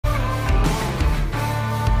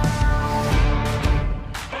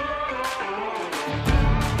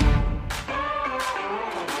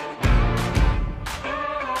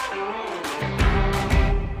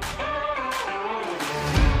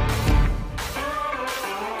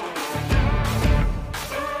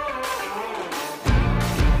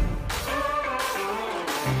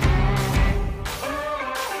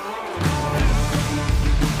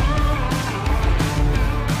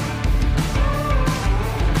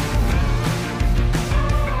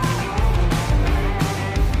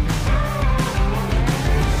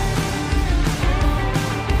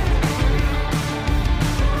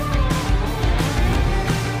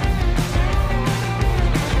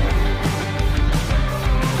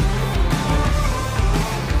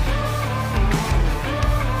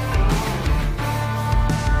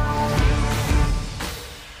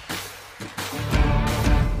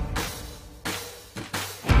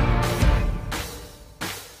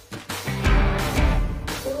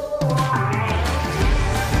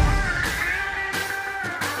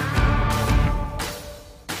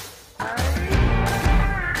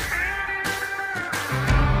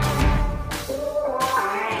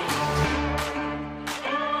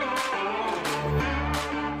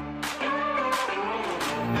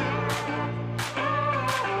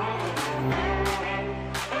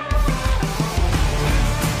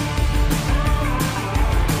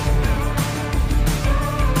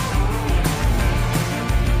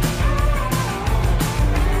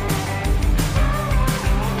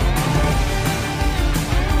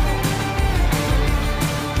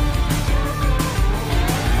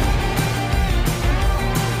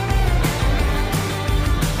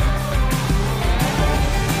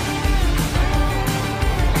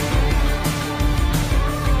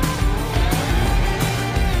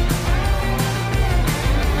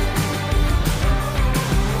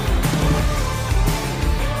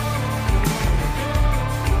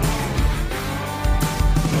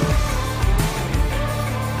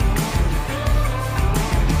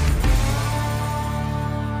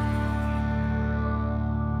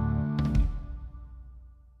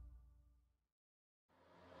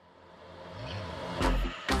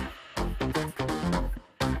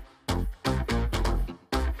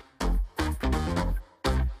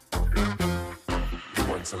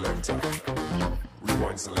selector.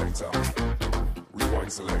 Rewind selector. Rewind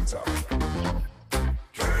selector.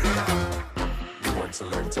 Rewind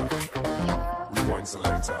selector. Rewind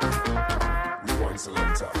selector. Rewind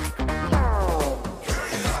selector.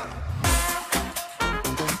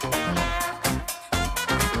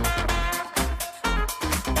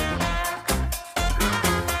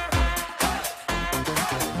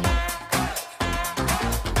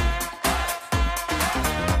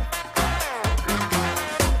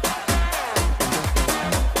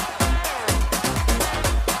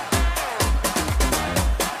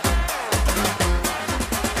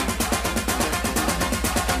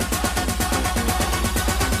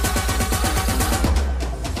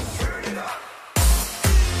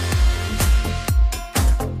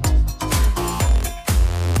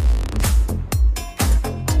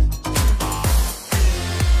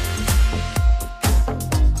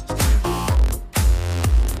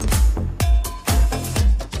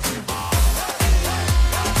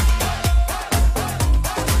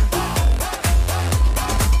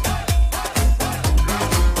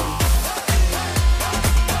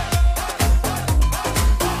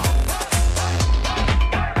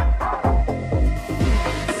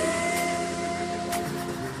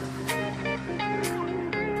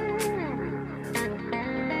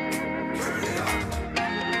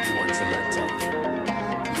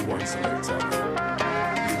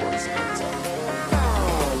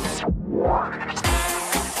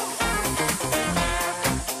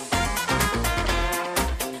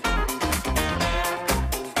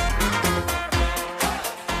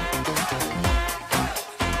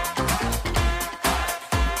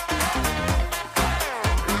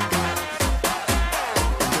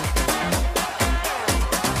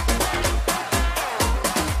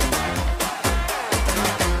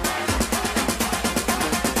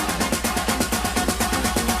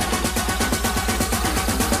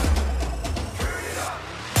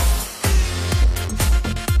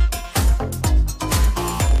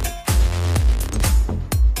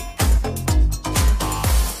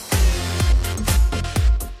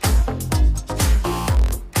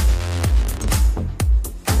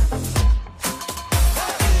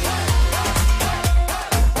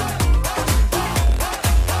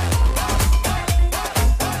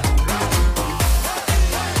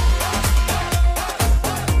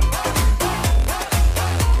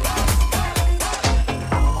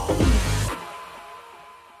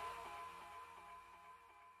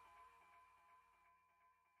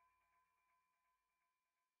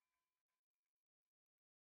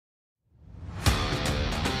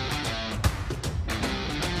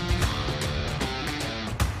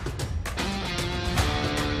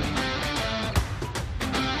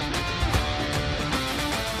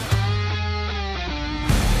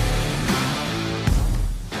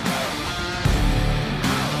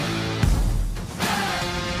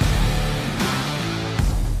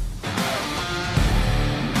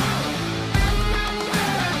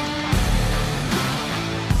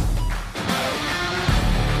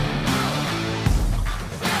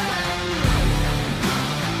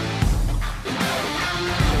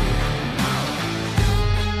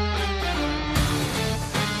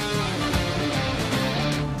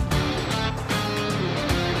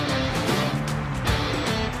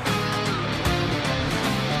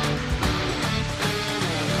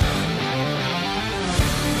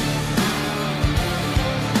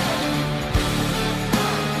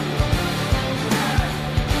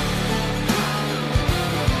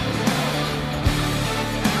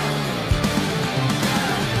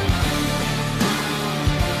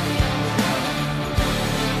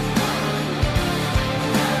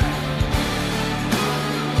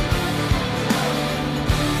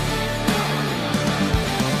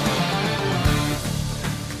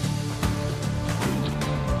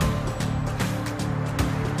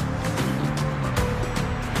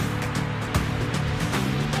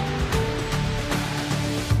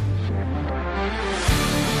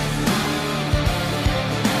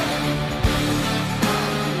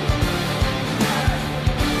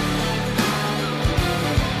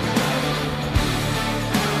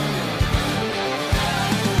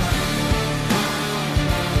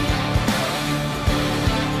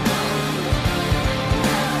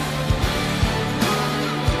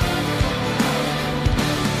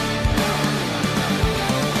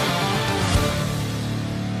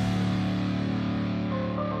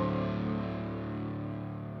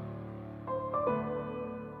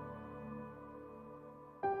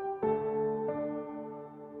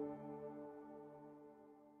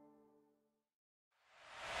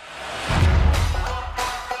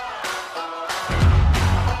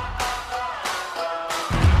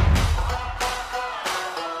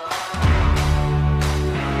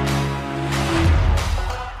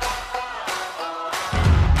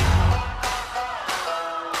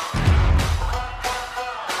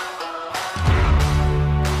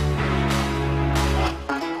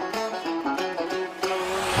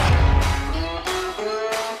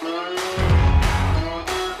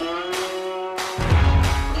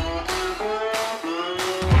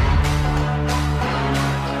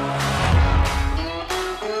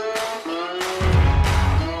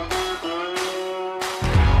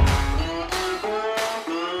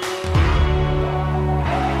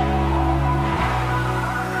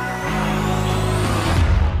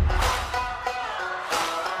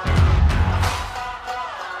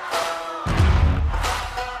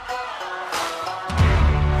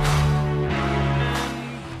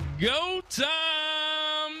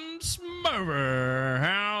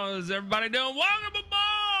 everybody doing? Welcome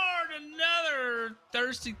aboard another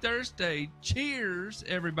Thirsty Thursday. Cheers,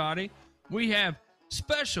 everybody. We have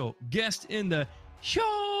special guest in the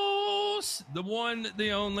shows, the one, the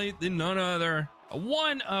only, the none other,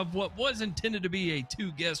 one of what was intended to be a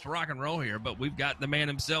two-guest rock and roll here, but we've got the man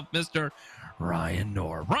himself, Mr. Ryan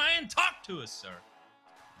KNORR. Ryan, talk to us, sir.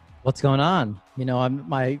 What's going on? You know,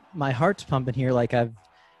 my heart's pumping here like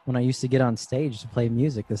when I used to get on stage to play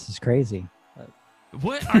music. This is crazy.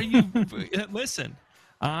 What are you? Listen,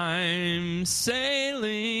 I'm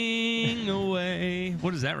sailing away.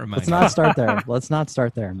 What does that remind you? Let's not start there. Let's not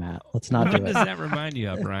start there, Matt. Let's not do it. What does that remind you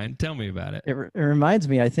of, Ryan? Tell me about it. It reminds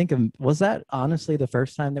me, I think, was that honestly the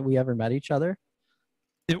first time that we ever met each other?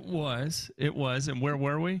 It was. And where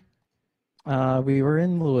were we? We were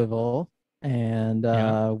in Louisville, and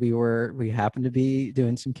we happened to be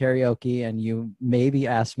doing some karaoke, and you maybe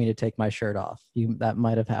asked me to take my shirt off. That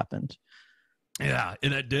might have happened. Yeah,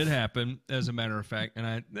 and that did happen, as a matter of fact,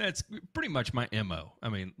 and that's pretty much my MO. I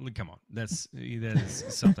mean, come on, that is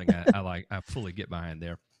something I like. I fully get behind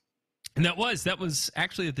there. And that was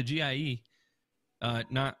actually at the GIE,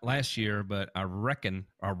 not last year, but I recognize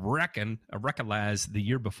the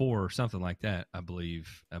year before or something like that. I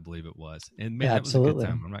believe it was. And man, that was a good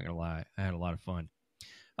time. I'm not gonna lie, I had a lot of fun.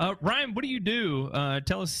 Ryan, what do you do?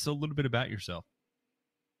 Tell us a little bit about yourself.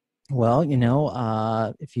 Well, you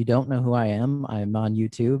know, if you don't know who I am, I'm on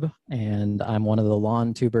YouTube, and I'm one of the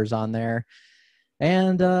lawn tubers on there.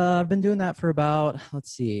 And I've been doing that for about,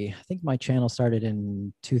 let's see, I think my channel started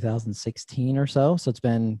in 2016 or so. So it's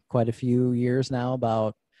been quite a few years now,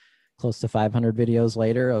 about close to 500 videos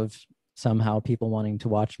later of somehow people wanting to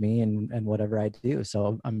watch me and whatever I do.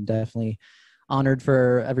 So I'm definitely honored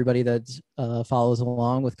for everybody that follows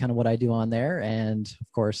along with kind of what I do on there. And of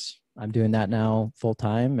course, I'm doing that now full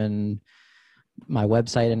time, and my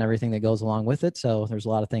website and everything that goes along with it. So there's a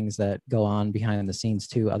lot of things that go on behind the scenes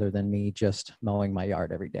too, other than me just mowing my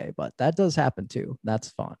yard every day. But that does happen too.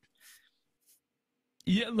 That's fun.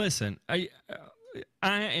 Yeah, listen, I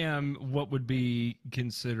am what would be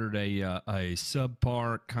considered a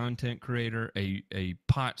subpar content creator, a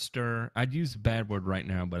pot stir. I'd use a bad word right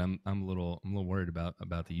now, but I'm a little worried about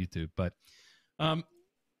the YouTube. But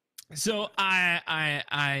so I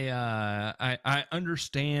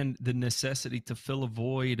understand the necessity to fill a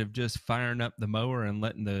void of just firing up the mower and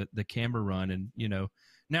letting the camera run. And, you know,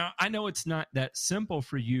 now I know it's not that simple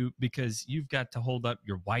for you because you've got to hold up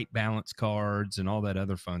your white balance cards and all that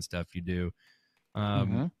other fun stuff you do.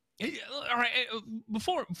 All right.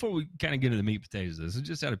 Before we kind of get into the meat and potatoes of this, it's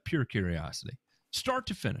just out of pure curiosity, start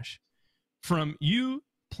to finish, from you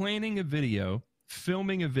planning a video,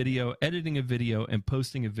 filming a video, editing a video, and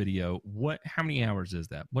posting a video, how many hours is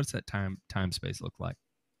that? What's that time space look like?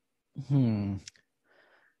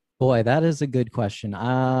 Boy, that is a good question.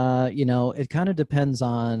 You know, it kind of depends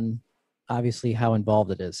on obviously how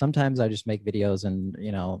involved it is. Sometimes I just make videos and,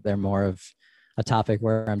 you know, they're more of a topic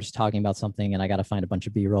where I'm just talking about something and I got to find a bunch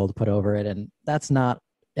of B-roll to put over it. And that's not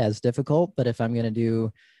as difficult. But if I'm going to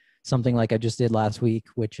do something like I just did last week,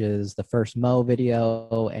 which is the first Mo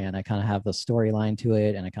video, and I kind of have the storyline to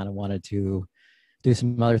it, and I kind of wanted to do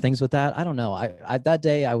some other things with that. I don't know. I that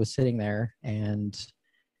day I was sitting there, and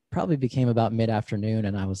probably became about mid-afternoon,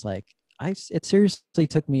 and I was like, it seriously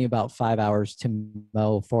took me about 5 hours to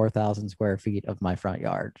mow 4,000 square feet of my front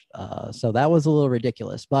yard. So that was a little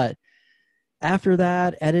ridiculous. But after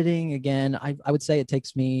that, editing, again, I would say it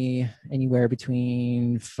takes me anywhere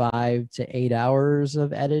between 5 to 8 hours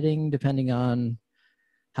of editing, depending on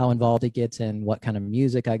how involved it gets and what kind of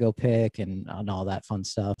music I go pick and all that fun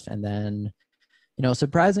stuff. And then, you know,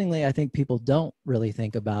 surprisingly, I think people don't really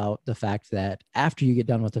think about the fact that after you get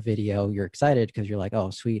done with the video, you're excited because you're like,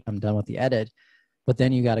 oh, sweet, I'm done with the edit. But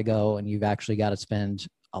then you got to go and you've actually got to spend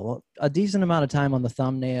a decent amount of time on the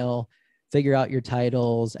thumbnail, figure out your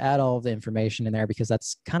titles, add all of the information in there, because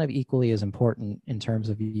that's kind of equally as important in terms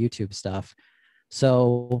of YouTube stuff.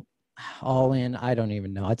 So all in, I don't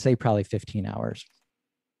even know. I'd say probably 15 hours.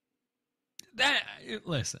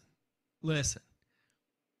 Listen.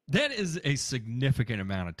 That is a significant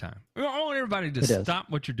amount of time. I want everybody to stop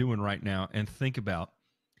what you're doing right now and think about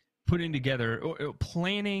putting together, or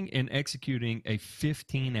planning and executing a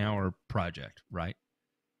 15-hour project, right?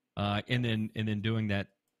 And then doing that,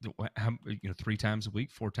 3 times a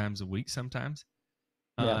week, 4 times a week sometimes.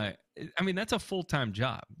 Yeah. I mean, that's a full-time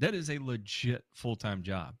job. That is a legit full-time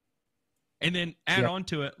job. And then add on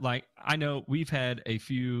to it, like, I know we've had a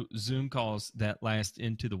few Zoom calls that last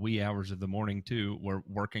into the wee hours of the morning too. We're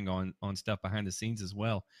working on stuff behind the scenes as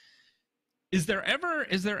well. Is there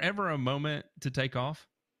ever a moment to take off?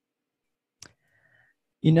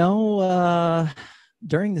 You know,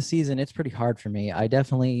 during the season, it's pretty hard for me. I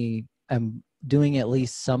definitely am doing at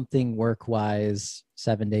least something work wise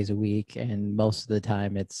 7 days a week. And most of the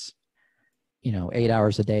time it's, 8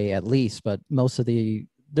 hours a day at least, but most of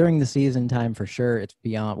during the season time for sure, it's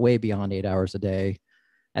way beyond 8 hours a day.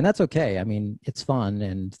 And that's okay. I mean, it's fun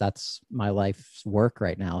and that's my life's work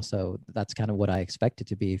right now. So that's kind of what I expect it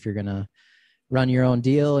to be. If you're going to run your own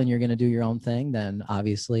deal and you're going to do your own thing, then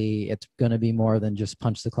obviously it's going to be more than just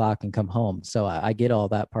punch the clock and come home. So I get all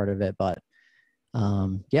that part of it, but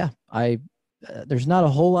yeah, there's not a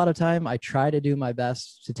whole lot of time. I try to do my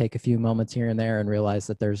best to take a few moments here and there and realize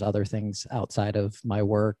that there's other things outside of my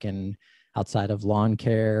work and outside of lawn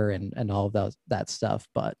care and all of that stuff.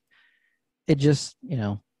 But it just,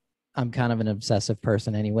 I'm kind of an obsessive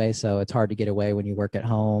person anyway, so it's hard to get away when you work at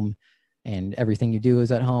home and everything you do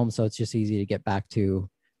is at home. So it's just easy to get back to,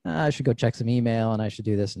 I should go check some email and I should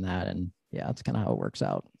do this and that. And yeah, that's kind of how it works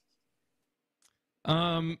out.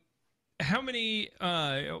 How many,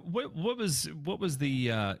 what was the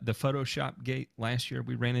Photoshop gate last year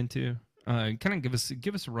we ran into? Kind of give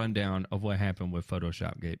us a rundown of what happened with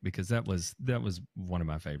Photoshop gate, because that was one of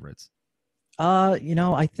my favorites.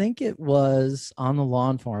 I think it was on the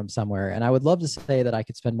lawn forum somewhere, and I would love to say that I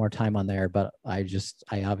could spend more time on there, but I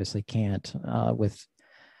obviously can't, with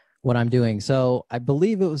what I'm doing. So I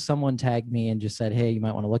believe it was someone tagged me and just said, hey, you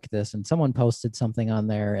might want to look at this. And someone posted something on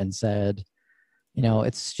there and said,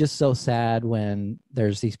 it's just so sad when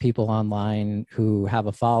there's these people online who have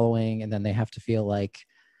a following and then they have to feel like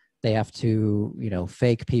they have to,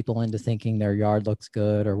 fake people into thinking their yard looks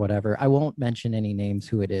good or whatever. I won't mention any names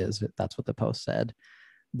who it is. That's what the post said.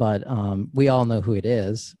 But we all know who it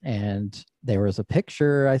is. And there was a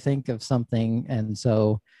picture, I think, of something. And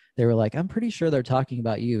so they were like, I'm pretty sure they're talking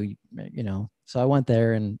about you, So I went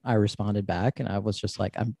there and I responded back and I was just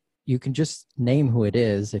like, you can just name who it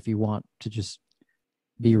is if you want to just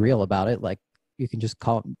be real about it. Like, you can just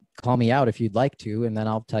call me out if you'd like to, and then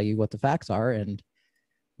I'll tell you what the facts are. And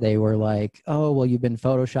they were like, oh, well, you've been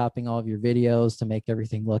photoshopping all of your videos to make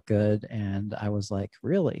everything look good. And I was like,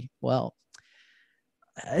 really? Well,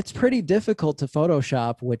 it's pretty difficult to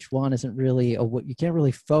Photoshop, which one isn't really, you can't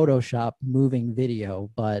really Photoshop moving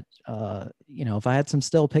video, but, if I had some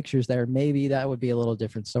still pictures there, maybe that would be a little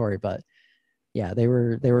different story. But yeah, they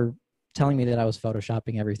were telling me that I was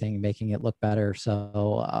Photoshopping everything, making it look better.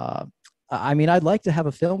 So, I mean, I'd like to have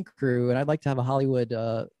a film crew and I'd like to have a Hollywood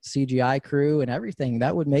CGI crew and everything.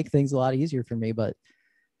 That would make things a lot easier for me, but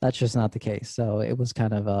that's just not the case. So it was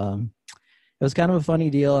kind of a funny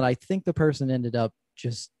deal. And I think the person ended up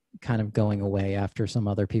just kind of going away after some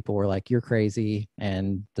other people were like, you're crazy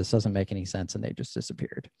and this doesn't make any sense. And they just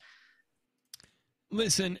disappeared.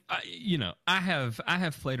 Listen, I have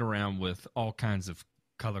played around with all kinds of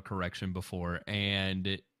color correction before, and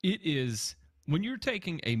it is, when you're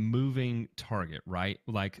taking a moving target, right?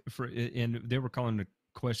 Like and they were calling the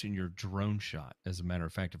question your drone shot, as a matter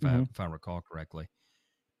of fact, if I recall correctly.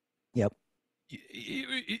 Yep.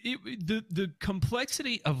 The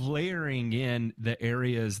complexity of layering in the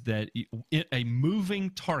areas that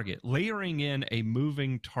layering in a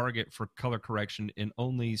moving target for color correction in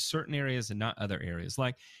only certain areas and not other areas.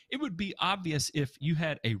 Like, it would be obvious if you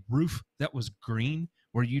had a roof that was green,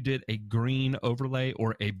 where you did a green overlay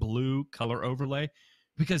or a blue color overlay,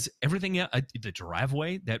 because everything else, the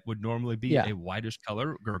driveway that would normally be a whitish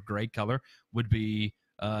color or gray color would be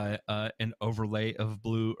an overlay of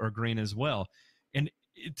blue or green as well. And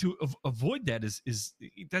to avoid that is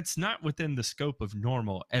that's not within the scope of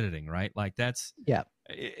normal editing, right? Like, that's,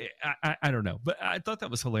 I don't know, but I thought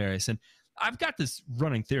that was hilarious. And I've got this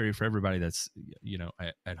running theory for everybody that's,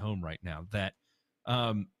 at home right now, that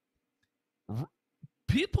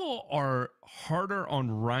people are harder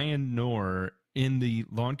on Ryan KNORR in the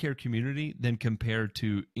lawn care community than compared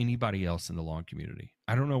to anybody else in the lawn community.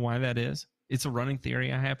 I don't know why that is. It's a running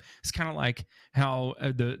theory I have. It's kind of like how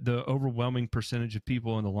the overwhelming percentage of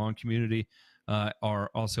people in the lawn community are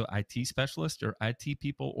also IT specialists or IT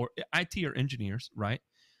people or IT or engineers, right?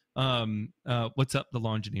 What's up, the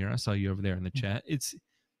lawn engineer? I saw you over there in the chat.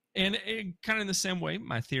 And kind of in the same way,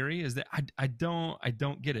 my theory is that I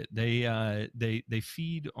don't get it. They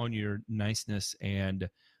feed on your niceness, and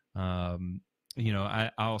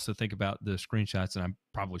I also think about the screenshots, and I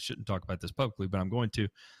probably shouldn't talk about this publicly, but I'm going to.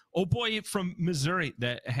 Oh boy, from Missouri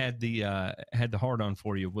that had the hard on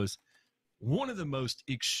for you was one of the most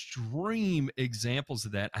extreme examples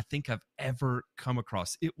of that I think I've ever come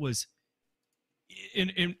across. It was,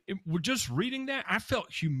 and we're just reading that, I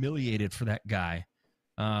felt humiliated for that guy.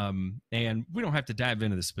 And we don't have to dive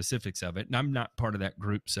into the specifics of it, and I'm not part of that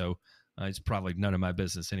group, so It's probably none of my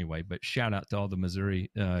business anyway, but shout out to all the Missouri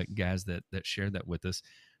guys that shared that with us,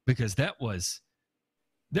 because that was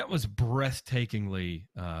breathtakingly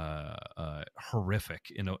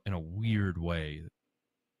horrific in a weird way.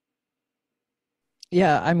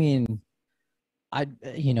 Yeah, I mean,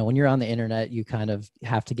 when you're on the internet, you kind of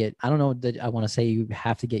have to get, I don't know that I want to say you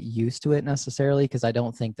have to get used to it necessarily, because I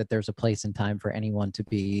don't think that there's a place and time for anyone to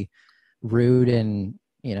be rude and,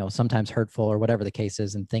 sometimes hurtful or whatever the case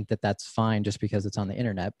is, and think that that's fine just because it's on the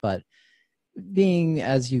internet. But being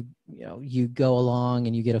as you go along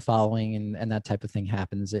and you get a following and that type of thing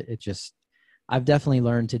happens, it just, I've definitely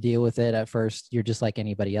learned to deal with it. At first, you're just like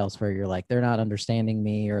anybody else, where you're like, they're not understanding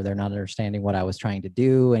me, or they're not understanding what I was trying to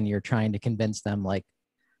do. And you're trying to convince them like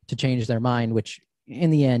to change their mind, which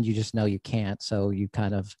in the end, you just know you can't. So you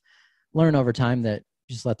kind of learn over time that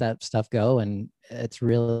just let that stuff go. And it's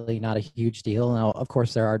really not a huge deal. Now, of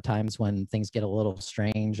course, there are times when things get a little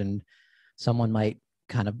strange and someone might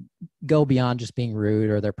kind of go beyond just being rude,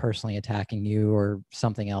 or they're personally attacking you or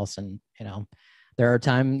something else. And, there's a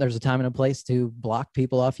time and a place to block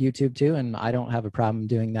people off YouTube too. And I don't have a problem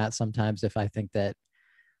doing that sometimes if I think that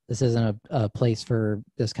this isn't a place for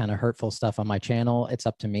this kind of hurtful stuff on my channel. It's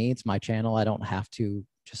up to me. It's my channel. I don't have to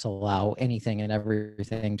just allow anything and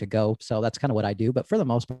everything to go. So that's kind of what I do. But for the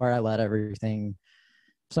most part, I let everything.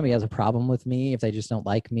 If somebody has a problem with me, if they just don't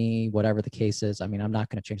like me, whatever the case is, I mean, I'm not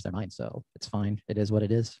going to change their mind. So it's fine. It is what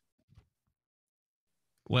it is.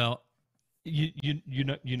 Well,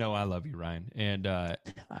 you know I love you, Ryan. And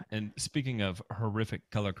speaking of horrific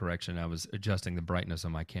color correction, I was adjusting the brightness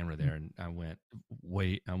on my camera there, and I went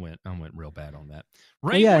real bad on that.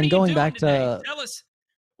 Ray, yeah, what and going back today? to, tell us.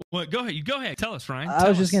 Well, go ahead. Tell us, Ryan. I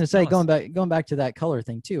was just going to say, going back to that color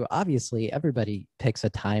thing too. Obviously, everybody picks a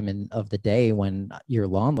time of the day when your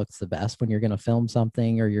lawn looks the best, when you're going to film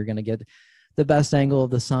something, or you're going to get the best angle of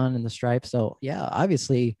the sun and the stripes. So yeah,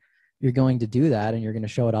 obviously you're going to do that, and you're going to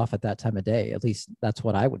show it off at that time of day. At least that's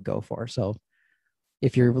what I would go for. So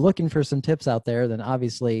if you're looking for some tips out there, then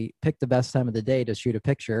obviously pick the best time of the day to shoot a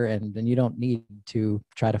picture, and then you don't need to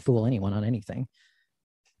try to fool anyone on anything.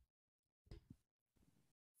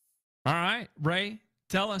 All right, Ray,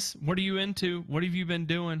 tell us, what are you into? What have you been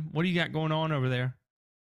doing? What do you got going on over there?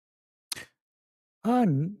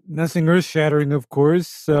 Nothing earth-shattering, of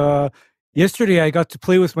course. Yesterday, I got to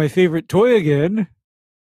play with my favorite toy again.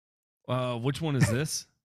 Which one is this?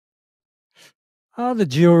 The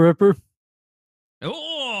Geo Ripper.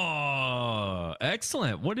 Oh,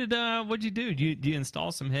 excellent! What'd you do? Did you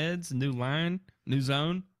install some heads, new line, new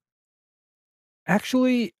zone?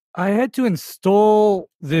 Actually, I had to install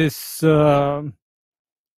this 10-inch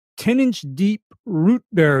deep root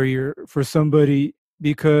barrier for somebody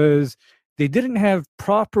because they didn't have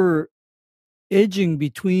proper edging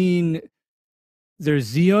between their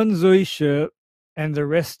Xeon Zoysia and the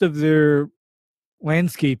rest of their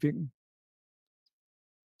landscaping.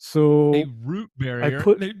 So a root barrier.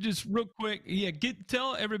 Just real quick,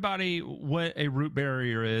 tell everybody what a root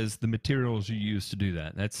barrier is, the materials you use to do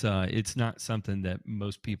that. That's it's not something that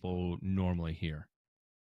most people normally hear.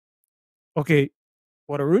 Okay,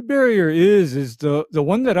 what a root barrier is the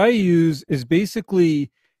one that I use is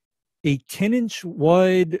basically a 10-inch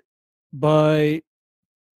wide by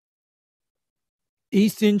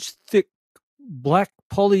 1/8-inch thick black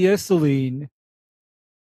polyethylene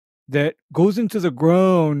that goes into the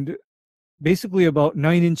ground basically about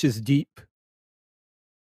 9 inches deep.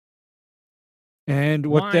 And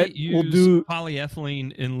what Why that will do,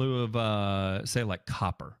 polyethylene in lieu of say like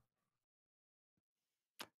copper?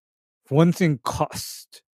 one thing,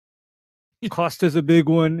 cost. Cost is a big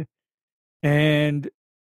one. And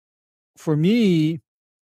for me,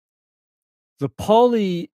 the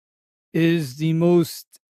poly is the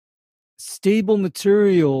most stable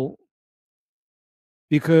material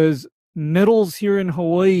because metals here in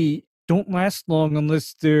Hawaii don't last long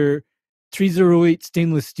unless they're 308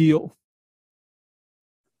 stainless steel.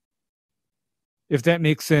 If that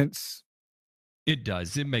makes sense. It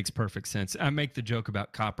does. It makes perfect sense. I make the joke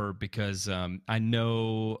about copper because I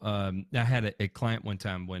know I had a client one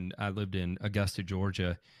time when I lived in Augusta,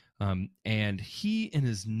 Georgia, and he and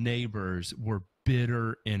his neighbors were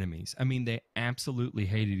bitter enemies. I mean, they absolutely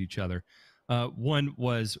hated each other. One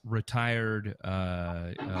was retired.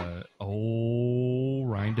 Ryan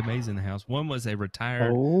DeMay's in the house. One was a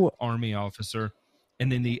retired Army officer,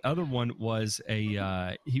 and then the other one was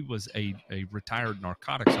a retired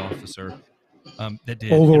narcotics officer that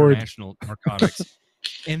did international narcotics,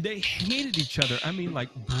 and they hated each other. I mean,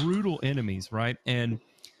 like brutal enemies, right? And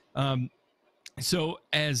so,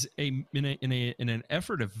 in an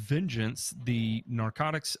effort of vengeance, the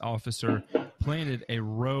narcotics officer planted a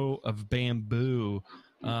row of bamboo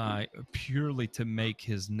purely to make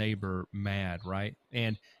his neighbor mad, right?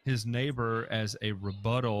 And his neighbor, as a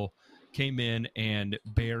rebuttal, came in and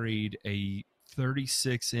buried a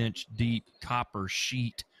 36-inch deep copper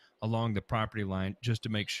sheet along the property line just to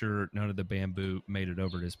make sure none of the bamboo made it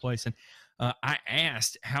over to his place. And I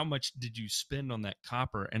asked, how much did you spend on that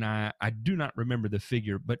copper? And I do not remember the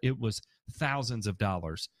figure, but it was thousands of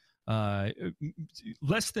dollars.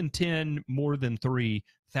 Less than 10, more than 3,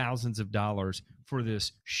 thousands of dollars for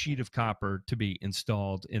this sheet of copper to be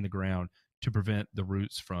installed in the ground to prevent the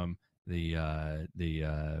roots from the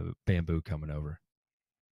bamboo coming over.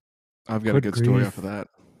 I've got a good story off of that.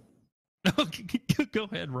 Go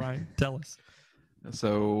ahead, Ryan. Tell us.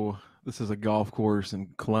 So this is a golf course in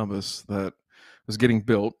Columbus that was getting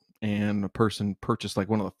built, and a person purchased like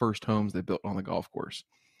one of the first homes they built on the golf course,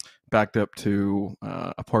 backed up to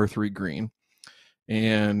a par 3 green.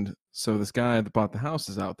 And so this guy that bought the house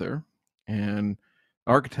is out there, and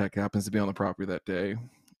the architect happens to be on the property that day.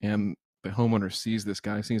 And the homeowner sees this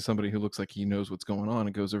guy, sees somebody who looks like he knows what's going on,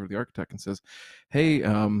 and goes over to the architect and says, "Hey,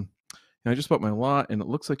 I just bought my lot, and it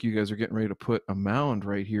looks like you guys are getting ready to put a mound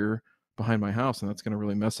right here behind my house, and that's going to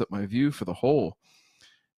really mess up my view for the hole."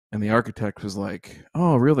 And the architect was like,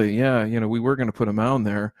 "Oh, really? Yeah, we were going to put a mound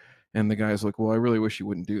there." And the guy's like, "Well, I really wish you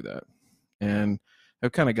wouldn't do that." And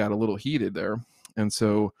it kind of got a little heated there. And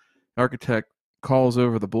so the architect calls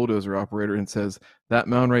over the bulldozer operator and says, "That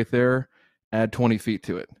mound right there, add 20 feet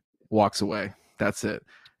to it." Walks away. That's it.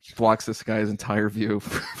 Blocks this guy's entire view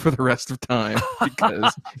for the rest of time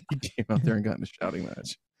because he came out there and got in a shouting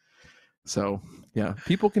match. So, yeah,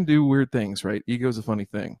 people can do weird things, right? Ego's a funny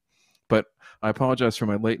thing. But I apologize for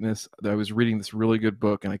my lateness. I was reading this really good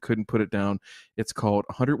book and I couldn't put it down. It's called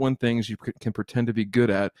 101 Things You Can Pretend to Be Good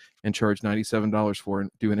At and Charge $97 for and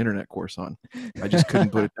do an internet course on. I just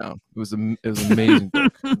couldn't put it down. It was an amazing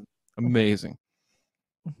book. Amazing.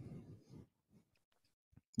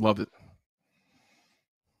 Loved it.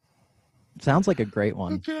 Sounds like a great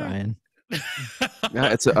one, Brian.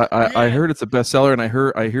 Yeah, I heard it's a bestseller, and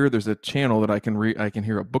I hear there's a channel that I can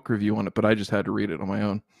hear a book review on it, but I just had to read it on my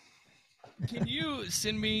own. Can you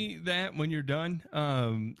send me that when you're done,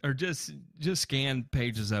 or just scan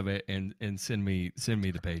pages of it and send me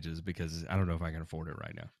the pages, because I don't know if I can afford it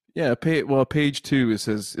right now. Yeah, page 2 it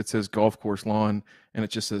says golf course lawn, and it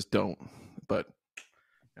just says don't, but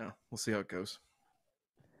yeah, we'll see how it goes.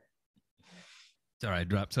 Sorry, I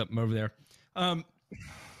dropped something over there.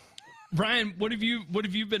 Brian, what have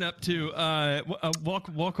you been up to?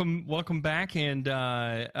 Welcome back, and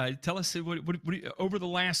tell us what over the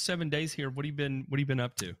last 7 days here. What have you been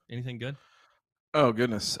up to? Anything good? Oh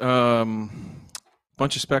goodness,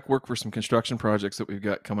 bunch of spec work for some construction projects that we've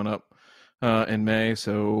got coming up in May.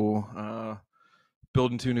 So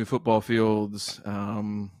building 2 new football fields.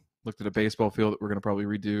 Looked at a baseball field that we're going to probably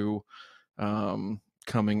redo.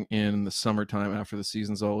 Coming in the summertime after the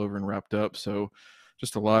season's all over and wrapped up. So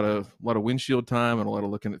just a lot of windshield time and a lot of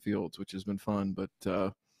looking at fields, which has been fun. But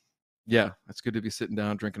yeah, it's good to be sitting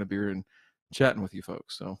down, drinking a beer and chatting with you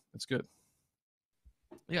folks. So it's good.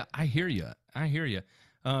 Yeah, I hear you.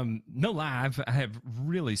 No lie, I have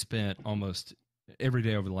really spent almost every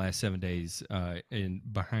day over the last 7 days in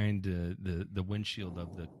behind the windshield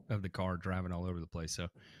of the car, driving all over the place. So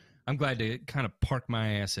I'm glad to kind of park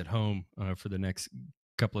my ass at home for the next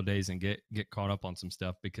couple of days and get caught up on some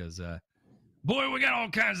stuff, because boy, we got all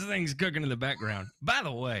kinds of things cooking in the background. By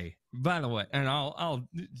the way, and I'll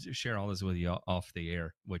share all this with you off the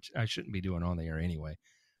air, which I shouldn't be doing on the air anyway.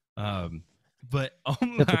 But oh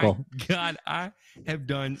my God, I have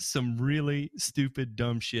done some really stupid,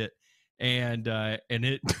 dumb shit, and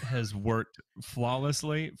it has worked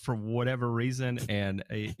flawlessly for whatever reason. And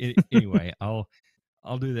anyway, I'll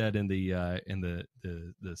do that in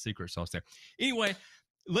the secret sauce there. Anyway,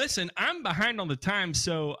 listen, I'm behind on the time,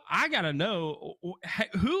 so I gotta know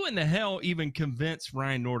who in the hell even convinced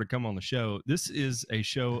Ryan KNORR to come on the show. This is a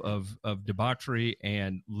show of debauchery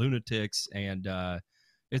and lunatics, and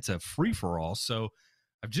it's a free for all. So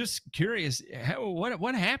I'm just curious,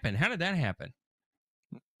 what happened? How did that happen?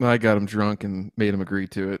 I got him drunk and made him agree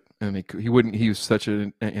to it, and he wouldn't. He was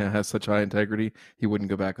has such high integrity. He wouldn't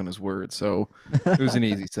go back on his word. So it was an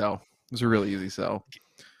easy sell. It was a really easy sell.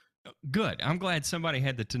 Good. I'm glad somebody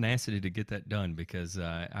had the tenacity to get that done, because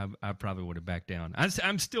I probably would have backed down.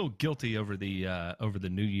 I'm still guilty over the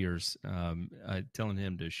New Year's telling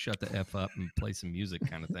him to shut the F up and play some music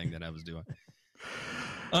kind of thing that I was doing.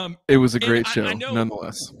 It was a great show, I know,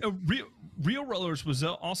 nonetheless. Real Rollers was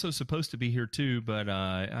also supposed to be here too, but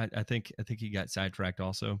I think he got sidetracked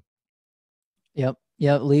also. Yep.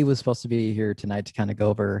 Yeah, Lee was supposed to be here tonight to kind of go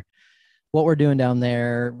over what we're doing down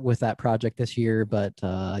there with that project this year, but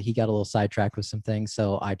he got a little sidetracked with some things.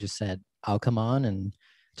 So I just said, I'll come on and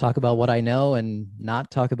talk about what I know and not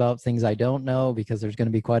talk about things I don't know, because there's going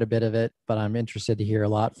to be quite a bit of it. But I'm interested to hear a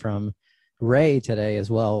lot from Ray today as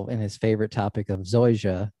well, in his favorite topic of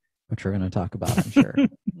Zoysia, which we're going to talk about, I'm sure.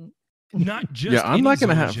 Not just I'm not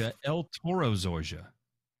going to Zoysia, have El Toro Zoysia.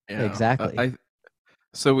 Yeah, Exactly.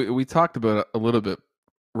 So we talked about it a little bit.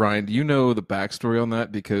 Ryan, do you know the backstory on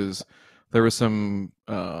that? Because there was some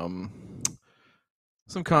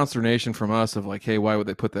consternation from us of like, hey, why would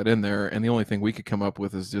they put that in there? And the only thing we could come up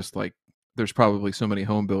with is just like, there's probably so many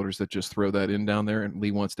home builders that just throw that in down there, and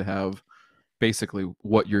Lee wants to have basically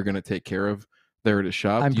what you're going to take care of there at his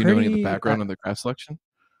shop. Do you know any of the background on the grass selection?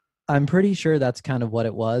 I'm pretty sure that's kind of what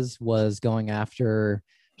it was going after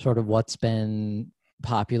sort of what's been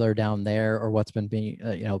popular down there, or what's been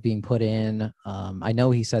being put in. I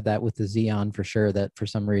know he said that with the Xeon for sure, that for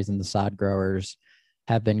some reason the sod growers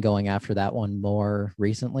have been going after that one more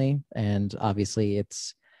recently. And obviously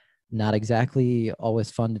it's not exactly always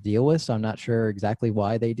fun to deal with. So I'm not sure exactly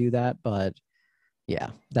why they do that, but yeah,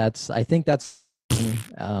 I think that's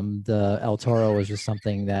the El Toro was just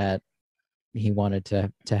something that he wanted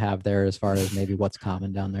to have there, as far as maybe what's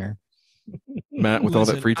common down there. Matt, with all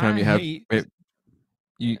that free time you have, you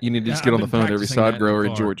need to just get on the phone to every sod grower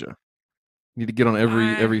in Georgia. You need to get on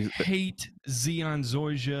every. I hate Xeon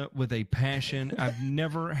Zoysia with a passion. I've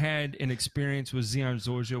never had an experience with Xeon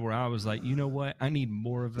Zoysia where I was like, you know what? I need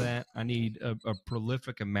more of that. I need a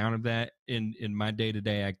prolific amount of that in my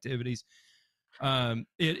day-to-day activities. It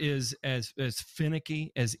is as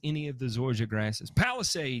finicky as any of the Zoysia grasses.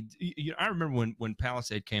 Palisade, I remember when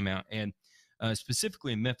Palisade came out, and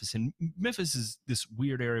specifically in Memphis. And Memphis is this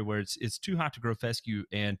weird area where it's too hot to grow fescue,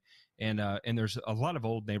 and there's a lot of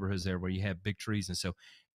old neighborhoods there where you have big trees, and so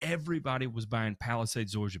everybody was buying Palisade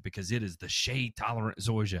Zoysia because it is the shade tolerant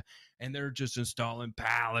Zoysia, and they're just installing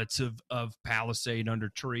pallets of Palisade under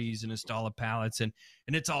trees and installing pallets, and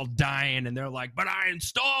it's all dying, and they're like, but I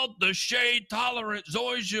installed the shade tolerant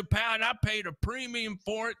Zoysia pallet, I paid a premium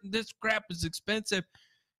for it, and this crap is expensive.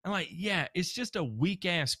 I'm like, yeah, it's just a weak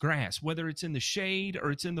ass grass, whether it's in the shade or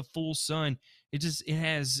it's in the full sun. It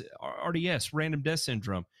has RDS, random death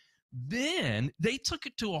syndrome. Then they took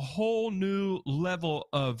it to a whole new level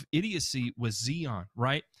of idiocy with Xeon,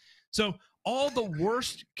 right? So all the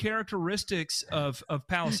worst characteristics of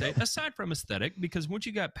Palisade, aside from aesthetic, because once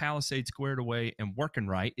you got Palisade squared away and working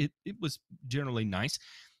right, it was generally nice.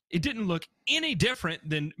 It didn't look any different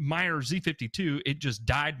than Meyer Z52. It just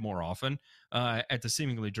died more often at the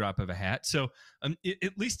seemingly drop of a hat. So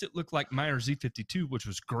at least it looked like Meyer Z52, which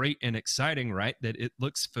was great and exciting, right? That it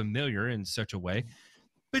looks familiar in such a way.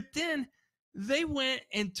 But then they went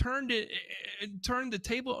and turned the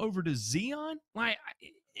table over to Xeon. Like,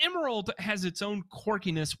 Emerald has its own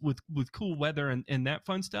quirkiness with cool weather and that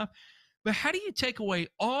fun stuff. But how do you take away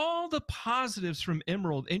all the positives from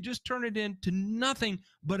Emerald and just turn it into nothing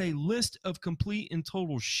but a list of complete and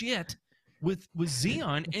total shit with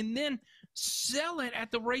Xeon, and then sell it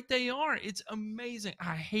at the rate they are? It's amazing.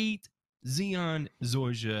 I hate Xeon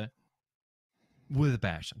Zoysia with a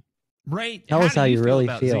passion. Right? Tell us how you really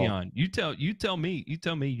about feel. Xeon? You tell me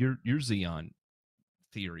your Xeon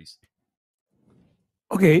theories.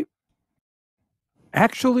 Okay.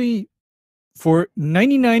 Actually, for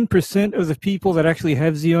 99% of the people that actually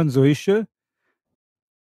have Xeon Zoysia,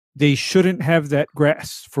 they shouldn't have that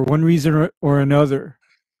grass for one reason or another.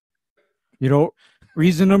 You know,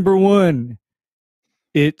 reason number one,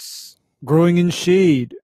 it's growing in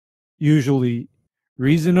shade, usually.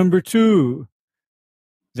 Reason number two,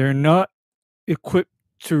 they're not equipped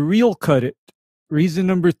to reel cut it. Reason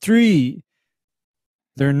number three,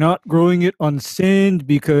 they're not growing it on sand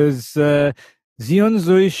because Xeon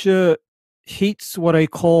Zoysia hates what I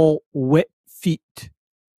call wet feet.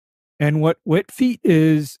 And what wet feet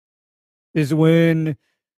is when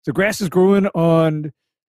the grass is growing on,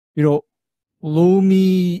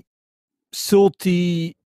 loamy,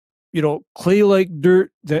 silty, clay-like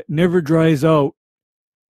dirt that never dries out.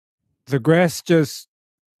 The grass just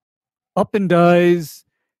up and dies,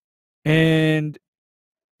 and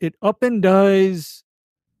it up and dies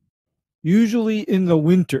usually in the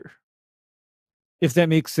winter, if that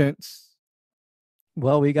makes sense.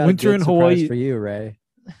 Well, we got winter a good in surprise Hawaii for you, Ray.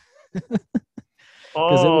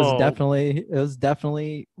 Because it was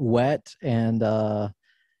definitely wet and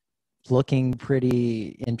looking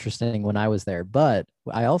pretty interesting when I was there. But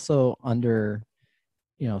I also, under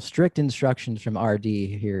strict instructions from RD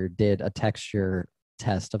here, did a texture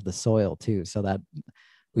test of the soil too, so that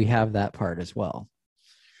we have that part as well.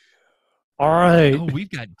 All right. Oh, we've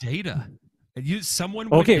got data. Someone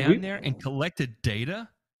went Okay, down there and collected data.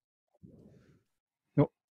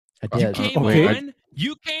 I You did. came okay. on.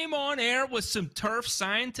 You came on air with some turf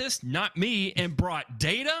scientists, not me, and brought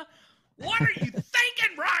data. What are you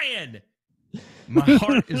thinking, Ryan? My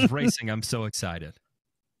heart is racing. I'm so excited.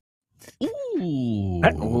 Ooh.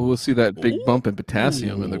 Well, we'll see that big bump in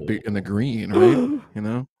potassium in the green, right? You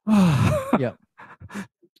know. Yep.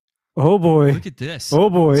 Oh boy. Look at this. Oh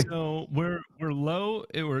boy. So we're low.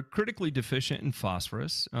 We're critically deficient in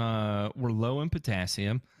phosphorus. We're low in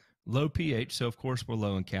potassium, low pH. So of course we're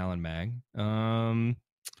low in cal and mag.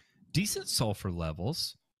 Decent sulfur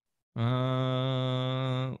levels.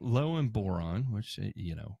 Low in boron, which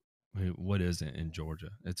what is it in Georgia?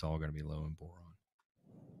 It's all going to be low in boron.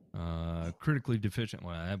 Critically deficient.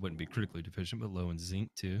 Well, that wouldn't be critically deficient, but low in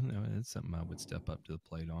zinc too. That's something I would step up to the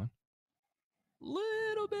plate on.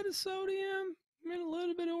 Little bit of sodium, and a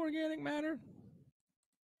little bit of organic matter,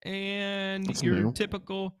 and That's your new.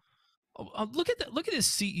 typical. Look at that! Look at this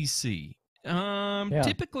CEC. Yeah.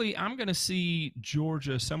 Typically, I'm going to see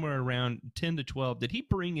Georgia somewhere around 10 to 12. Did he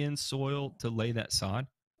bring in soil to lay that sod?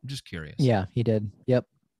 I'm just curious. Yeah, he did. Yep.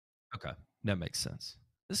 Okay, that makes sense.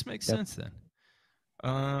 This makes Yep. sense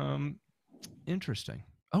then. Interesting.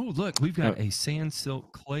 Oh, look, we've got a sand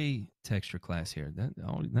silk clay texture class here.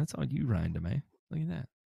 That's all you, Ryan DeMay. Look at that.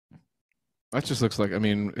 That just looks like, I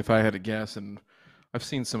mean, if I had to guess, and I've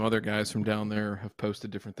seen some other guys from down there have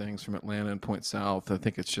posted different things from Atlanta and Point South. I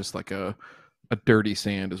think it's just like a dirty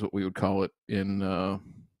sand is what we would call it in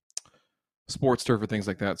sports turf or things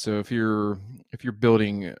like that. So if you're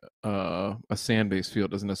building a sand-based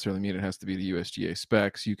field, doesn't necessarily mean it has to be the USGA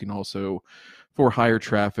specs. You can also, for higher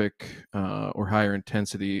traffic or higher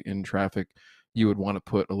intensity in traffic, you would want to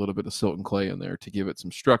put a little bit of silt and clay in there to give it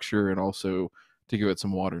some structure and also to give it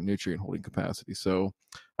some water nutrient holding capacity. So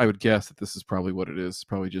I would guess that this is probably what it is. It's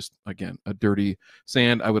probably just, again, a dirty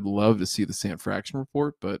sand. I would love to see the sand fraction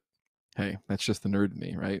report, but hey, that's just the nerd in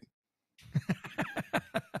me, right?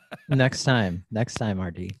 Next time,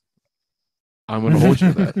 RD. I'm going to hold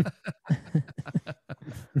you to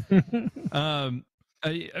that.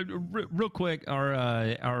 Real quick,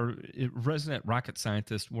 our resident rocket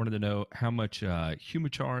scientist wanted to know how much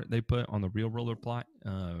humichar they put on the real roller plot.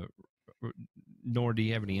 Nor do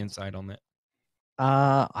you have any insight on that?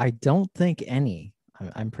 I don't think any.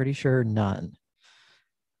 I'm pretty sure none.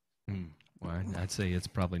 Well, I'd say it's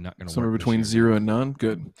probably not going to work. Somewhere between 0 and none.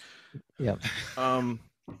 Good. Yep.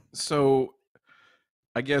 So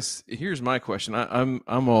I guess here's my question.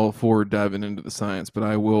 I'm all for diving into the science, but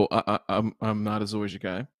I'm not a Zoysia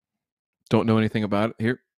guy. Don't know anything about it.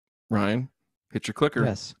 Here, Ryan, hit your clicker.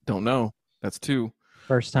 Yes. Don't know. That's 2.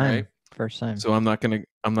 First time. Right? First time. So I'm not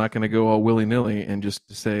gonna go all willy nilly and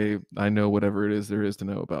just say I know whatever it is there is to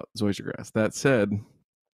know about zoysia grass. That said,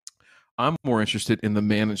 I'm more interested in the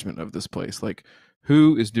management of this place. Like,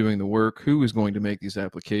 who is doing the work? Who is going to make these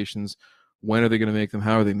applications? When are they going to make them?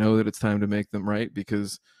 How do they know that it's time to make them? Right?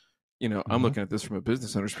 Because, I'm looking at this from a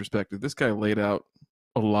business owner's perspective. This guy laid out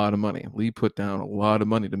a lot of money. Lee put down a lot of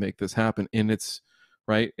money to make this happen, and it's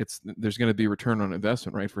right. There's going to be return on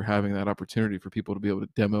investment, right, for having that opportunity for people to be able to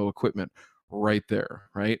demo equipment right there,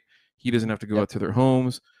 right? He doesn't have to go out to their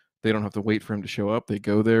homes. They don't have to wait for him to show up. They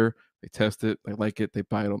go there, they test it, they like it, they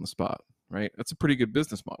buy it on the spot, right? That's a pretty good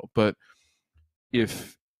business model. But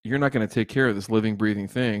if you're not going to take care of this living, breathing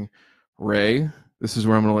thing, Ray, this is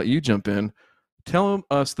where I'm going to let you jump in. Tell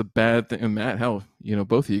us the bad thing, and Matt, hell,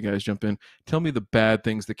 both of you guys jump in. Tell me the bad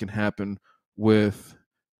things that can happen with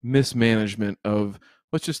mismanagement of,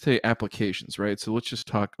 let's just say, applications, right? So let's just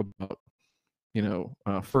talk about,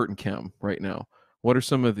 FERT and Chem right now. What are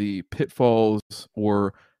some of the pitfalls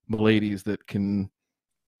or maladies that can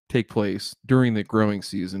take place during the growing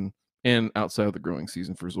season and outside of the growing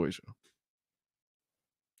season for zoysia?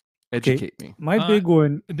 Educate me. My big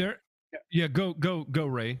one. Yeah, go,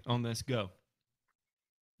 Ray, on this. Go.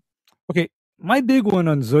 Okay, my big one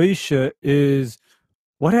on zoysia is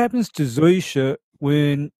what happens to zoysia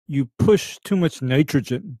when you push too much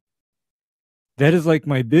nitrogen. That is like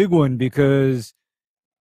my big one, because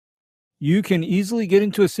you can easily get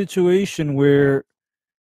into a situation where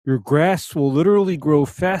your grass will literally grow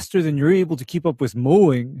faster than you're able to keep up with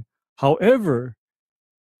mowing. However,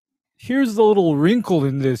 here's the little wrinkle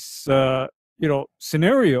in this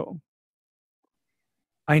scenario.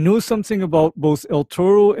 I know something about both El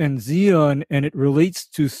Toro and Xeon, and it relates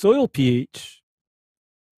to soil pH.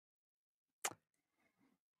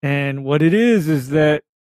 And what it is that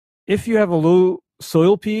if you have a low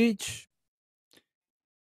soil pH,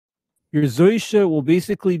 your zoysia will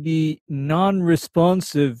basically be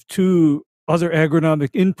non-responsive to other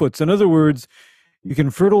agronomic inputs. In other words, You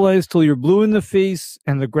can fertilize till you're blue in the face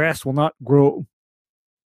and the grass will not grow.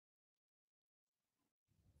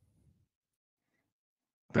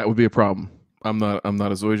 That would be a problem. I'm not a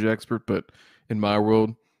zoysia expert, but in my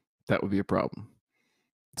world, that would be a problem.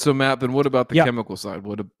 So Matt, then what about the chemical side?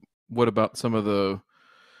 What about some of the,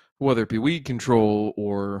 whether it be weed control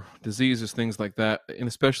or diseases, things like that, and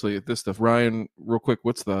especially this stuff? Ryan, real quick,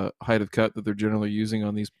 what's the height of cut that they're generally using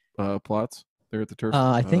on these plots there at the turf?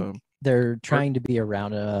 I think they're trying to be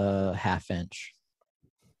around a 1/2 inch.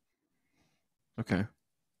 Okay.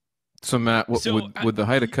 So Matt, would the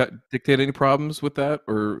height of cut dictate any problems with that,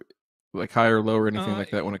 or like high or low or anything like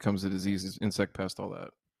that when it comes to diseases, insect pest, all that?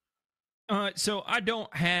 So I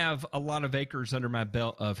don't have a lot of acres under my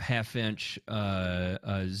belt of 1/2 inch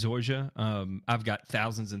zoysia. I've got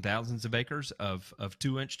thousands and thousands of acres of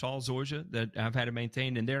 2 inch tall zoysia that I've had to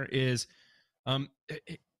maintain, and there is a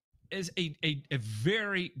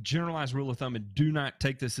very generalized rule of thumb, and do not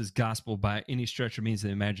take this as gospel by any stretch or means of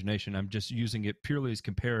the imagination. I'm just using it purely as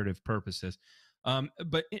comparative purposes.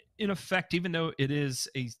 But in effect, even though it is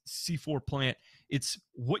a C4 plant, it's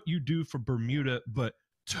what you do for Bermuda, but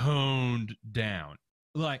toned down,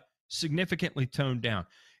 like significantly toned down.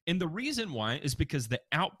 And the reason why is because the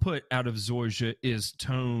output out of zoysia is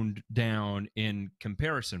toned down in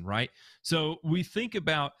comparison, right? So we think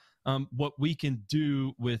about what we can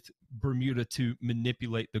do with Bermuda to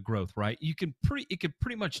manipulate the growth, right? It could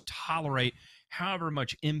pretty much tolerate however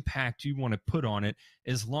much impact you want to put on it,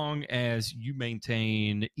 as long as you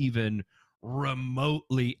maintain even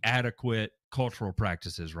remotely adequate cultural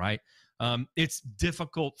practices, right? It's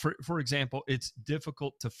difficult, for example, it's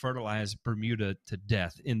difficult to fertilize Bermuda to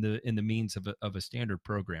death in the means of a standard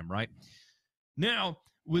program, right? Now,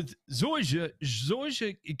 with zoysia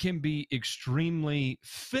it can be extremely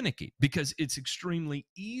finicky because it's extremely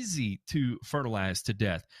easy to fertilize to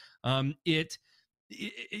death.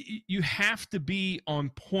 You have to be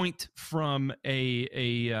on point from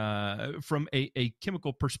a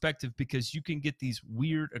chemical perspective, because you can get these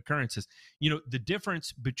weird occurrences. The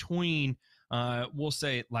difference between we'll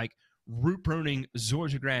say like root pruning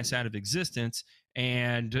zoysia grass out of existence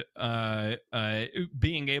and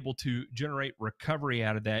being able to generate recovery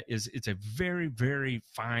out of that it's a very, very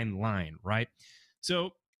fine line, right?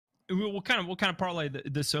 So we'll kind of parlay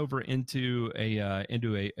this over into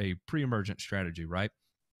a pre-emergent strategy, right?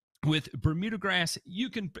 With Bermuda grass,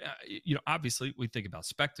 you can, obviously we think about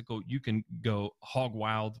spectacle. You can go hog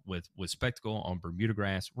wild with spectacle on Bermuda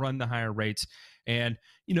grass, run the higher rates, and,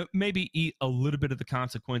 maybe eat a little bit of the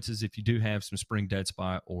consequences if you do have some spring dead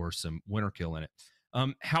spot or some winter kill in it.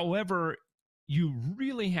 However, you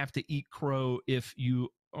really have to eat crow if you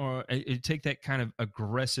take that kind of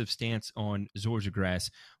aggressive stance on zoysia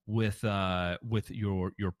grass with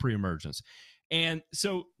your pre-emergence. And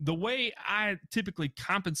so the way I typically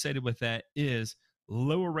compensated with that is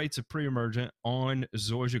lower rates of pre-emergent on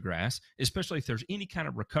zoysia grass, especially if there's any kind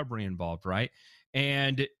of recovery involved, right?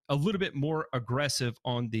 And a little bit more aggressive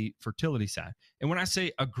on the fertility side. And when I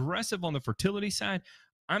say aggressive on the fertility side,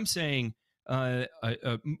 I'm saying a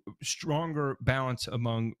stronger balance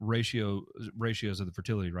among ratios of the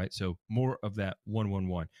fertility, right? So more of that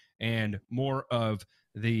 1-1-1 and more of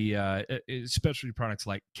the specialty products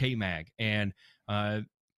like K-Mag. And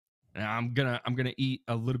I'm gonna eat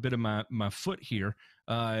a little bit of my foot here,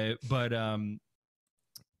 but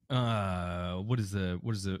what is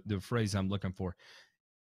the phrase I'm looking for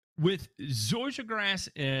with zoysia grass?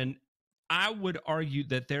 And I would argue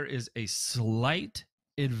that there is a slight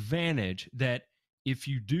advantage that if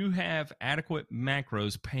you do have adequate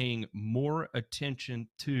macros, paying more attention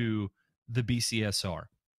to the BCSR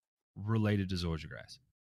related to zoysia grass.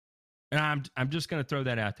 And I'm just going to throw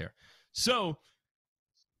that out there. So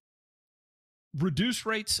reduce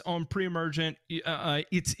rates on pre-emergent.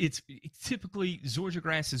 It's typically zoysia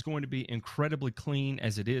grass is going to be incredibly clean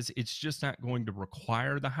as it is. It's just not going to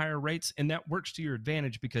require the higher rates, and that works to your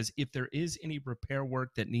advantage, because if there is any repair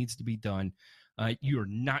work that needs to be done, you are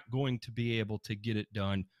not going to be able to get it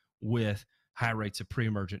done with high rates of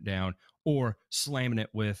pre-emergent down or slamming it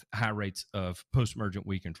with high rates of post-emergent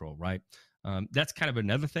weed control, right? That's kind of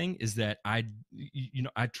another thing, is that I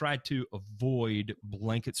tried to avoid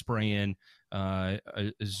blanket spraying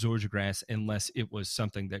zoysia grass unless it was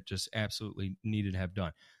something that just absolutely needed to have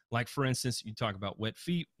done. Like, for instance, you talk about wet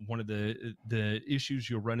feet. One of the issues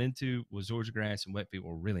you'll run into with zoysia grass and wet feet,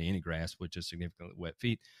 or really any grass with just significantly wet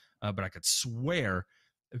feet, but I could swear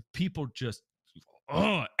people just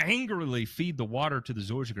angrily feed the water to the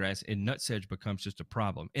zoysia grass, and nutsedge becomes just a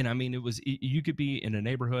problem. And I mean, you could be in a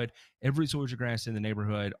neighborhood, every zoysia grass in the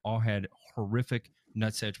neighborhood all had horrific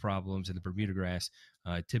nutsedge problems, and the Bermuda grass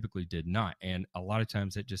typically did not. And a lot of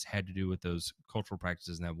times that just had to do with those cultural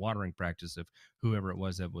practices and that watering practice of whoever it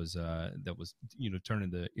was that was turning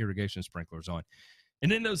the irrigation sprinklers on.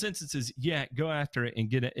 And in those instances, yeah, go after it and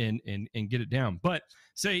get it and get it down. But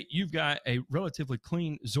say you've got a relatively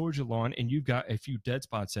clean zoysia lawn and you've got a few dead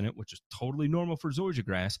spots in it, which is totally normal for zoysia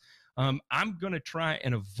grass. I'm going to try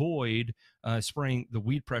and avoid spraying the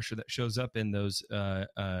weed pressure that shows up in those. I'm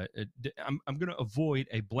going to avoid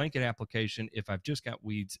a blanket application if I've just got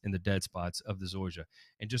weeds in the dead spots of the zoysia,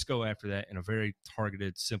 and just go after that in a very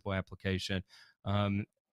targeted, simple application,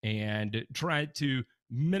 and try to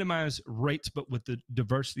minimize rates, but with the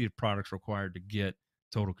diversity of products required to get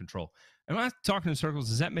total control. Am I talking in circles?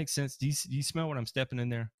 Does that make sense? Do you smell what I'm stepping in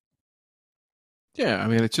there? Yeah, I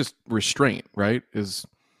mean, it's just restraint, right? Is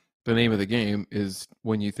the name of the game. Is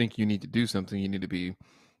when you think you need to do something, you need to be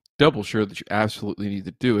double sure that you absolutely need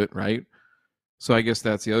to do it, right? So I guess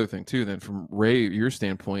that's the other thing too. Then from Ray, your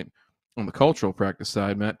standpoint on the cultural practice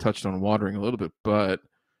side, Matt touched on watering a little bit, but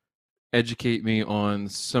educate me on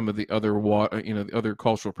some of the other the other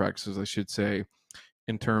cultural practices, I should say,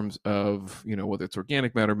 in terms of, whether it's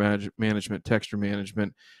organic matter management, texture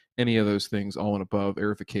management, any of those things, all and above,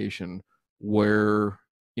 aerification, where,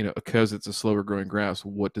 because it's a slower growing grass,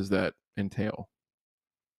 what does that entail?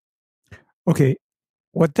 Okay.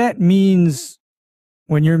 What that means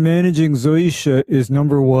when you're managing zoysia is,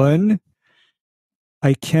 number one,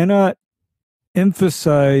 I cannot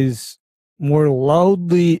emphasize more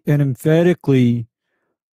loudly and emphatically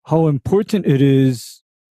how important it is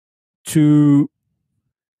to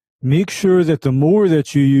make sure that the mower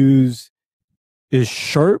that you use is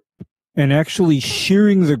sharp and actually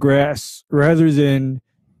shearing the grass rather than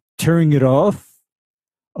tearing it off.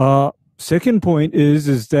 Second point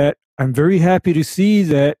is that I'm very happy to see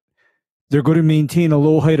that they're going to maintain a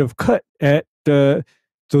low height of cut at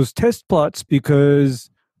those test plots, because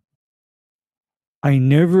I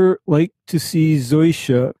never like to see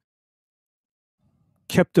zoysia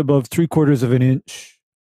kept above 3/4 of an inch.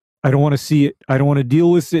 I don't want to see it. I don't want to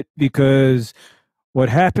deal with it, because what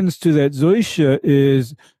happens to that zoysia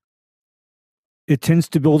is it tends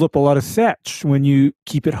to build up a lot of thatch when you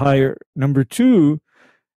keep it higher. Number two,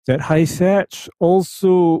 that high thatch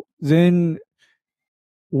also then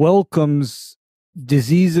welcomes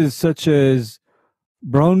diseases such as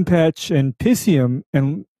brown patch and pythium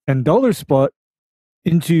and dollar spot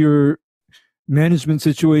into your management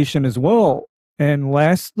situation as well. And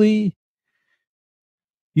lastly,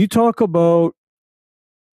 you talk about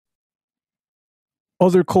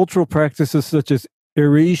other cultural practices such as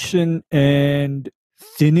aeration and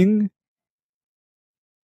thinning.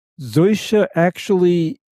 Zoysia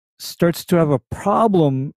actually starts to have a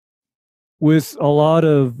problem with a lot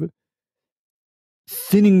of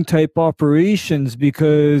thinning type operations,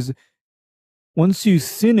 because once you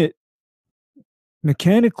thin it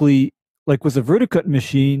mechanically, like with a verticut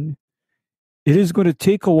machine, it is going to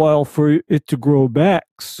take a while for it to grow back.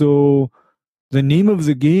 So the name of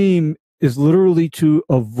the game is literally to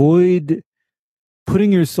avoid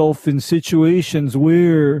putting yourself in situations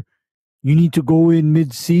where you need to go in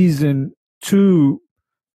mid-season to,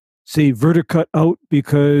 say, verticut out,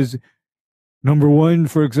 because number one,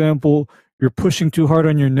 for example, you're pushing too hard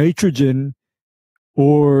on your nitrogen,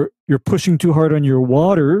 or you're pushing too hard on your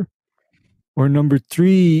water, or number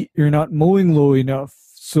three, you're not mowing low enough.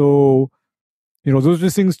 So, those are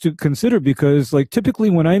things to consider, because like typically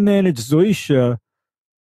when I manage zoysia,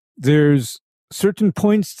 there's certain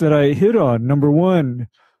points that I hit on. Number one,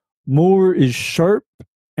 mower is sharp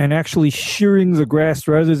and actually shearing the grass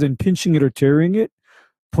rather than pinching it or tearing it.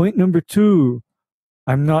 Point number two,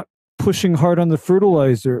 I'm not pushing hard on the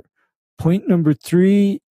fertilizer. Point number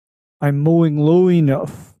three, I'm mowing low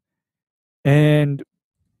enough. And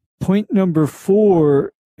point number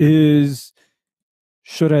four is,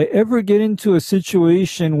 should I ever get into a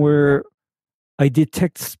situation where I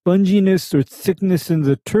detect sponginess or thickness in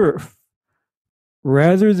the turf,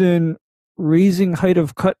 rather than raising height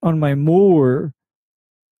of cut on my mower,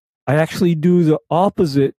 I actually do the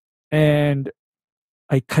opposite, and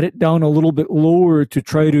I cut it down a little bit lower to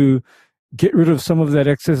try to get rid of some of that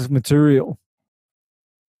excess material.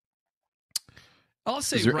 I'll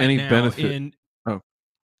say is there right any now, benefit?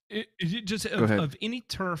 Of any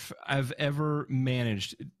turf I've ever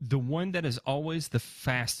managed, the one that is always the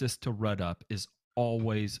fastest to rut up is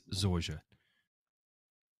always zoysia.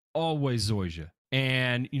 Always zoysia.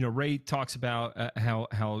 And Ray talks about how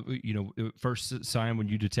first sign when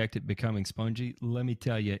you detect it becoming spongy. Let me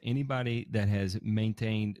tell you, anybody that has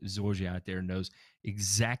maintained zoysia out there knows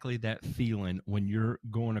exactly that feeling when you're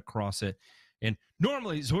going across it. And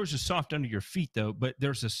normally zoysia is soft under your feet, though, but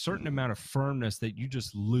there's a certain amount of firmness that you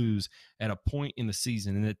just lose at a point in the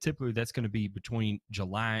season, and typically that's going to be between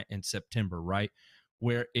July and September, right?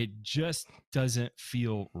 Where it just doesn't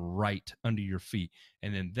feel right under your feet.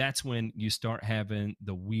 And then that's when you start having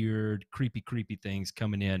the weird, creepy things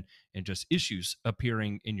coming in and just issues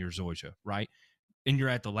appearing in your zoysia, right? And you're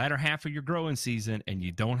at the latter half of your growing season and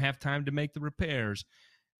you don't have time to make the repairs.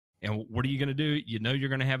 And what are you going to do? You're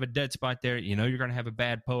going to have a dead spot there. You're going to have a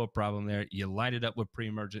bad POA problem there. You light it up with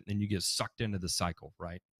pre-emergent, and then you get sucked into the cycle,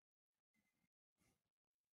 right?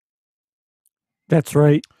 That's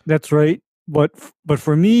right. But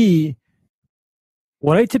for me,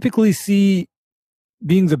 what I typically see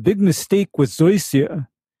being the big mistake with zoysia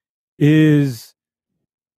is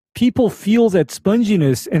people feel that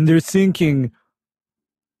sponginess and they're thinking,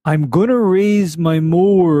 I'm going to raise my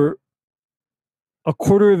mower a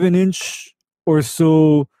quarter of an inch or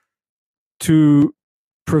so to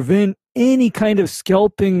prevent any kind of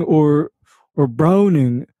scalping or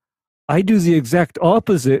browning. I do the exact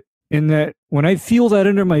opposite, in that when I feel that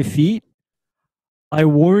under my feet, I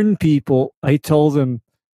warn people. I tell them,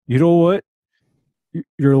 you know what?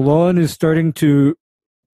 Your lawn is starting to,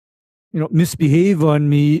 misbehave on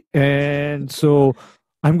me. And so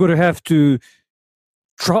I'm going to have to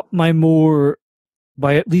drop my mower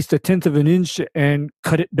by at least 1/10 of an inch and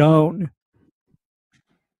cut it down.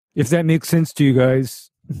 If that makes sense to you guys.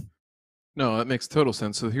 No, that makes total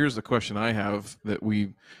sense. So here's the question I have that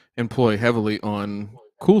we employ heavily on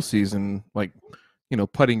cool season, like,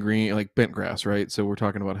 putting green, like bent grass, right? So we're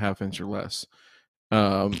talking about 1/2 inch or less.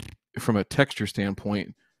 From a texture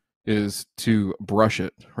standpoint, is to brush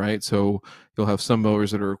it, right? So you'll have some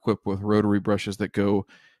mowers that are equipped with rotary brushes that go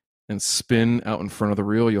and spin out in front of the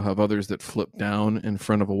reel. You'll have others that flip down in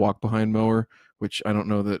front of a walk behind mower, which I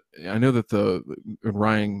know that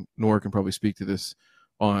Ryan KNORR can probably speak to this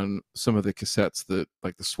on some of the cassettes that,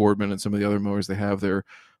 like the Swordman and some of the other mowers they have there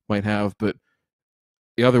might have. But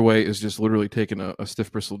the other way is just literally taking a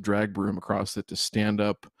stiff bristled drag broom across it to stand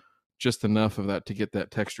up just enough of that to get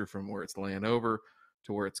that texture from where it's laying over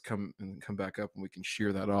to where it's come back up, and we can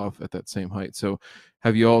shear that off at that same height. So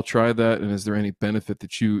have you all tried that? And is there any benefit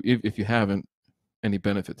that if you haven't, any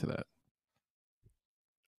benefit to that?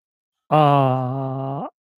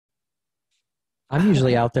 I'm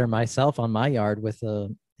usually out there myself on my yard with a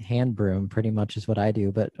hand broom, pretty much is what I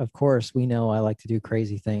do. But of course, we know I like to do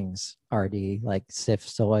crazy things, RD, like sift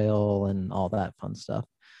soil and all that fun stuff.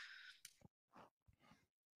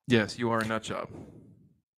 Yes, you are a nut job.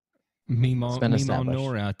 Meemaw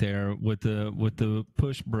KNORR out there with the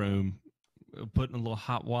push broom, putting a little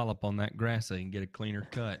hot wallop on that grass so you can get a cleaner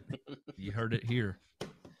cut. You heard it here.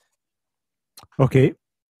 Okay.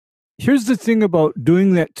 Here's the thing about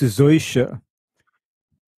doing that to zoysia.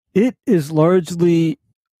 It is largely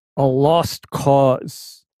a lost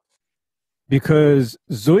cause, because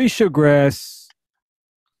zoysia grass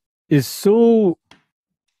is so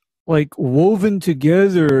woven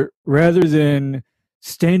together rather than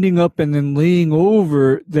standing up and then laying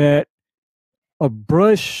over, that a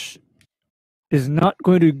brush is not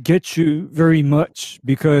going to get you very much,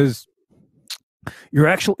 because your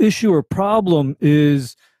actual issue or problem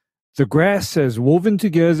is the grass has woven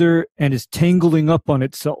together and is tangling up on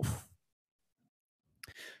itself.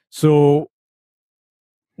 So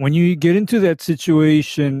when you get into that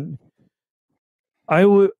situation,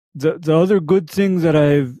 the other good thing that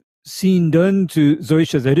I've seen done to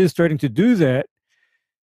zoysia that is starting to do that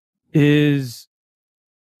is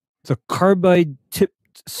the carbide tipped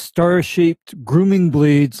star-shaped grooming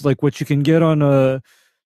blades, like what you can get on a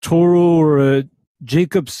Toro or a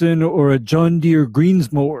Jacobson or a John Deere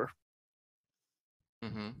greens mower.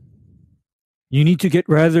 Mm-hmm. You need to get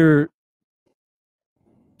rather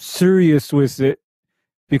serious with it,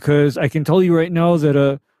 because I can tell you right now that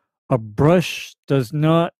a brush does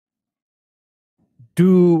not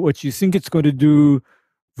do what you think it's going to do,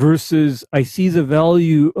 versus I see the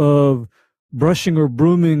value of brushing or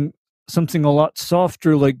brooming something a lot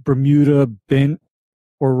softer like Bermuda, bent,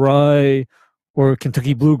 or rye, or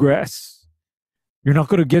Kentucky bluegrass. You're not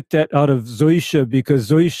going to get that out of zoysia, because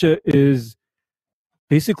zoysia is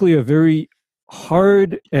basically a very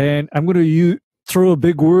hard, and I'm going to throw a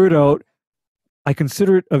big word out, I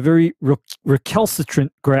consider it a very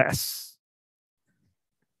recalcitrant grass.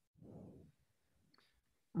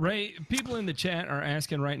 Ray, people in the chat are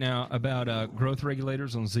asking right now about growth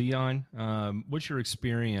regulators on Xeon. What's your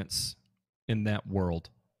experience in that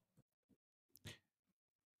world?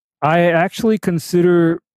 I actually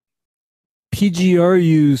consider PGR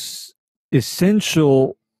use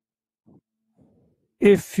essential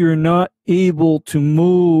if you're not able to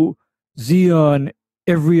mow Xeon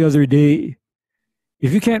every other day.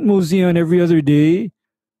 If you can't mow Xeon every other day,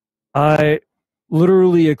 I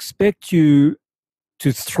literally expect you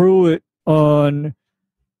to throw it on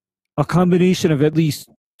a combination of at least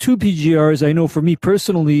 2 PGRs. I know for me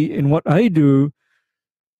personally, in what I do,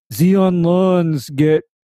 Xeon lawns get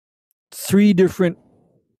 3 different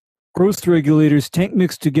growth regulators tank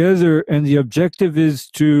mixed together, and the objective is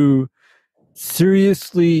to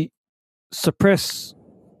seriously suppress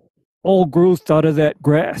all growth out of that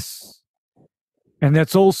grass. And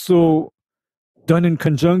that's also done in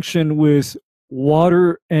conjunction with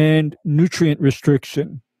water and nutrient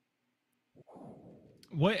restriction.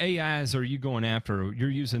 What AIs are you going after? You're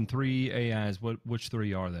using 3 AIs. Which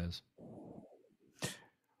 3 are those?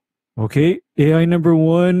 Okay, AI number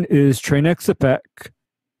 1 is Trinexapac.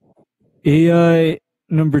 AI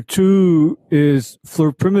number 2 is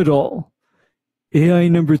fluoropyrimidol. AI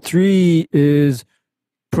number 3 is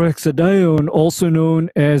prohexadione, also known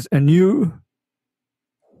as Anu.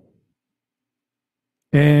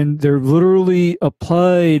 And they're literally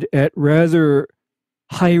applied at rather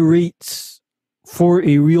high rates for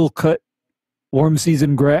a real cut warm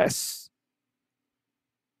season grass.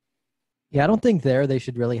 Yeah, I don't think they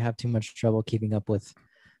should really have too much trouble keeping up with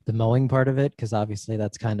the mowing part of it, because obviously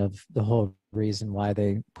that's kind of the whole reason why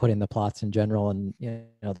they put in the plots in general. And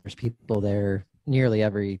there's people there nearly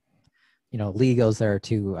every, Lee goes there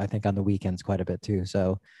too, I think on the weekends quite a bit too.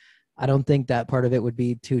 So I don't think that part of it would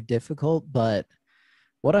be too difficult. But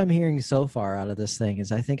what I'm hearing so far out of this thing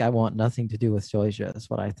is I think I want nothing to do with Soja, is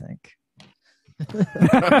what I think.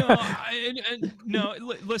 No,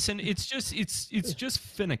 listen, it's just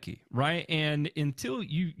finicky, right? And until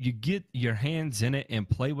you get your hands in it and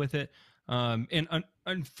play with it,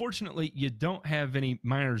 unfortunately, you don't have any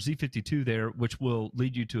minor Z52 there, which will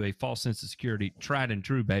lead you to a false sense of security. Tried and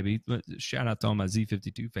true, baby. Shout out to all my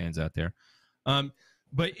Z52 fans out there.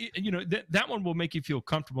 But that one will make you feel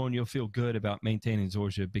comfortable, and you'll feel good about maintaining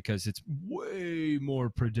Zorja because it's way more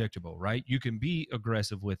predictable, right? You can be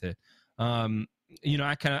aggressive with it. I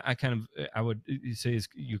would say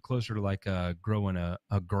you're closer to like growing a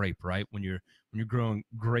grape, right? When you're growing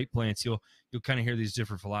grape plants, you'll kind of hear these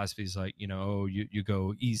different philosophies, like you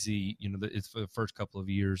go easy, it's for the first couple of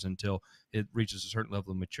years until it reaches a certain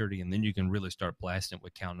level of maturity, and then you can really start blasting it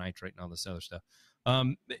with cal nitrate and all this other stuff.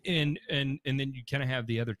 And then you kind of have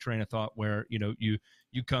the other train of thought where you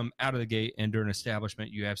come out of the gate, and during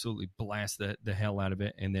establishment you absolutely blast the hell out of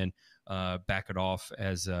it, and then back it off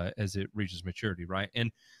as it reaches maturity, right?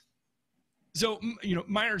 And so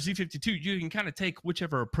minor Z52, you can kind of take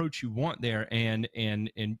whichever approach you want there, and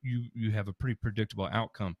you have a pretty predictable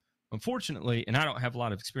outcome. Unfortunately, and I don't have a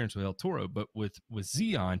lot of experience with El Toro, but with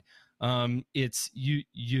Xeon, it's you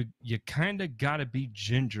kind of got to be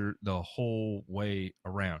ginger the whole way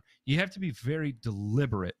around. You have to be very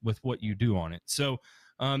deliberate with what you do on it. So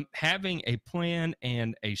having a plan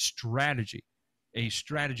and a strategy,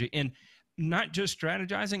 and not just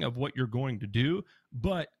strategizing of what you're going to do,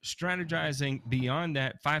 but strategizing beyond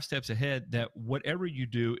that, 5 steps ahead, that whatever you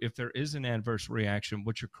do, if there is an adverse reaction,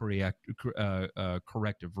 what's your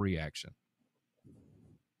corrective reaction?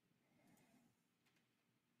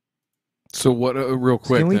 So what? Real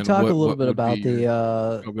quick, can we then, talk what, a little what bit would about be the? Your...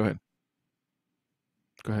 Oh, go ahead.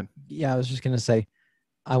 Go ahead. Yeah, I was just gonna say,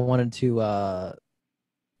 I wanted to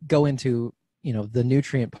go into the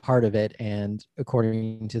nutrient part of it, and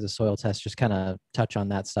according to the soil test, just kind of touch on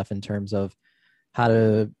that stuff in terms of how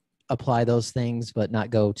to apply those things, but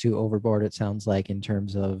not go too overboard. It sounds like in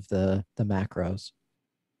terms of the macros.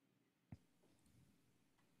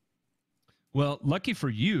 Well, lucky for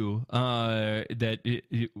you that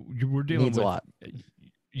you were dealing Needs with a lot.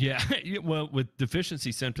 Yeah, well, with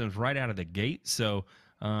deficiency symptoms right out of the gate. So,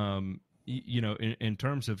 in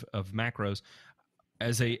terms of macros,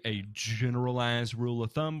 as a generalized rule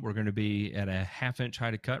of thumb, we're going to be at a 1/2 inch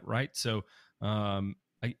height of cut, right? So,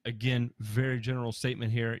 again, very general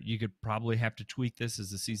statement here. You could probably have to tweak this as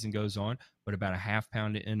the season goes on, but about a 1/2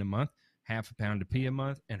 pound to N a month, 1/2 pound to P a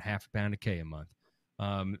month, and 1/2 pound to K a month.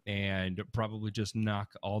 And probably just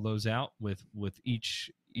knock all those out with each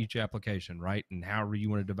application, right? And however you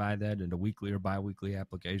want to divide that into weekly or biweekly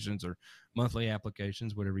applications or monthly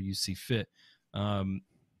applications, whatever you see fit.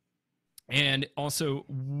 And also,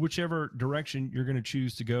 whichever direction you're going to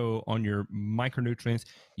choose to go on your micronutrients,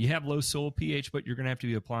 you have low soil pH, but you're going to have to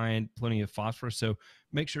be applying plenty of phosphorus. So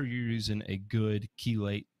make sure you're using a good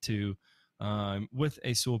chelate to with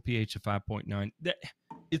a soil pH of 5.9.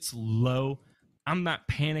 It's low. I'm not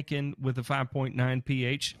panicking with a 5.9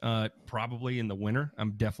 pH. Probably in the winter,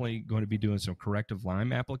 I'm definitely going to be doing some corrective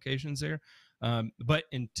lime applications there. But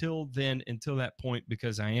until that point,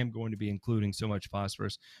 because I am going to be including so much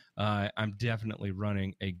phosphorus, I'm definitely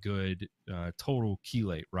running a good total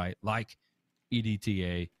chelate, right? Like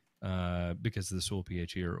EDTA, because of the soil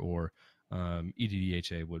pH here, or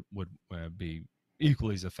EDDHA would be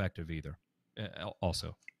equally as effective either.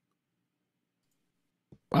 Also,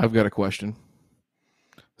 I've got a question.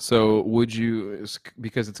 So would you,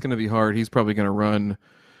 because it's going to be hard, he's probably going to run,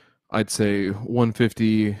 I'd say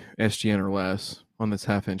 150 SGN or less on this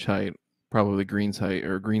half-inch height, probably Green's height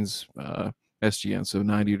or Green's SGN, so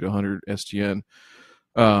 90 to 100 SGN.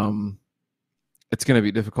 It's going to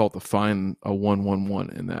be difficult to find a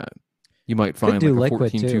 111 in that. You might find like a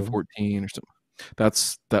 14-214 or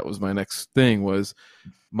something. That was my next thing. Was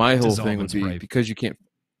my whole thing would be because you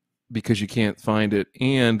can't find it.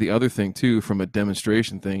 And the other thing too, from a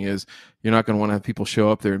demonstration thing, is you're not going to want to have people show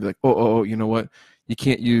up there and be like, oh, you know what? You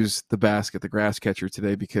can't use the basket, the grass catcher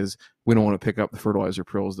today, because we don't want to pick up the fertilizer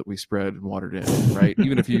pills that we spread and watered in, right?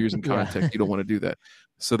 Even if you're using contact, you don't want to do that.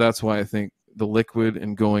 So that's why I think the liquid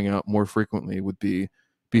and going out more frequently would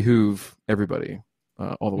behoove everybody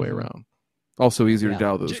all the way around. Also easier to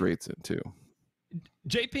dial those rates in too.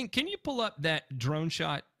 J-Pink, can you pull up that drone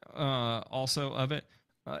shot also of it?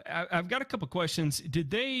 I've got a couple questions.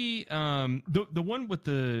 Did they, the one with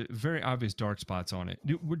the very obvious dark spots on it,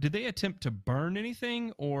 did they attempt to burn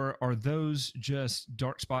anything, or are those just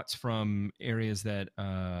dark spots from areas that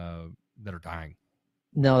are dying?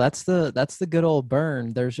 No, that's the good old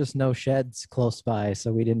burn. There's just no sheds close by,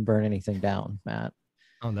 so we didn't burn anything down, Matt.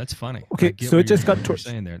 Oh, that's funny. Okay, so it just got torched.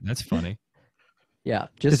 Saying there, that's funny. Yeah,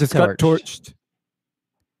 it just got torched.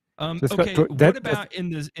 Okay, what about in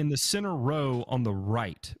the center row on the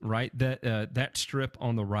right? That strip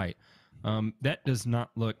on the right, that does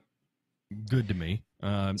not look good to me.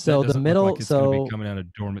 So the middle, look like it's going to be coming out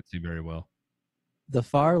of dormancy very well. The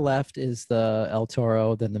far left is the El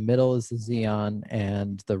Toro, then the middle is the Xeon,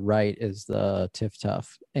 and the right is the Tiff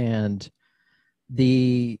Tuff. And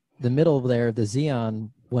the middle there, the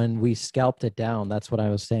Xeon, when we scalped it down, that's what I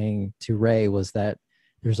was saying to Ray, was that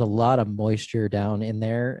there's a lot of moisture down in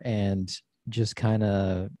there and just kind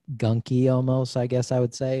of gunky almost, I guess I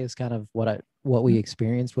would say, is kind of what we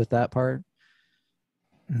experienced with that part.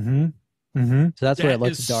 Mm-hmm. Mm-hmm. So that's where it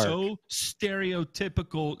looks dark. So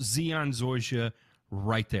stereotypical Xeon Zoysia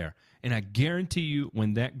right there. And I guarantee you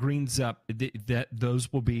when that greens up, that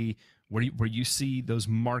those will be where you see those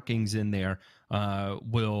markings in there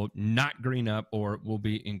will not green up, or will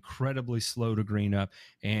be incredibly slow to green up.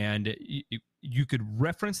 And you could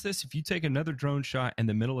reference this if you take another drone shot in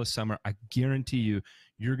the middle of summer. I guarantee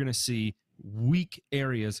you're going to see weak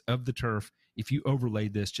areas of the turf if you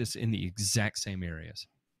overlaid this just in the exact same areas.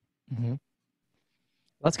 Mm-hmm.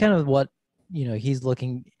 That's kind of what, he's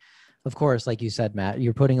looking. Of course, like you said, Matt,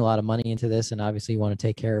 you're putting a lot of money into this, and obviously you want to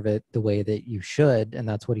take care of it the way that you should, and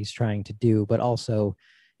that's what he's trying to do. But also,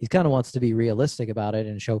 he kind of wants to be realistic about it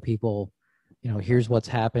and show people, here's what's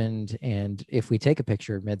happened, and if we take a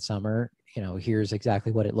picture of midsummer, here's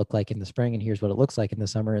exactly what it looked like in the spring, and here's what it looks like in the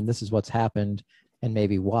summer, and this is what's happened, and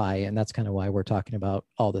maybe why. And that's kind of why we're talking about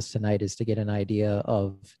all this tonight, is to get an idea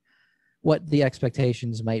of what the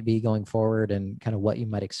expectations might be going forward and kind of what you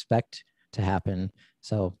might expect to happen.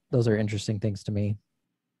 So those are interesting things to me.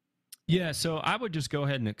 Yeah, so I would just go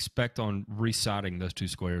ahead and expect on resodding those two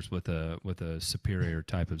squares with a superior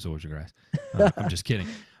type of zoysia grass. I'm just kidding.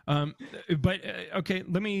 But okay,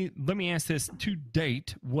 let me ask this: to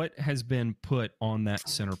date, what has been put on that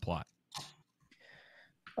center plot?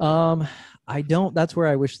 I don't. That's where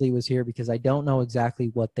I wish Lee was here, because I don't know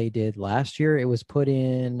exactly what they did last year. It was put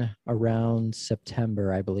in around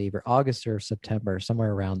September, I believe, or August or September,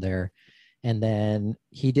 somewhere around there. And then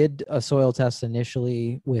he did a soil test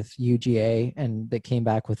initially with UGA, and that came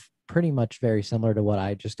back with pretty much very similar to what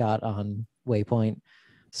I just got on Waypoint,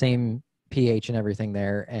 same pH and everything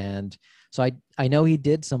there. And so I know he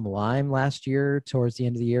did some lime last year towards the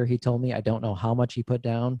end of the year. He told me, I don't know how much he put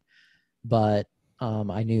down, but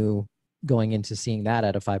I knew going into seeing that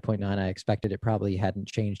at a 5.9, I expected it probably hadn't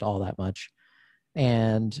changed all that much.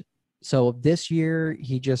 And so this year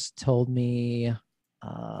he just told me,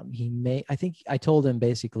 I think I told him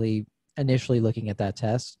basically initially looking at that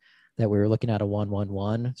test that we were looking at a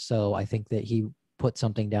 111. So I think that he put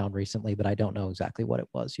something down recently, but I don't know exactly what it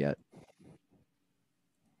was yet.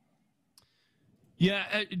 Yeah,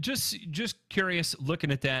 just curious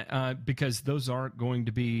looking at that because those are going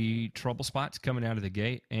to be trouble spots coming out of the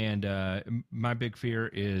gate, and my big fear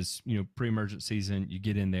is pre-emergent season. You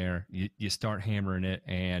get in there, you start hammering it,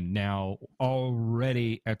 and now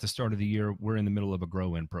already at the start of the year we're in the middle of a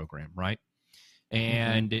grow-in program, right?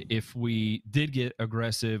 And if we did get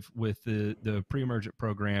aggressive with the pre-emergent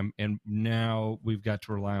program, and now we've got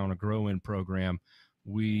to rely on a grow-in program,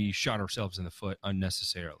 we shot ourselves in the foot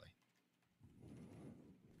unnecessarily.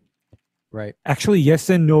 Right. Actually, yes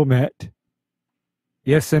and no, Matt.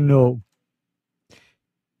 Yes and no.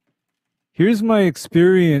 Here's my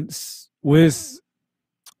experience with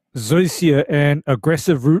zoysia and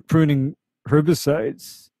aggressive root pruning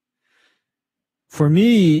herbicides. For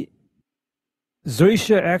me,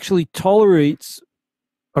 zoysia actually tolerates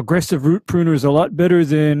aggressive root pruners a lot better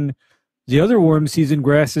than the other warm season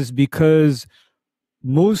grasses because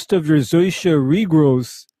most of your zoysia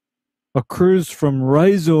regrowth occurs from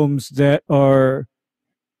rhizomes that are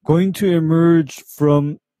going to emerge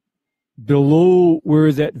from below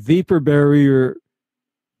where that vapor barrier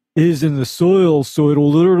is in the soil. So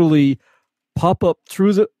it'll literally pop up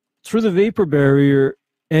through the vapor barrier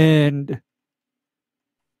and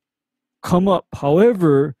come up.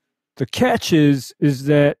 However, the catch is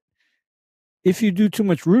that if you do too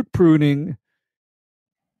much root pruning,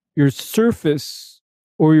 your surface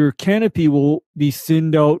or your canopy will be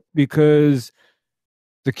thinned out because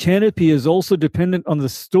the canopy is also dependent on the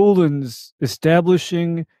stolons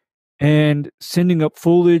establishing and sending up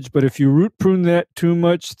foliage. But if you root prune that too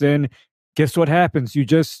much, then guess what happens? You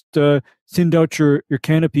just thinned out your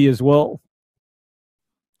canopy as well.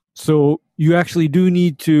 So you actually do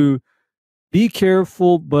need to be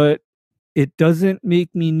careful, but it doesn't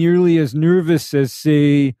make me nearly as nervous as,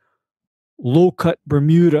 say, low-cut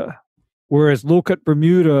Bermuda. Whereas low-cut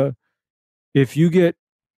Bermuda, if you get,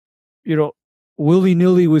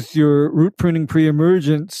 willy-nilly with your root pruning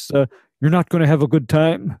pre-emergence, you're not going to have a good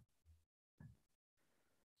time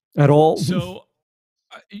at all. So,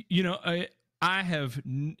 I have,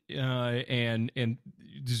 and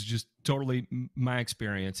this is just totally my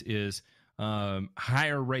experience is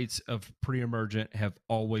higher rates of pre-emergent have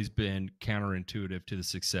always been counterintuitive to the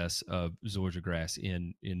success of zoysia grass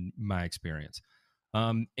in my experience.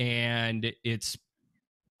 And it's,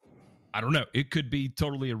 I don't know, it could be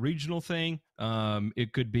totally a regional thing.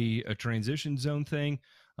 It could be a transition zone thing.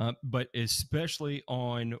 But especially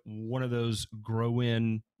on one of those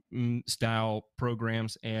grow-in style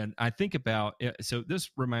programs. And I think about, so this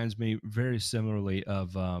reminds me very similarly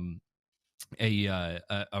of a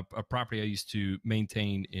property I used to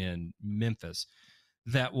maintain in Memphis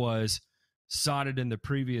that was sodded in the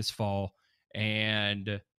previous fall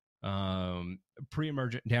and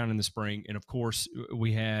pre-emergent down in the spring. And of course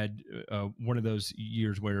we had one of those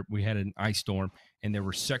years where we had an ice storm and there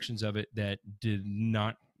were sections of it that did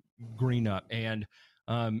not green up. And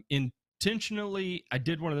intentionally, I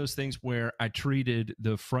did one of those things where I treated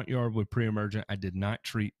the front yard with pre-emergent. I did not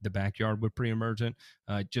treat the backyard with pre-emergent,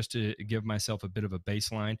 just to give myself a bit of a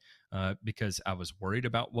baseline because I was worried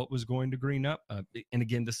about what was going to green up. And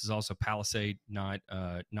again, this is also Palisade, not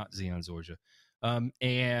Xeon zoysia.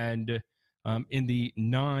 And in the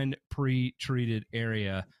non-pre-treated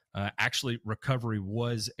area, actually recovery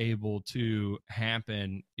was able to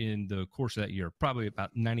happen in the course of that year. Probably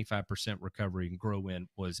about 95% recovery and grow in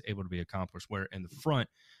was able to be accomplished, where in the front,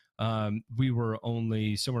 we were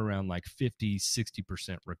only somewhere around like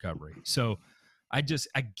 50-60% recovery. So I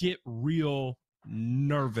get real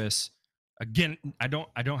nervous. Again, I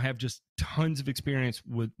don't have just tons of experience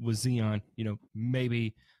with Xeon,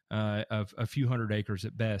 maybe a few hundred acres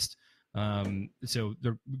at best. So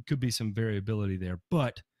there could be some variability there,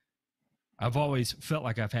 but I've always felt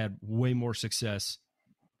like I've had way more success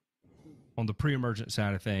on the pre-emergent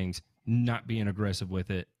side of things, not being aggressive with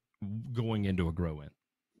it, going into a grow-in.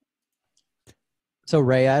 So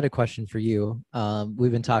Ray, I had a question for you.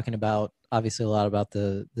 We've been talking about, obviously, a lot about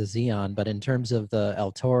the Xeon, but in terms of the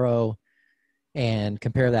El Toro and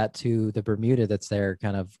compare that to the Bermuda that's there,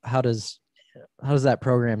 kind of how does that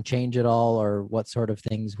program change at all, or what sort of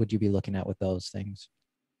things would you be looking at with those things?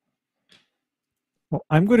 Well,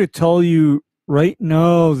 I'm going to tell you right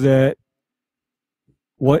now that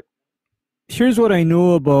here's what I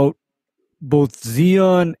know about both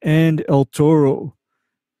Xeon and El Toro.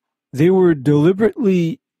 They were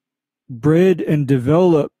deliberately bred and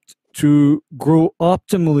developed to grow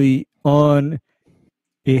optimally on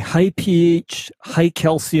a high pH, high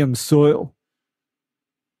calcium soil.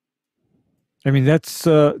 I mean, that's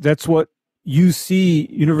what UC,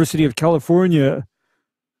 University of California,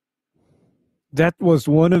 that was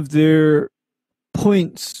one of their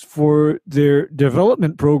points for their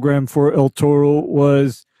development program for El Toro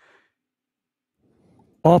was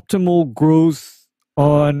optimal growth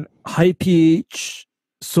on high pH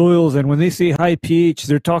soils. And when they say high pH,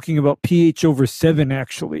 they're talking about pH over 7,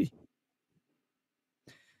 actually.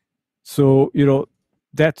 So,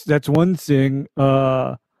 that's one thing.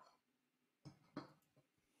 Other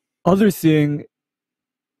thing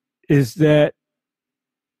is that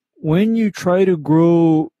when you try to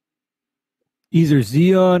grow either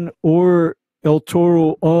Xeon or El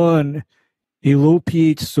Toro on a low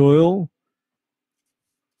pH soil,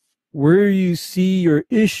 where you see your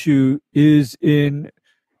issue is in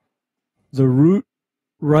the root,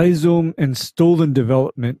 rhizome, and stolon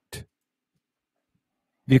development,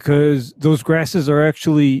 because those grasses are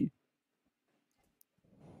actually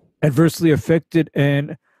adversely affected,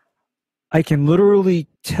 and I can literally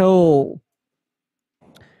tell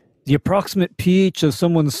the approximate pH of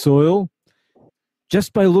someone's soil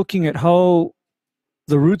just by looking at how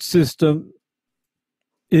the root system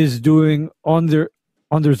is doing on their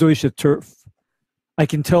zoysia turf. I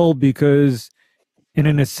can tell because in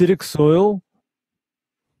an acidic soil,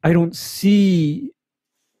 I don't see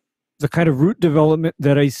the kind of root development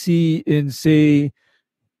that I see in, say,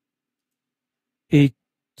 a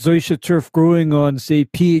zoysia turf growing on, say,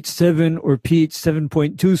 pH 7 or pH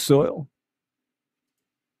 7.2 soil.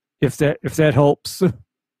 If that helps. So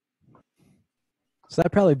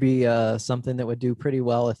that'd probably be something that would do pretty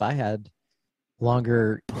well if I had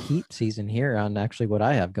longer heat season here on actually what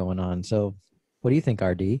I have going on. So what do you think,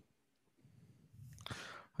 RD?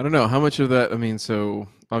 I don't know how much of that. I mean, so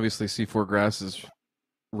obviously C4 grasses,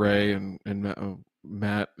 Ray and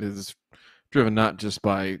Matt, is driven not just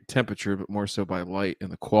by temperature, but more so by light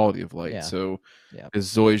and the quality of light. Yeah. So Yeah. is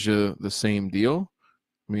zoysia the same deal?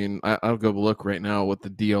 I mean, I'll go look right now what the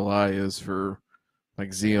DLI is for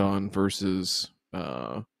like Xeon versus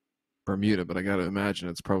Bermuda, but I got to imagine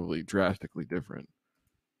it's probably drastically different.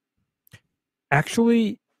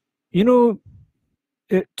 Actually, to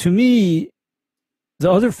me,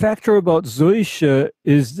 the other factor about zoysia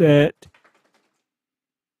is that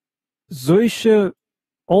zoysia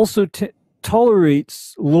also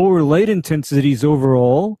tolerates lower light intensities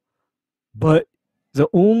overall, but the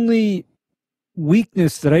only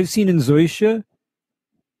weakness that I've seen in zoysia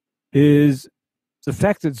is the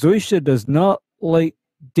fact that zoysia does not like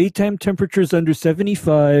daytime temperatures under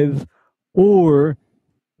 75 or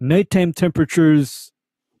nighttime temperatures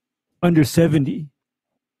under 70.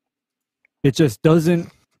 It just doesn't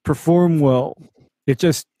perform well. It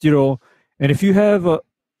just, and if you have a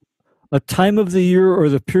time of the year or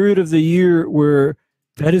the period of the year where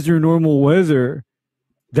that is your normal weather,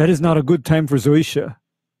 that is not a good time for zoysia.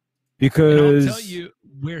 Because and I'll tell you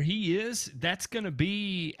where he is, that's going to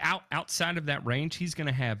be outside of that range. He's going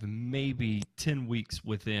to have maybe 10 weeks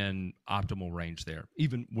within optimal range there,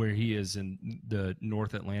 even where he is in the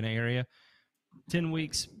North Atlanta area. 10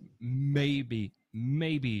 weeks, maybe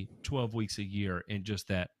 12 weeks a year in just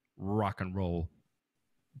that rock and roll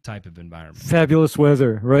type of environment. Fabulous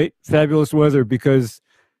weather, right? Fabulous weather, because,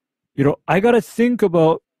 I got to think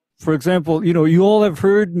about, for example, you all have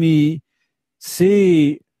heard me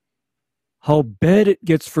say how bad it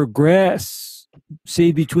gets for grass,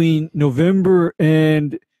 say between November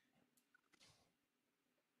and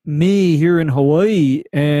May here in Hawaii.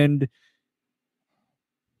 And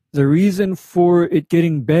the reason for it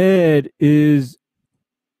getting bad is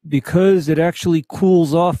because it actually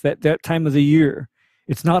cools off at that time of the year.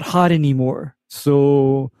 It's not hot anymore.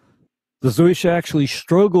 So the zoysia actually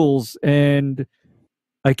struggles, and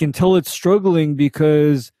I can tell it's struggling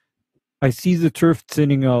because I see the turf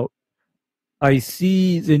thinning out. I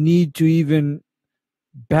see the need to even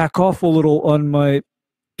back off a little on my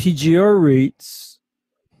PGR rates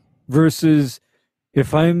versus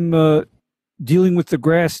if I'm dealing with the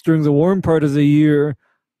grass during the warm part of the year,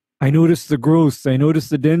 I notice the growth, I notice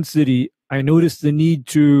the density, I notice the need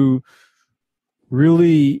to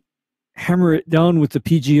really hammer it down with the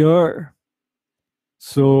PGR.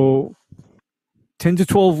 So 10 to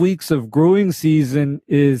 12 weeks of growing season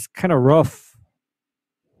is kind of rough.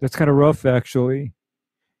 That's kind of rough, actually.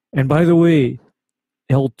 And by the way,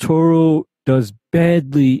 El Toro does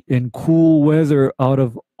badly in cool weather out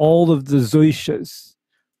of all of the zoysias.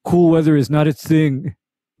 Cool weather is not its thing.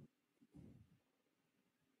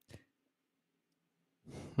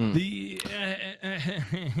 The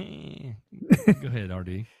go ahead,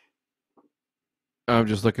 RD. I'm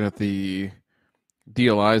just looking at the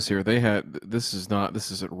DLIs here. They had this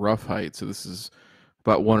is at rough height, so this is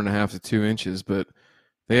about 1.5 to 2 inches, but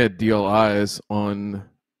they had DLIs on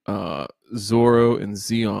Zorro and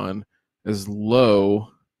Xeon as low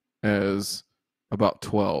as about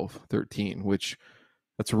 12, 13, which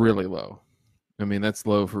that's really low. I mean, that's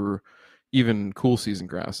low for even cool season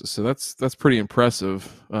grasses. So that's pretty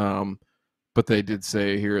impressive. But they did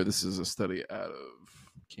say here, this is a study out of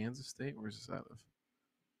Kansas State. Where's this out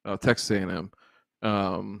of? Texas A&M.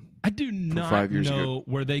 I do from not 5 years know ago.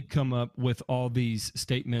 where they come up with all these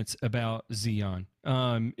statements about Xeon.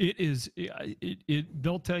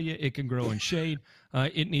 They'll tell you it can grow in shade.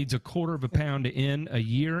 It needs 1/4 of a pound in a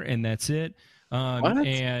year, and that's it. What?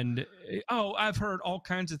 And I've heard all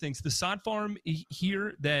kinds of things. The sod farm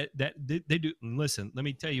here that they do. Listen, let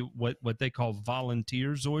me tell you what they call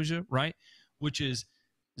volunteer zoysia, right? Which is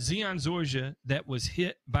Xeon zoysia that was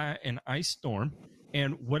hit by an ice storm.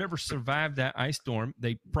 And whatever survived that ice storm,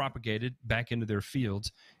 they propagated back into their fields.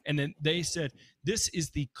 And then they said, this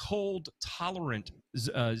is the cold-tolerant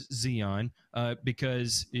Xeon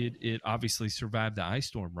because it obviously survived the ice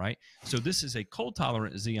storm, right? So this is a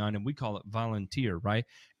cold-tolerant Xeon, and we call it volunteer, right?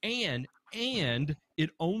 And it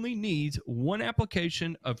only needs one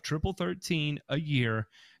application of 1313 a year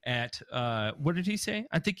at, what did he say?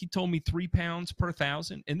 I think he told me 3 pounds per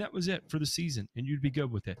 1,000, and that was it for the season, and you'd be good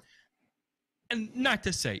with it. And not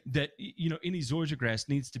to say that, any zoysia grass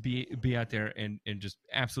needs to be out there and just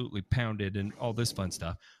absolutely pounded and all this fun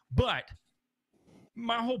stuff. But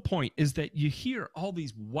my whole point is that you hear all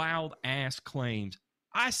these wild ass claims,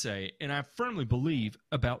 I say, and I firmly believe,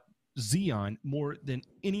 about Xeon more than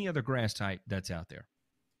any other grass type that's out there.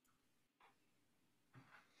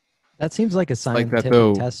 That seems like a scientific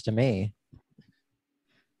test to me.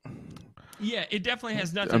 Yeah, it definitely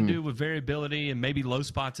has nothing to do with variability and maybe low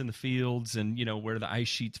spots in the fields and, where the ice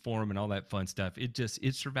sheets form and all that fun stuff. It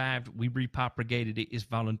survived. We repropagated it. It's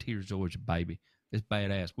volunteer zoysia, baby. It's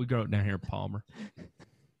badass. We grow it down here in Palmer.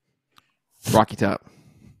 Rocky Top.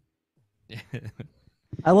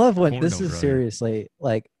 I love when this is seriously,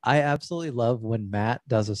 like, I absolutely love when Matt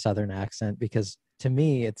does a Southern accent, because to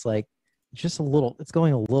me, it's like just it's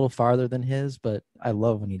going a little farther than his, but I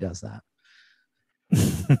love when he does that.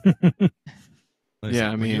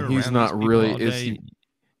 Yeah, I mean, he's not really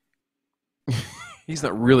he's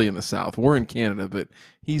not really in the South. We're in Canada, but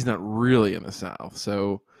he's not really in the South,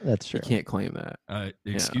 so that's true. You can't claim that.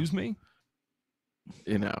 Excuse me?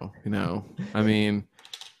 I mean,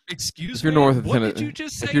 excuse me. If you're north of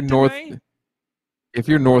if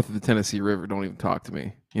you're north of the Tennessee River, don't even talk to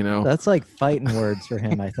me. That's like fighting words for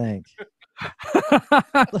him, I think.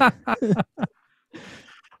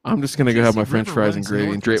 I'm just gonna go have my French fries and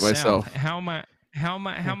gravy and drape myself. South. How am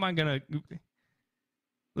I gonna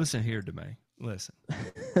listen here to me? Listen.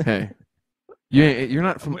 Hey, you're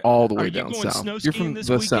not from all the way down south. Snow You're from this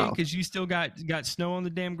the weekend south because you still got snow on the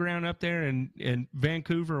damn ground up there in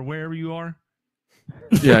Vancouver or wherever you are.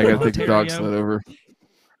 Yeah, I gotta take the dog sled over.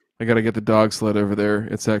 I gotta get the dog sled over there.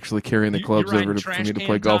 It's actually carrying the clubs over for me to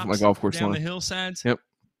play golf at my golf course down lawn. The hillsides. Yep.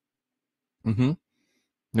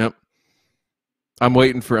 Yep. I'm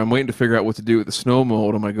waiting to figure out what to do with the snow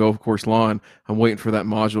mold on my golf course lawn. I'm waiting for that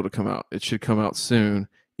module to come out. It should come out soon,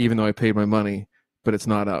 even though I paid my money, but it's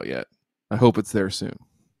not out yet. I hope it's there soon.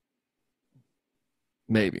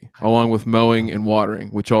 Maybe. Along with mowing and watering,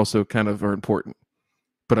 which also kind of are important.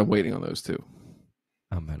 But I'm waiting on those too.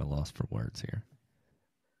 I'm at a loss for words here.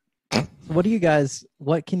 What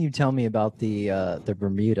can you tell me about the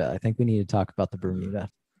Bermuda? I think we need to talk about the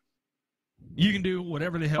Bermuda. You can do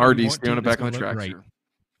whatever the hell RD, you want stay on the back of the tractor.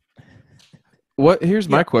 Here's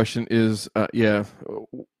my question is,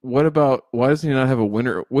 what about, why does he not have a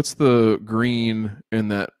winter? What's the green in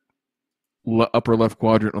that upper left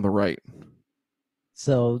quadrant on the right?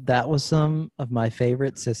 So that was some of my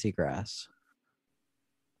favorite sissy grass.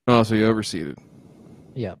 Oh, so you overseeded.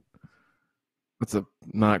 Yep. That's a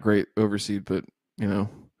not great overseed, but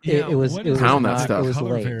it was pound that stuff. It was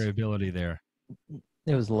color late. Variability there.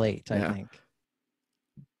 It was late, I think.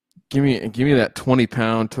 Give me that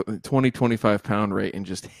 25 pound rate and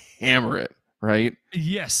just hammer it, right?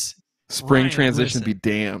 Yes. Spring Ryan, transition listen, be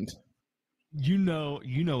damned. You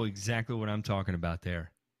know exactly what I'm talking about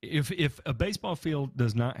there. If a baseball field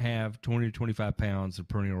does not have 20 to 25 pounds of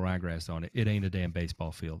perennial ryegrass on it, it ain't a damn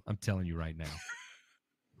baseball field. I'm telling you right now.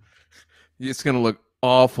 It's gonna look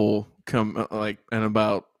awful in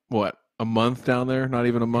about a month down there, not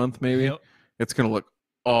even a month maybe. Yep. It's gonna look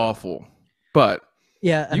awful. But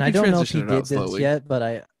yeah, and I don't know if he did this yet,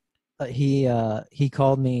 but he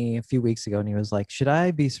called me a few weeks ago and he was like, should I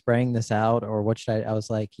be spraying this out or what should I was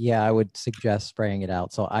like, yeah, I would suggest spraying it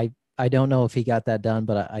out. So I don't know if he got that done,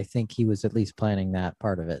 but I think he was at least planning that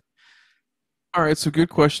part of it. All right, so good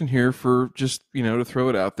question here for just, to throw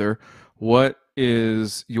it out there. What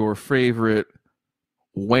is your favorite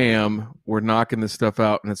wham, we're knocking this stuff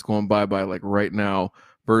out and it's going bye like right now,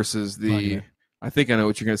 versus the, I think I know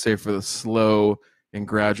what you're going to say for the slow and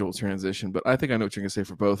gradual transition, but I think I know what you're going to say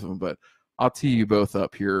for both of them, but I'll tee you both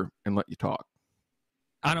up here and let you talk.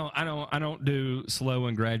 I don't do slow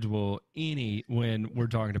and gradual when we're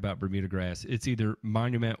talking about Bermuda grass. It's either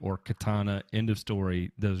monument or katana. End of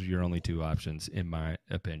story. Those are your only two options, in my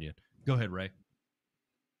opinion. Go ahead, Ray.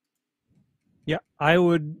 Yeah, I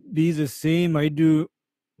would be the same. I do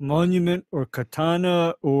monument or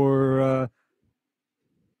katana, or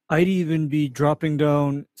I'd even be dropping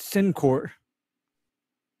down Sencor.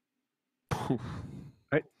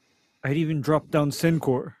 I'd even drop down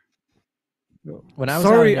Sencor. When I was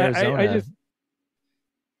out in Arizona,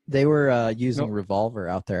 they were using Revolver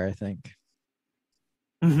out there, I think.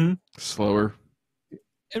 Mm-hmm. Slower.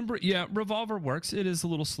 And yeah, Revolver works. It is a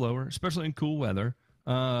little slower, especially in cool weather.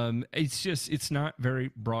 It's not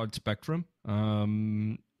very broad spectrum.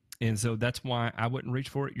 And so that's why I wouldn't reach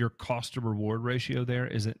for it. Your cost to reward ratio there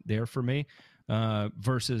isn't there for me,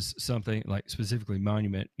 versus something like specifically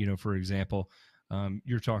Monument, for example.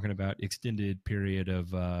 You're talking about extended period of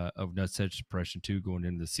nutsedge suppression too going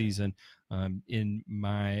into the season. In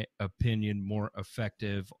my opinion, more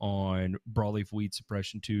effective on broadleaf weed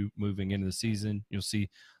suppression too moving into the season. You'll see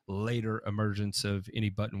later emergence of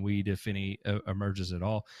any buttonweed, if any emerges at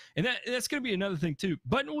all. And that's going to be another thing too.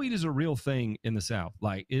 Buttonweed is a real thing in the South.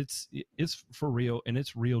 Like it's for real, and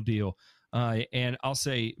it's real deal. And I'll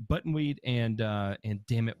say buttonweed and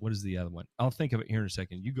damn it, what is the other one? I'll think of it here in a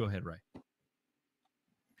second. You go ahead, Ray.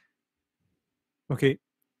 Okay.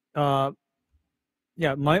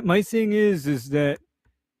 Yeah, my thing is that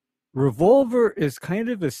Revolver is kind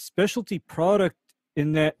of a specialty product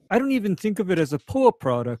in that I don't even think of it as a POA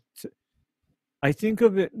product. I think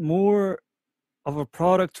of it more of a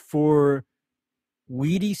product for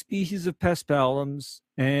weedy species of paspalums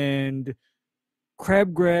and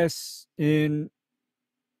crabgrass in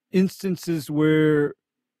instances where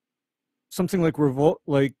something like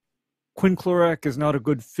quinclorac is not a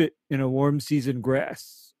good fit in a warm season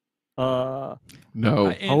grass. No.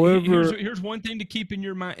 However, here's one thing to keep in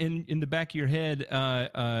your mind, in the back of your head: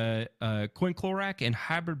 quinclorac and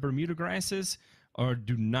hybrid Bermuda grasses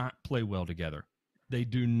do not play well together. They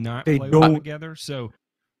do not play well together. So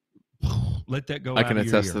let that go. I can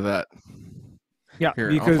attest to that. Yeah,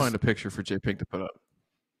 here, I'll find a picture for J Pink to put up.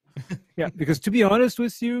 Yeah, because to be honest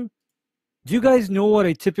with you, do you guys know what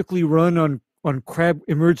I typically run on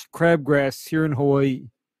emerged crabgrass here in Hawaii?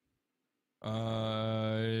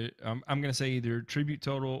 I'm going to say either Tribute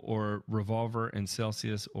Total or Revolver and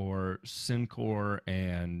Celsius or Sencor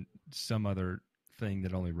and some other thing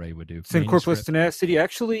that only Ray would do. Sencor plus Tenacity.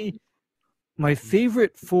 Actually, my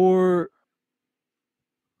favorite for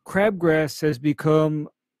crabgrass has become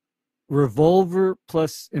Revolver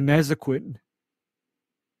plus Imazaquin.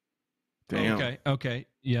 Damn. Okay.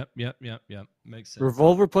 Yep. Makes sense.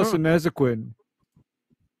 Revolver plus Imazaquin.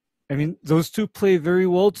 I mean, those two play very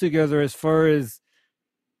well together as far as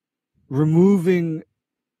removing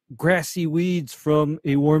grassy weeds from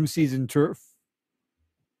a warm season turf.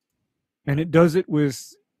 And it does it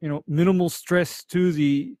with, minimal stress to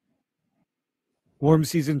the warm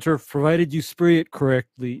season turf, provided you spray it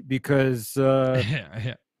correctly, because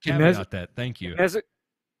caveat that. Thank you.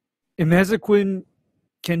 Imazaquin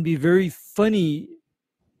can be very funny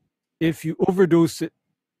if you overdose it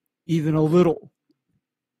even a little.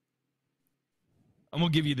 I'm going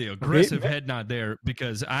to give you the aggressive head nod there,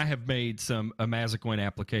 because I have made some Imazaquin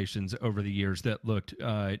applications over the years that looked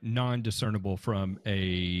non-discernible from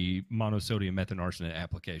a monosodium methaarsenate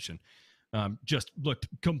application. Just looked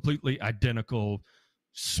completely identical,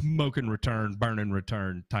 smoke and return, burn and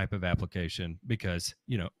return type of application, because,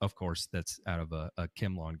 of course, that's out of a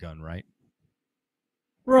Chemlon gun, right?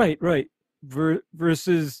 Right.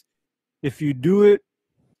 Versus if you do it,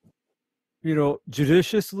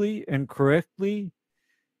 judiciously and correctly,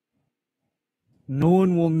 no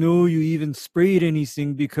one will know you even sprayed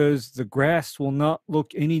anything, because the grass will not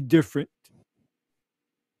look any different.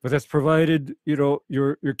 But that's provided, your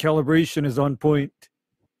calibration is on point.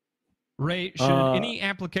 Ray, should any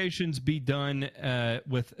applications be done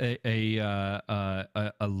with a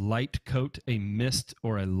light coat, a mist,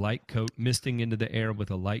 or a light coat, misting into the air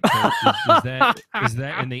with a light coat? Is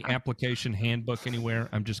that in the application handbook anywhere?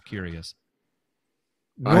 I'm just curious.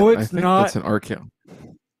 No, it's I think not. That's an RCAM.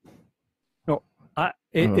 No,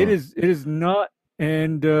 it is not.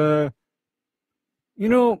 And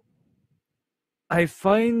I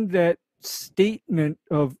find that statement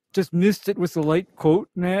of just mist it with a light coat,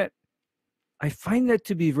 Nat, I find that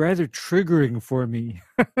to be rather triggering for me.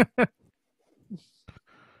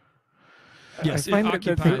 Yes, I find it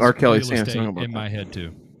that that's occupies R. Kelly real saying estate something about in that. my head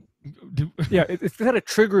too. yeah, it's kind of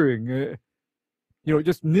triggering.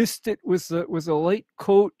 Just missed it with a light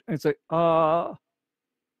coat. And it's like,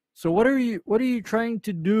 so what are you trying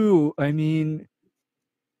to do? I mean,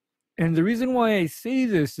 and the reason why I say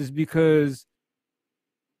this is because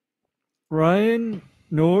Ryan,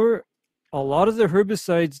 KNORR, a lot of the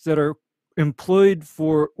herbicides that are employed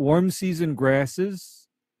for warm season grasses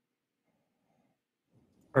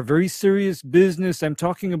are very serious business. I'm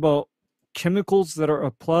talking about chemicals that are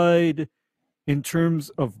applied in terms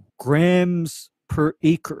of grams per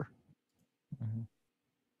acre. Mhm.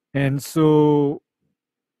 And so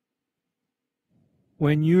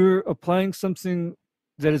when you're applying something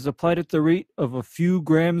that is applied at the rate of a few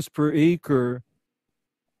grams per acre,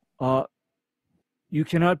 you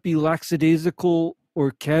cannot be lackadaisical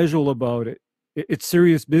or casual about it. It's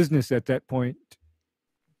serious business at that point.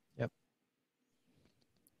 Yep.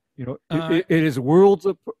 It is worlds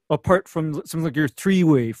apart from something like your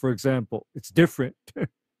three-way, for example. It's different.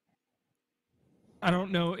 I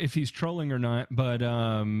don't know if he's trolling or not, but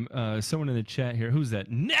someone in the chat here, who's that?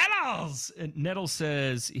 Nettles! Nettles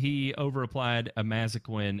says he overapplied a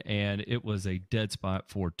Mazaquin and it was a dead spot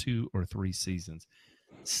for 2 or 3 seasons.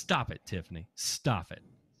 Stop it, Tiffany. Stop it.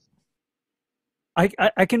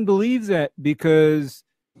 I can believe that because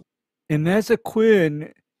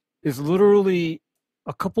imazaquin is literally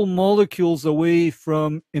a couple molecules away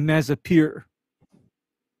from imazapyr.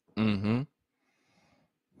 Mm-hmm.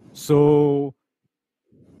 So,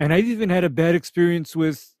 and I've even had a bad experience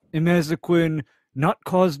with imazaquin, not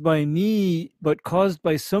caused by me, but caused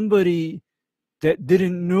by somebody that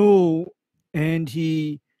didn't know, and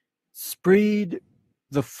he sprayed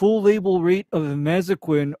the full label rate of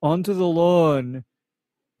imazaquin onto the lawn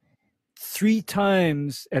 3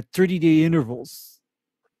 times at 30-day intervals.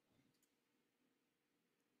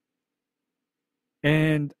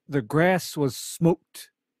 And the grass was smoked.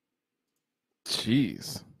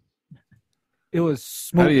 Jeez. It was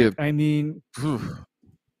smoked. How do you? I mean,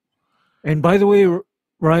 and by the way,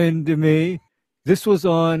 Ryan DeMay, this was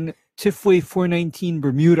on Tifway 419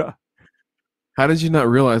 Bermuda. How did you not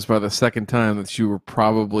realize by the second time that you were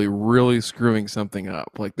probably really screwing something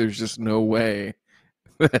up? Like, there's just no way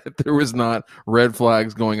that there was not red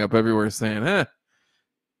flags going up everywhere saying,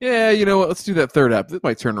 yeah, you know what? Let's do that third app. It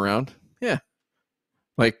might turn around. Yeah.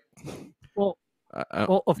 Like, well,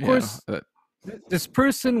 of course, this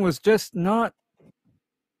person was just not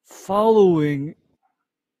following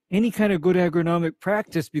any kind of good agronomic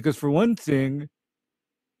practice because, for one thing,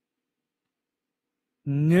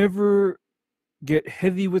 never get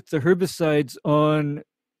heavy with the herbicides on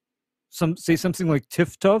something like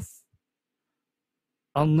Tif-Tuff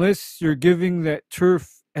unless you're giving that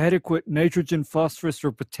turf adequate nitrogen, phosphorus,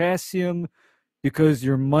 or potassium, because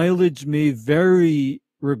your mileage may vary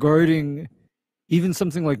regarding even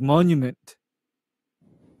something like Monument,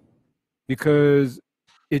 because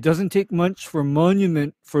it doesn't take much for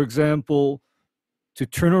Monument, for example, to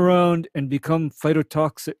turn around and become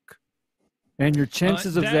phytotoxic, and your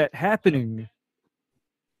chances of that happening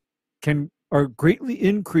are greatly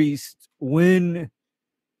increased when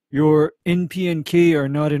your NP and K are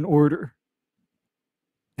not in order.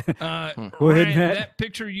 Go ahead, Matt. That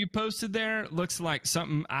picture you posted there looks like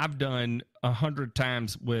something I've done 100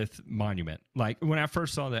 times with Monument. Like when I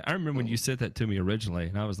first saw that, I remember when you said that to me originally,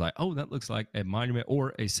 and I was like, "Oh, that looks like a Monument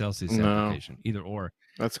or a Celsius application, either or."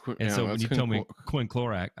 That's and so when you told me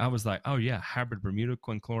quinclorac, I was like, "Oh yeah, hybrid Bermuda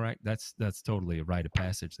quinclorac. That's totally a rite of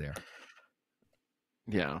passage there."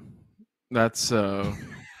 Yeah, that's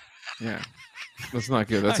yeah, that's not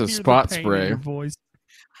good. That's a spot spray. Your voice.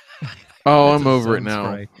 Oh, I'm over it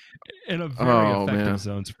now. Spray. And a very effective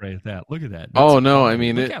zone spray at that. Look at that. That's I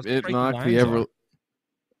mean, it knocked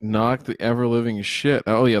the ever living shit.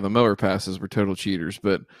 Oh yeah, the mower passes were total cheaters,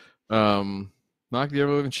 but knocked the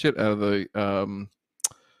ever living shit out of the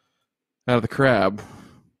crab.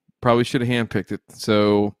 Probably should have handpicked it.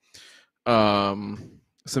 So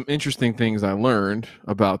some interesting things I learned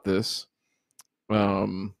about this.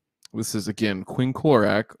 This is, again,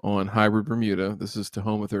 quinclorac on hybrid Bermuda. This is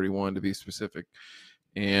Tahoma 31 to be specific.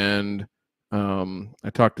 And I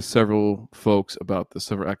talked to several folks about this,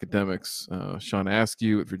 several academics, Sean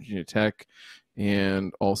Askew at Virginia Tech,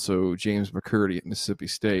 and also James McCurdy at Mississippi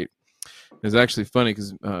State. It's actually funny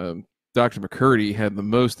because Dr. McCurdy had the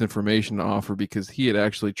most information to offer because he had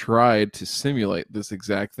actually tried to simulate this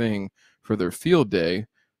exact thing for their field day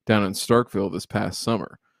down in Starkville this past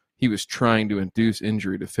summer. He was trying to induce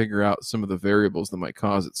injury to figure out some of the variables that might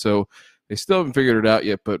cause it. So they still haven't figured it out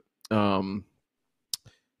yet, but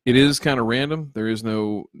It is kind of random. There is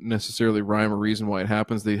no necessarily rhyme or reason why it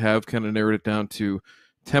happens. They have kind of narrowed it down to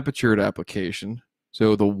temperature at application.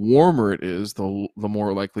 So the warmer it is, the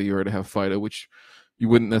more likely you are to have phyto, which you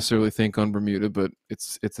wouldn't necessarily think on Bermuda, but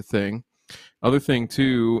it's a thing. Other thing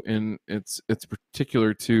too, and it's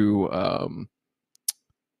particular to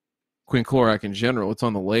quinclorac in general. It's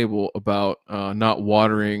on the label about not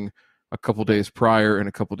watering a couple days prior and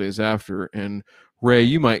a couple days after. And Ray,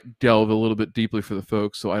 you might delve a little bit deeply for the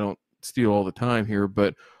folks, so I don't steal all the time here.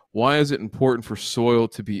 But why is it important for soil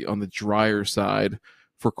to be on the drier side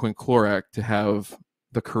for quinclorac to have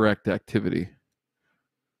the correct activity?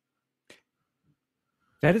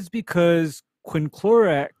 That is because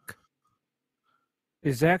quinclorac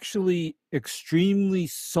is actually extremely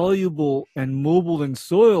soluble and mobile in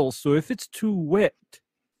soil. So if it's too wet,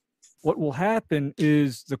 what will happen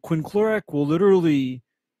is the quinclorac will literally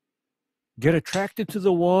get attracted to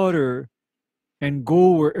the water and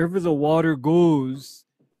go wherever the water goes.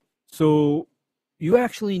 So you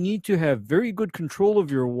actually need to have very good control of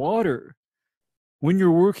your water when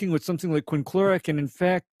you're working with something like quinclorac. And in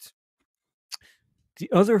fact, the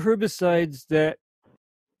other herbicides that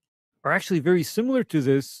are actually very similar to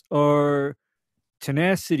this are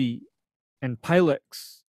tenacity and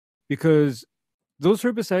Pilex, because those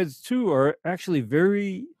herbicides too are actually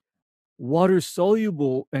very water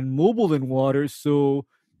soluble and mobile in water. So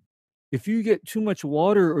if you get too much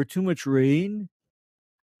water or too much rain,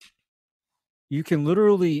 you can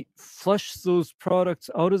literally flush those products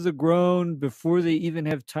out of the ground before they even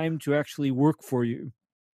have time to actually work for you.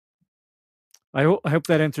 I hope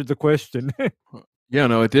that answered the question. Yeah,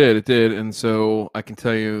 no, it did. It did. And so I can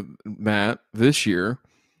tell you, Matt, this year,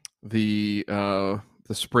 the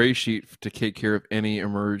spray sheet to take care of any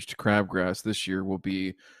emerged crabgrass this year will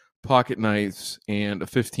be pocket knives and a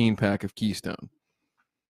 15-pack of Keystone.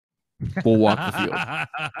 We'll walk the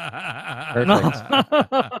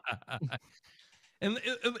Perfect.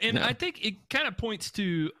 And I think it kind of points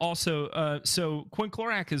to also, so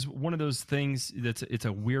quinclorac is one of those things it's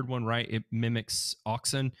a weird one, right? It mimics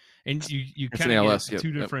auxin, and you kind of get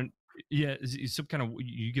two different, some kind of,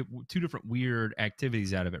 you get two different weird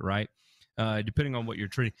activities out of it, right? Depending on what you're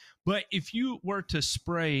treating. But if you were to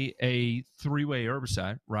spray a 3-way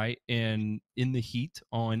herbicide, right, and in the heat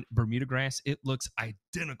on Bermuda grass, it looks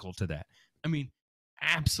identical to that. I mean,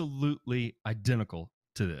 absolutely identical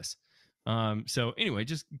to this. So anyway,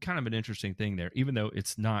 just kind of an interesting thing there, even though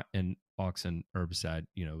it's not an auxin herbicide,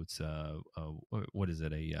 it's what is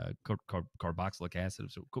it? A carboxylic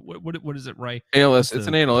acid. So what is it, Ray? ALS. It's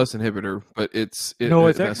an ALS inhibitor, but that's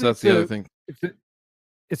the other thing.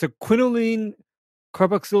 It's a quinoline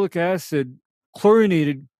carboxylic acid,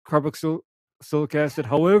 chlorinated carboxylic acid.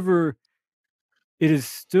 However, it is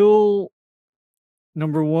still,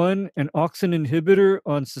 number one, an auxin inhibitor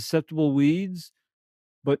on susceptible weeds,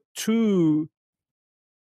 but two,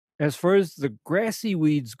 as far as the grassy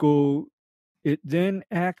weeds go, it then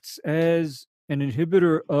acts as an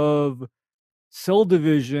inhibitor of cell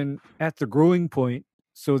division at the growing point.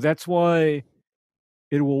 So that's why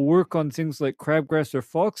it will work on things like crabgrass or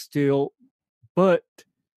foxtail. But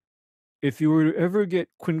if you were to ever get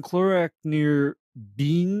quinclorac near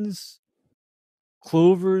beans,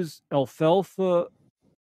 clovers, alfalfa,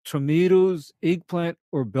 tomatoes, eggplant,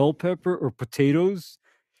 or bell pepper, or potatoes,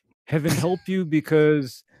 heaven help you,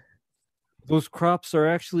 because those crops are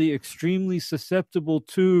actually extremely susceptible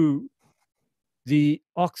to the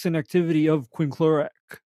auxin activity of quinclorac.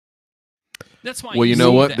 That's why you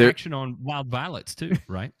know what? The action on wild violets too,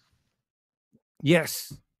 right?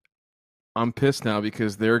 Yes. I'm pissed now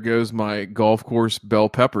because there goes my golf course bell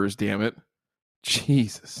peppers, damn it.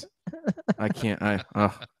 Jesus. I can't.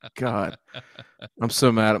 Oh God. I'm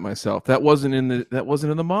so mad at myself. That wasn't in the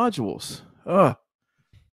modules. Ugh.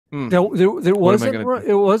 There wasn't.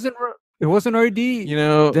 It wasn't RD.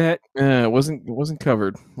 That it wasn't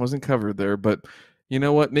covered. Wasn't covered there. But you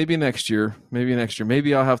know what? Maybe next year.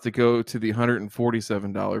 Maybe I'll have to go to the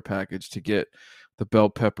 $147 package to get the bell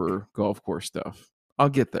pepper golf course stuff. I'll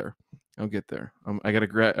get there. I gotta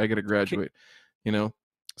graduate.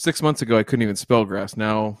 6 months ago I couldn't even spell grass.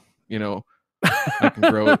 Now I can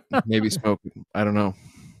grow it. Maybe smoke it. I don't know.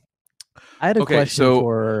 I had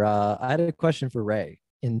a question for Ray.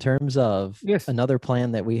 In terms of another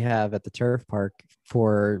plan that we have at the turf park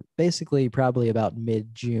for basically probably about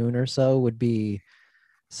mid-June or so would be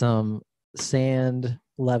some sand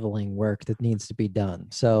leveling work that needs to be done.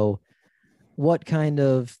 So what kind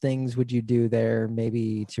of things would you do there,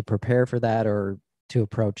 maybe to prepare for that or to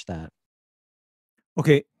approach that?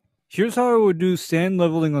 Okay, here's how I would do sand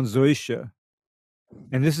leveling on zoysia.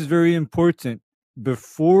 And this is very important.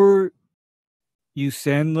 Before you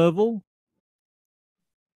sand level,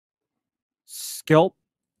 scalp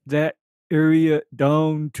that area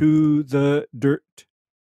down to the dirt.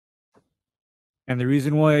 And the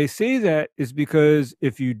reason why I say that is because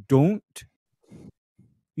if you don't,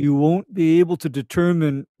 you won't be able to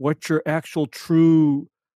determine what your actual true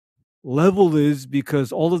level is,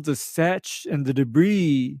 because all of the thatch and the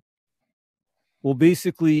debris will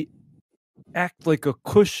basically act like a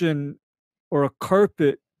cushion or a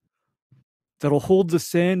carpet that'll hold the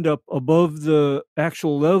sand up above the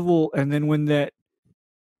actual level. And then when that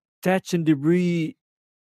thatch and debris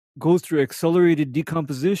goes through accelerated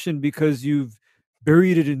decomposition because you've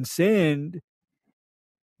buried it in sand,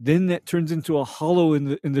 then that turns into a hollow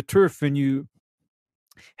in the turf, and you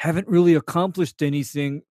haven't really accomplished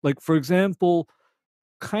anything. Like, for example,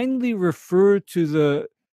 kindly refer to the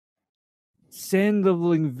sand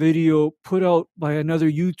leveling video put out by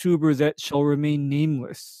another YouTuber that shall remain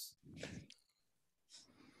nameless,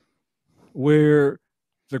 where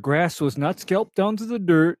the grass was not scalped down to the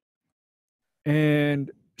dirt and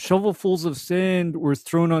shovelfuls of sand were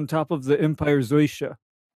thrown on top of the Empire Zoysia.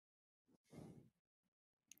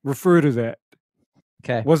 Refer to that.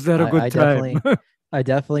 Okay. Was that a good time? I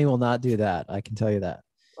definitely will not do that. I can tell you that.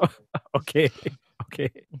 Okay.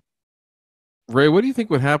 Ray, what do you think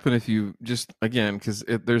would happen if you just, again, because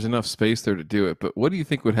there's enough space there to do it, but what do you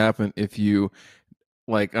think would happen if you,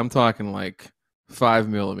 like, I'm talking like 5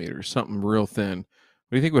 millimeters, something real thin. What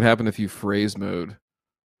do you think would happen if you phrase mode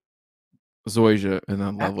Zoysia and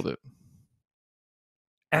then leveled it?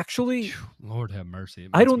 Actually, Lord have mercy.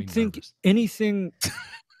 I don't think anything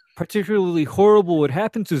particularly horrible would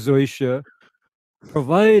happen to Zoysia,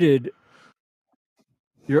 provided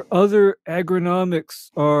your other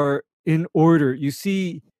agronomics are in order. You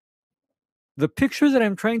see, the picture that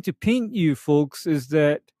I'm trying to paint you folks is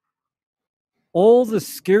that all the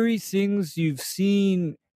scary things you've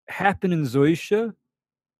seen happen in Zoysia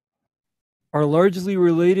are largely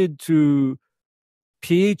related to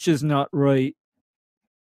pH is not right.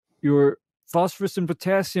 Your phosphorus and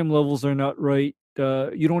potassium levels are not right.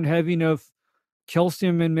 You don't have enough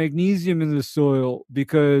calcium and magnesium in the soil,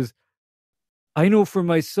 because I know for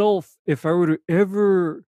myself, if I were to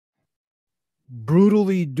ever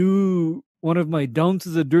brutally do one of my down to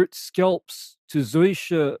the dirt scalps to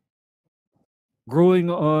Zoysia growing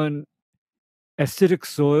on acidic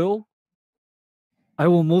soil, I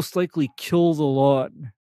will most likely kill the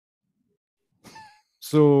lawn.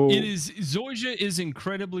 So Zoysia is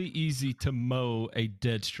incredibly easy to mow a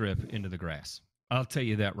dead strip into the grass. I'll tell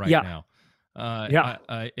you that right now.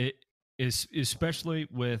 It is, especially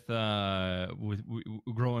with growing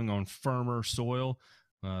on firmer soil.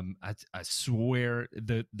 I swear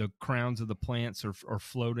the crowns of the plants are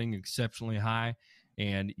floating exceptionally high,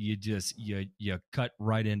 and you cut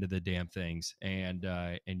right into the damn things, and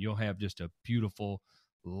you'll have just a beautiful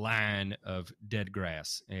line of dead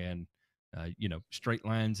grass. And straight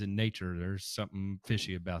lines in nature, there's something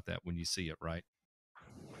fishy about that when you see it, right?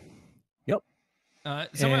 Yep.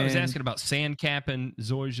 Somebody was asking about sand capping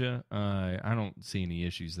Zoysia. I don't see any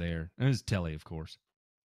issues there. It was Telly, of course.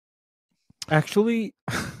 Actually,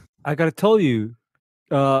 I got to tell you,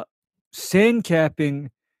 sand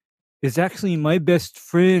capping is actually my best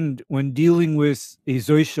friend when dealing with a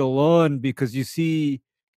Zoysia lawn, because you see,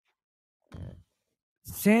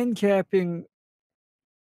 sand capping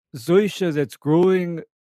Zoysia that's growing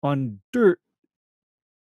on dirt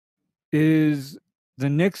is the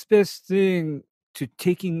next best thing to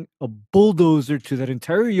taking a bulldozer to that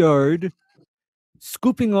entire yard,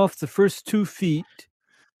 scooping off the first 2 feet,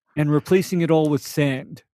 and replacing it all with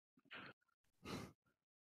sand.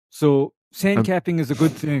 So sand capping is a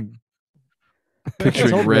good thing.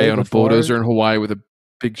 Picturing Ray on a bulldozer in Hawaii with a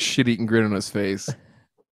big shit-eating grin on his face.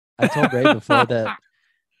 I told Ray before that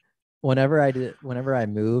whenever I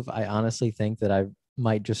move, I honestly think that I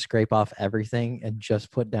might just scrape off everything and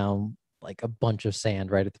just put down like a bunch of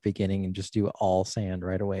sand right at the beginning and just do all sand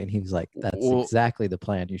right away. And he was like, that's exactly the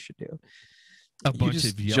plan you should do. A bunch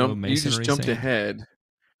of yellow masonry. You just jumped ahead.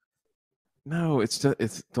 No,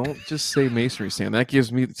 don't just say masonry sand. That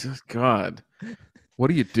gives me, God, what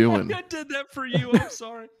are you doing? I did that for you. I'm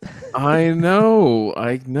sorry. I know.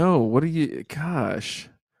 What are you, gosh.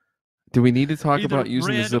 Do we need to talk about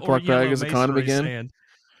using the Ziploc bag as a condom again? Sand.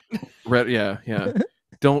 Red, yeah.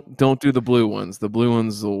 Don't do the blue ones. The blue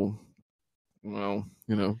ones will, well,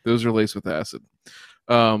 those are laced with acid.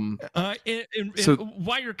 So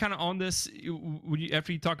while you're kind of on this,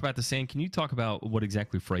 after you talk about the sand, can you talk about what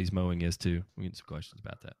exactly phrase mowing is too? We get some questions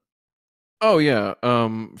about that. Oh yeah.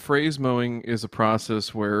 Phrase mowing is a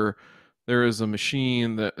process where there is a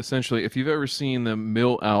machine that essentially, if you've ever seen them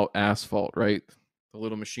mill out asphalt, right? the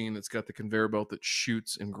little machine that's got the conveyor belt that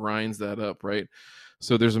shoots and grinds that up, right?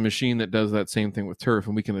 So there's a machine that does that same thing with turf,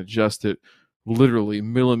 and we can adjust it literally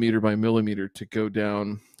millimeter by millimeter to go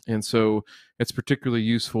down. And so it's particularly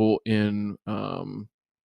useful in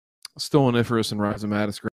stoloniferous and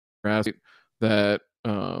rhizomatous grass that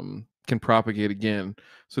can propagate again.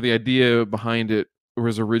 So the idea behind it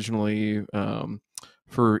was originally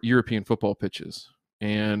for European football pitches,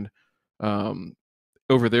 and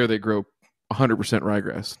over there they grow 100%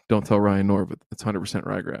 ryegrass. Don't tell Ryan Knorr, but it's 100%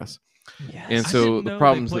 ryegrass. Yes. And I so didn't the know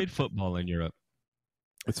problem they played football in Europe.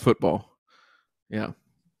 it's football. Yeah.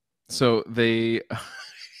 So they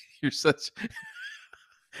you're such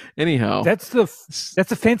anyhow. That's a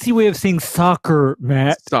fancy way of saying soccer,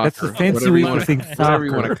 Matt. Soccer, That's the fancy whatever way you of wanna- saying whatever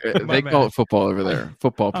you soccer. want to. My They call bad. it football over there.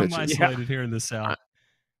 Football I'm pitches. isolated here in the South.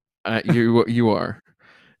 You are.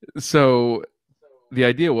 So the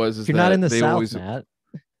idea was If is you're that not in the they South, always Matt.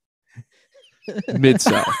 mid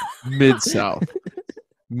south,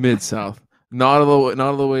 mid south. Not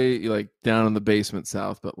all the way like down in the basement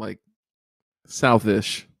south, but like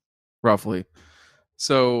southish, roughly.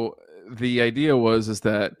 So the idea was is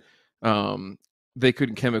that they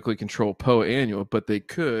couldn't chemically control POA annual, but they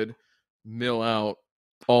could mill out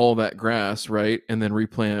all that grass, right, and then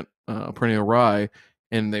replant perennial rye,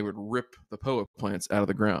 and they would rip the POA plants out of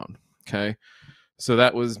the ground. Okay. So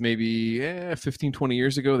that was maybe 15, 20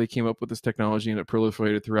 years ago. They came up with this technology, and it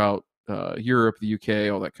proliferated throughout Europe, the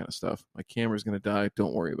UK, all that kind of stuff. My camera's going to die.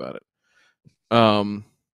 Don't worry about it. Can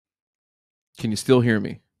you still hear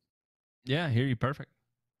me? Yeah, I hear you perfect.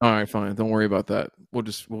 All right, fine. Don't worry about that.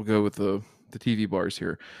 We'll go with the TV bars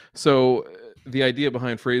here. So the idea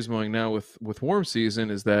behind phrase mowing now with warm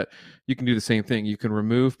season is that you can do the same thing. You can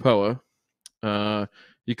remove POA.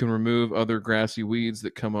 You can remove other grassy weeds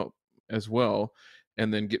that come up as well,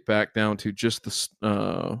 and then get back down to just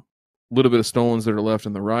the little bit of stolons that are left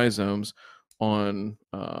in the rhizomes on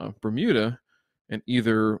Bermuda, and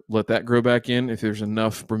either let that grow back in if there's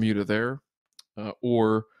enough Bermuda there,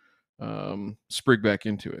 or sprig back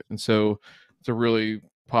into it. And so it's a really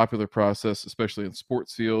popular process, especially in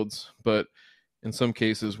sports fields, but in some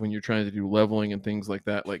cases when you're trying to do leveling and things like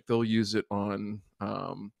that, like they'll use it on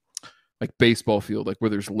like baseball field, like where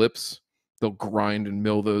there's lips, they'll grind and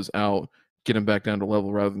mill those out, get them back down to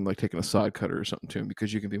level rather than like taking a sod cutter or something to them,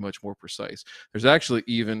 because you can be much more precise. There's actually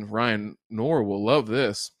even, Ryan Knorr will love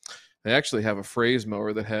this, they actually have a phrase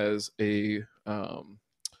mower that has a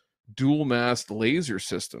dual mast laser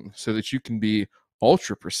system so that you can be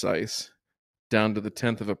ultra precise down to the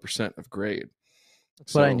 10% of grade.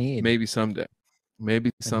 That's what I need. Maybe someday. Maybe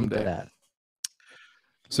I need someday. that.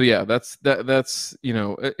 So yeah, that's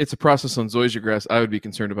it's a process on zoysia grass I would be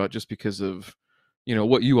concerned about, just because of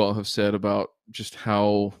what you all have said about just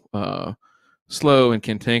how slow and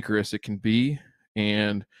cantankerous it can be.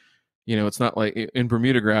 And it's not like in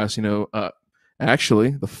Bermuda grass.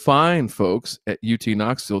 Actually, the fine folks at UT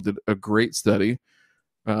Knoxville did a great study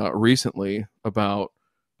recently about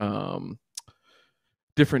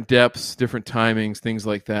different depths, different timings, things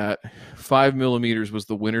like that. 5 millimeters was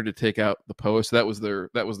the winner to take out the POA. So that was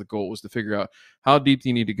the goal, was to figure out how deep do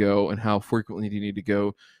you need to go and how frequently do you need to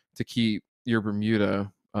go to keep your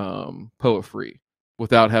Bermuda POA free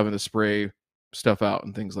without having to spray stuff out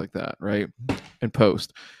and things like that, right? And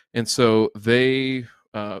post. And so they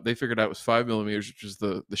figured out it was 5 millimeters, which is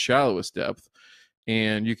the shallowest depth,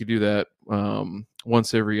 and you could do that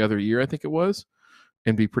once every other year, I think it was,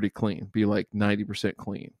 and be pretty clean, be like 90%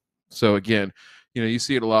 clean. So again, you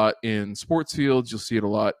see it a lot in sports fields. You'll see it a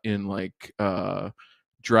lot in like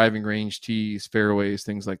driving range tees, fairways,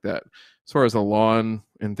 things like that. As far as the lawn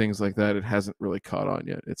and things like that, it hasn't really caught on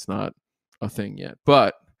yet. It's not a thing yet.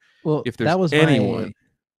 But if there's anyone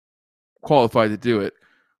qualified to do it,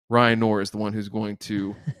 Ryan Knorr is the one who's going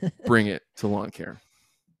to bring it to lawn care.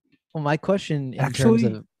 Well, my question in terms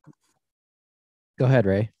of... Go ahead,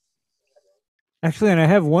 Ray. Actually, and I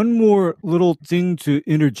have one more little thing to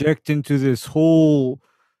interject into this whole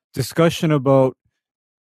discussion about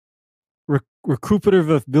recuperative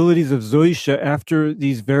abilities of zoysia after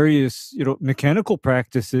these various, mechanical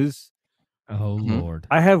practices. Oh, Lord.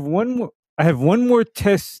 I have one more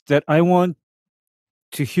test that I want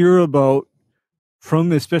to hear about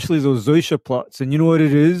from especially those zoysia plots. And you know what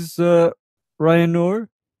it is, Ryan Knorr?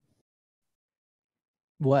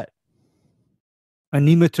 What? A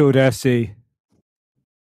nematode assay.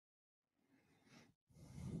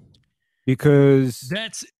 Because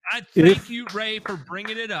I thank you, Ray, for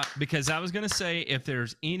bringing it up, because I was going to say, if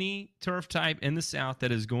there's any turf type in the South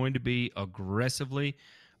that is going to be aggressively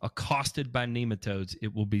accosted by nematodes,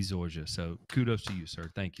 it will be zoysia. So kudos to you,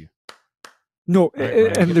 sir. Thank you. No,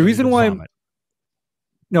 and the reason why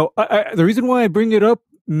No, the reason why I bring it up,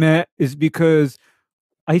 Matt, is because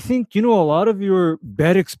I think, a lot of your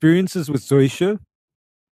bad experiences with Zoysia,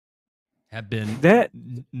 Have been that,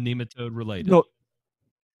 nematode related. no,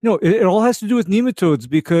 it all has to do with nematodes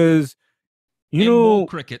because, and mole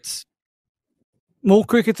crickets. Mole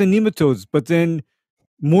crickets and nematodes, but then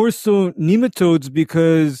more so nematodes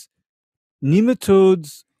because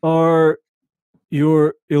nematodes are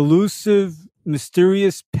your elusive,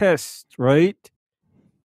 mysterious pest, right?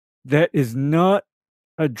 That is not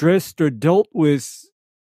addressed or dealt with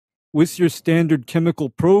your standard chemical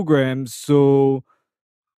programs. So,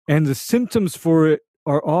 and the symptoms for it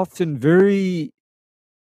are often very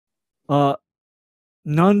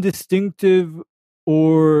non-distinctive,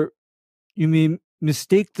 or you may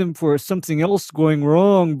mistake them for something else going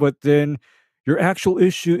wrong, but then your actual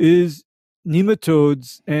issue is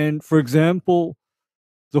nematodes. And for example,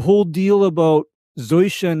 the whole deal about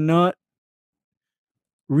zoysia not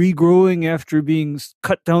regrowing after being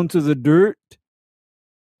cut down to the dirt,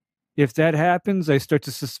 if that happens, I start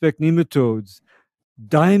to suspect nematodes.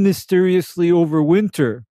 Die mysteriously over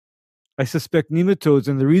winter, I suspect nematodes.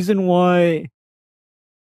 And the reason why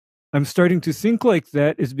I'm starting to think like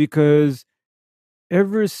that is because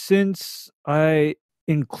ever since I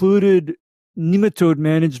included nematode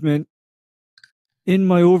management in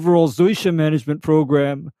my overall zoysia management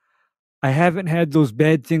program, I haven't had those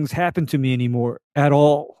bad things happen to me anymore at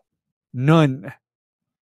all. None.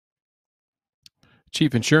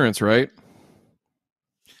 Cheap insurance, right?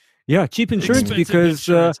 Yeah, cheap insurance Expensive because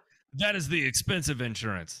insurance. That is the expensive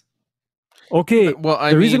insurance. okay. Well,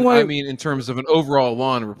 I mean, in terms of an overall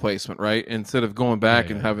lawn replacement, right? Instead of going back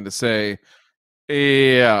and having to say,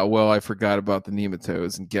 yeah, well, I forgot about the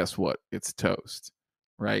nematodes, and guess what? It's toast,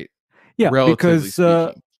 right? Yeah, relatively because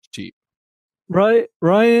speaking, cheap. Right,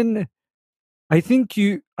 Ryan, I think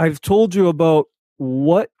I've told you about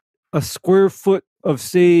what a square foot of,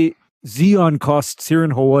 say, Xeon costs here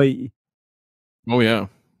in Hawaii. Oh yeah,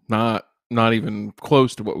 not even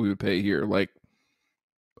close to what we would pay here. Like,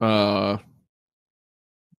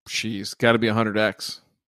 she's got to be 100x.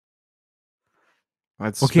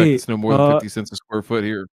 I'd suspect it's no more than 50 cents a square foot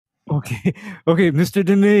here. Okay, Mr.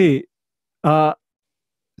 Demey,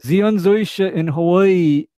 Xeon Zoysia in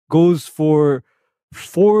Hawaii goes for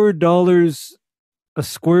 $4 a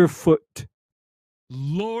square foot.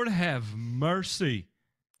 Lord have mercy.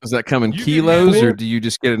 Does that come in kilos, or do you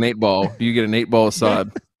just get an 8-ball? Do you get an 8-ball of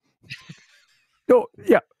sod? No,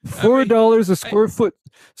 yeah, $4 a square foot.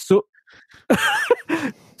 So,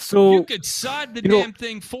 you could sod the damn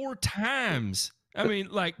thing 4 times. I mean,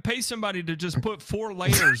 like, pay somebody to just put 4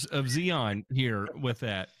 layers of Xeon here with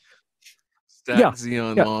that. Stacked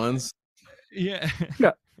Xeon lawns. Yeah.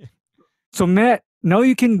 Yeah. So Matt, now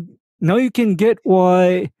you can get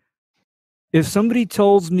why if somebody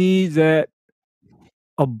tells me that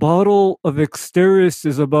a bottle of Exteris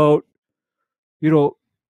is about,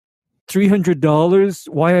 $300,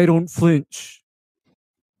 why I don't flinch.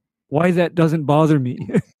 Why that doesn't bother me.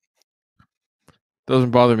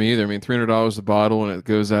 Doesn't bother me either. I mean, $300 a bottle, and it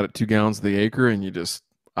goes out at 2 gallons of the acre, and you just,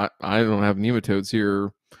 I don't have nematodes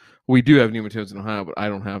here. We do have nematodes in Ohio, but I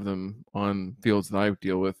don't have them on fields that I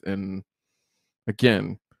deal with. And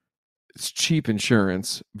again, it's cheap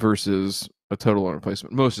insurance versus a total lawn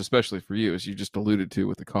replacement, most especially for you, as you just alluded to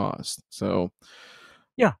with the cost. So,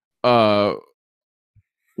 yeah.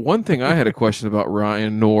 One thing I had a question about,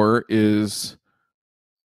 Ryan KNORR, is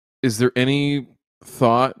there any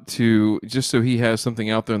thought to, just so he has something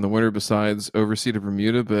out there in the winter besides overseed of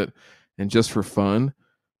Bermuda, and just for fun,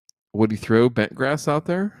 would he throw bent grass out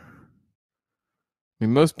there? I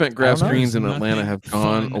mean, most bent grass greens in Atlanta have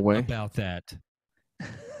gone away. About that,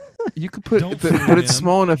 you could put, but it's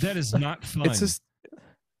small enough. That is not fun. It's just,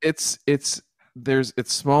 it's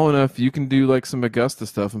small enough. You can do like some Augusta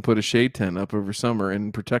stuff and put a shade tent up over summer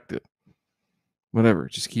and protect it. Whatever,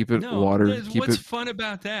 just keep it water. What's fun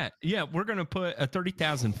about that? Yeah, we're gonna put a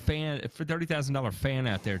 $30,000 fan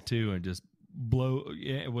out there too, and just blow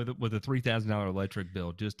with a $3,000 electric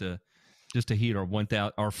bill just to heat our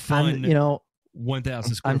 1,000 our fun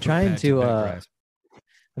 1,000 square. I'm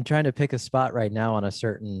trying to pick a spot right now on a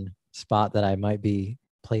certain spot that I might be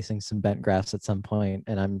placing some bent grass at some point,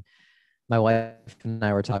 and my wife and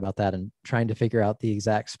I were talking about that and trying to figure out the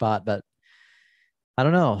exact spot, but I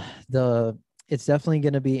don't know. It's definitely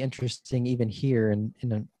going to be interesting even here in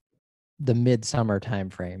the midsummer time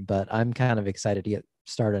frame, but I'm kind of excited to get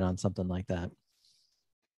started on something like that.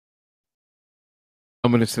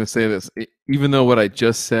 I'm just going to say this. Even though what I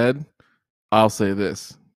just said, I'll say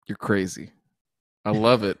this. You're crazy. I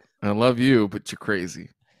love it. I love you, but you're crazy.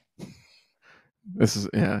 This is,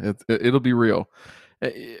 it'll be real.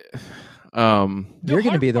 You're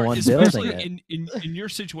going to be the hard one part, building especially it. in your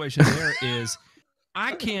situation there is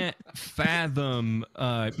I can't fathom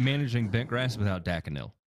managing bent grass without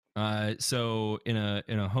Daconil. So in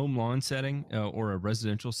a home lawn setting or a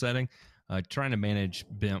residential setting, trying to manage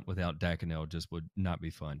bent without Daconil just would not be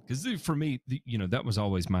fun. Because for me, that was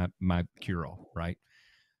always my cure all, right?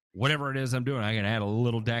 Whatever it is I'm doing, I can add a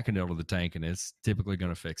little Daconil to the tank, and it's typically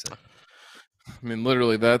going to fix it. I mean,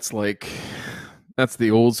 literally, that's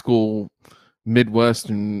the old school Midwest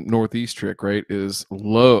and Northeast trick, right? Is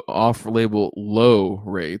low off-label low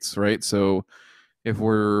rates, right? So if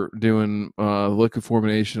we're doing liquid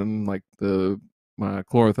formulation like the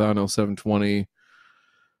chlorothalonil 720,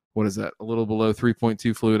 what is that? A little below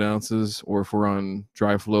 3.2 fluid ounces, or if we're on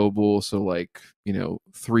dry flowable, so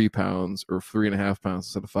 3 pounds or 3.5 pounds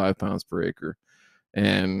instead of 5 pounds per acre.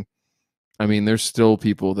 And I mean, there's still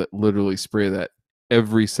people that literally spray that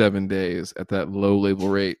every 7 days at that low label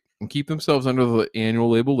rate and keep themselves under the annual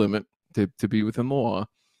label limit to be within the law,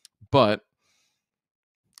 but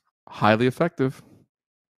highly effective,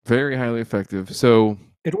 very highly effective. So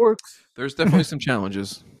It works. there's definitely some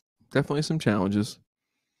challenges.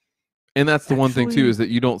 And that's the one thing too, is that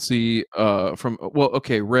you don't see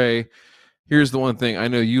Ray, here's the one thing. I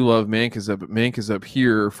know you love Mancozeb, but Mancozeb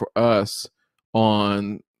here for us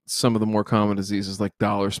on some of the more common diseases like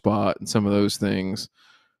dollar spot and some of those things,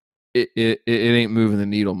 it ain't moving the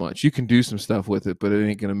needle much. You can do some stuff with it, but it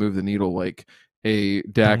ain't going to move the needle like a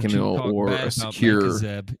Daconil or a Secure.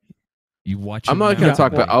 You watch. I'm not going to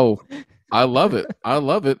talk about. I love it,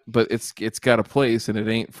 but it's got a place, and it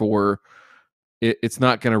ain't for. It's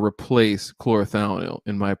not going to replace chlorothalonil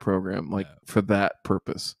in my program, for that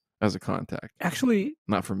purpose as a contact. Actually,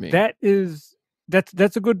 not for me.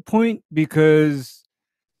 That's a good point, because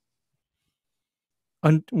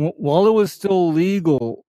while it was still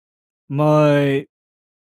legal, my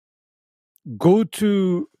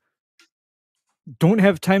go-to don't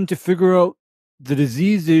have time to figure out the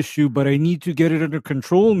disease issue, but I need to get it under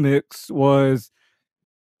control mix was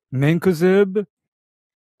Mancozeb,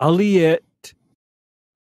 Aliette,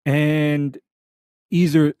 and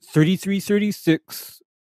either 3336,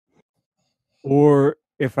 or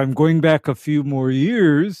if I'm going back a few more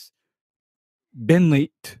years,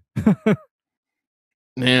 Benlate.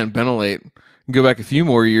 Man, Benlate. Go back a few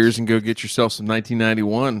more years and go get yourself some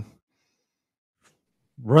 1991.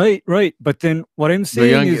 Right. But then what I'm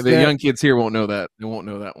saying is the young kids here won't know that. They won't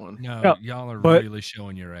know that one. No, y'all are really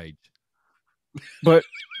showing your age. But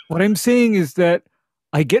what I'm saying is that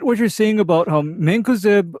I get what you're saying about how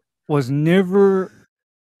Mancozeb was never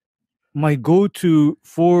my go-to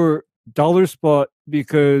for dollar spot,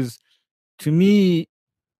 because to me,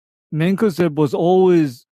 Mancozeb was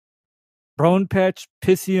always brown patch,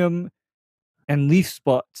 pythium, and leaf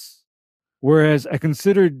spots. Whereas I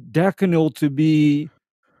considered Daconil to be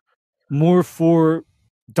more for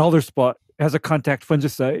dollar spot as a contact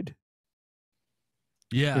fungicide.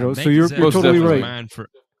 Yeah, so you're totally right.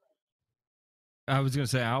 I was going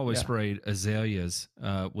to say, I always sprayed azaleas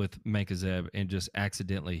with Mancozeb and just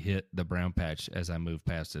accidentally hit the brown patch as I moved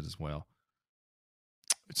past it as well.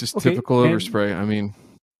 It's just typical overspray. I mean,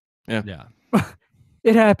 yeah.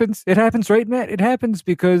 It happens. It happens, right, Matt? It happens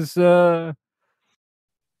because it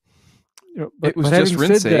was just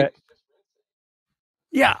rinse.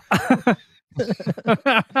 Yeah.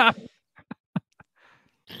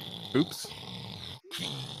 Oops.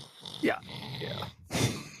 Yeah.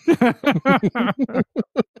 Put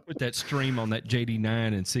that stream on that JD9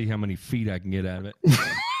 and see how many feet I can get out of it.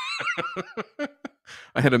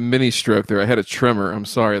 I had a mini stroke there. I had a tremor. I'm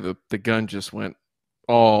sorry. The gun just went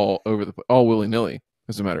all over all willy-nilly,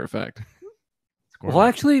 as a matter of fact. Well,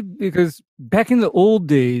 actually, because back in the old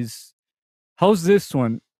days, how's this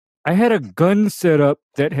one? I had a gun set up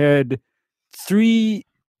that had 3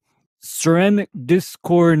 ceramic disc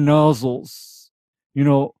core nozzles,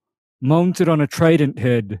 mounted on a trident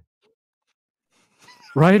head.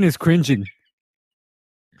 Ryan is cringing.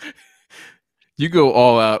 You go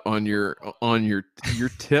all out on your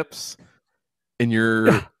tips and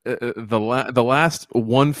your the last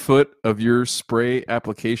 1 foot of your spray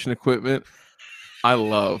application equipment. I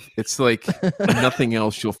love. It's like nothing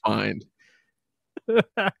else you'll find.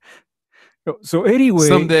 So anyway,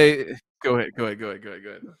 someday, go ahead.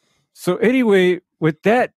 So anyway, with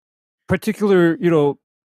that particular,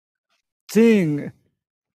 thing,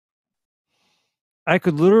 I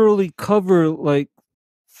could literally cover like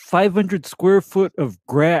 500 square foot of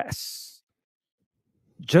grass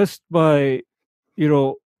just by,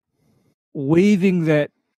 waving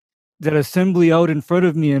that assembly out in front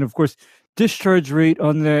of me. And of course, discharge rate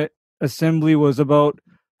on that assembly was about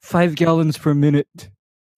 5 gallons per minute.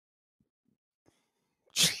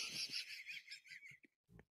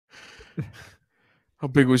 How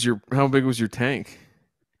big was your tank?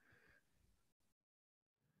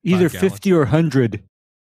 Either 5 gallons. 50 or 100.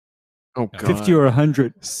 Oh god. 50 or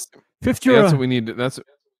 100. 50 or That's what we need.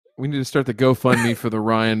 We need to start the GoFundMe for the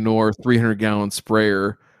Ryan KNORR 300-gallon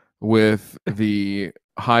sprayer with the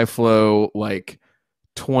high flow, like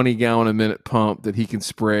 20-gallon a minute pump that he can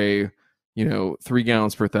spray, 3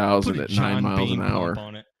 gallons per thousand Put a at 9 John miles Bean an hour. pump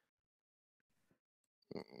on it.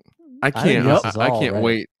 I can't. this is I all can't right.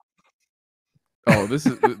 wait. Oh, this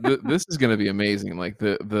is this is going to be amazing. Like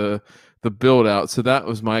the build out. So that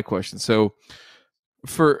was my question. So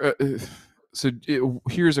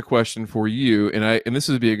here's a question for you, and this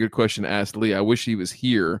would be a good question to ask Lee. I wish he was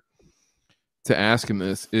here to ask him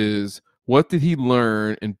this. Is what did he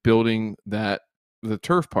learn in building the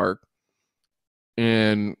turf park?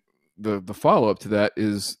 And the follow up to that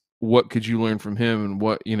is, what could you learn from him, and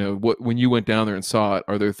what when you went down there and saw it,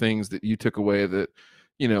 are there things that you took away that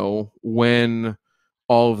when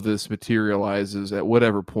all of this materializes at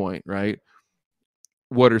whatever point, right?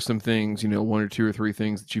 What are some things, 1 or 2 or 3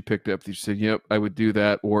 things that you picked up that you said, yep, I would do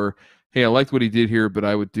that, or hey, I liked what he did here, but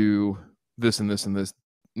I would do this and this and this,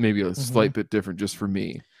 maybe a slight bit different just for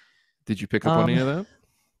me. Did you pick up on any of that?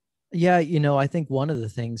 Yeah, I think one of the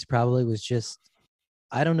things probably was just,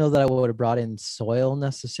 I don't know that I would have brought in soil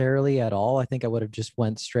necessarily at all. I think I would have just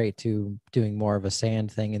went straight to doing more of a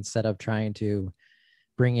sand thing instead of trying to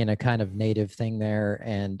bring in a kind of native thing there.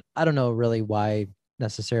 And I don't know really why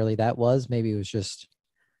necessarily that was. Maybe it was just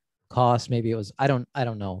cost. Maybe it was, I don't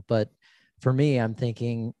know. But for me, I'm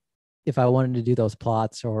thinking if I wanted to do those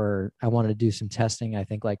plots or I wanted to do some testing, I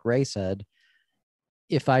think like Ray said,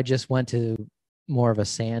 if I just went to more of a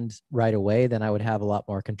sand right away, then I would have a lot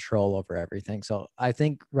more control over everything. So I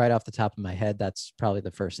think right off the top of my head, that's probably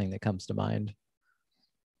the first thing that comes to mind.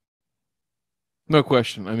 No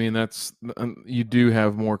question. I mean, you do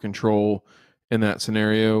have more control in that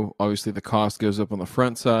scenario. Obviously, the cost goes up on the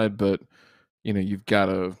front side, but you've got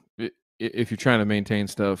to, if you're trying to maintain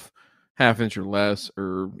stuff 1/2 inch or less,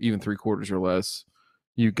 or even 3/4 or less,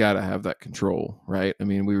 you got to have that control, right? I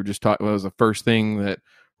mean, we were just talking. That was the first thing that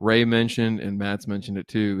Ray mentioned, and Matt's mentioned it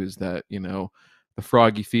too. Is that the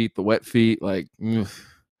froggy feet, the wet feet, like.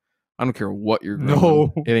 I don't care what you're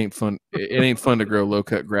growing. No. It ain't fun. It ain't fun to grow low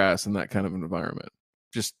cut grass in that kind of an environment.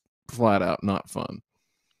 Just flat out not fun.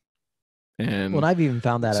 And I've even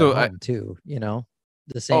found that at home too.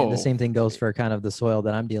 The same thing goes for kind of the soil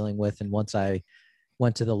that I'm dealing with. And once I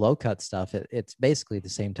went to the low cut stuff, it's basically the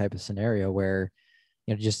same type of scenario where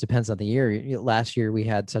it just depends on the year. Last year we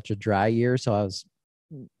had such a dry year, so I was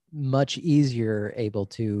much easier able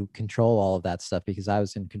to control all of that stuff because I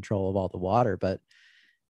was in control of all the water. But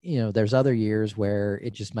there's other years where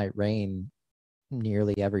it just might rain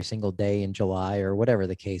nearly every single day in July or whatever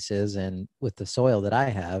the case is. And with the soil that I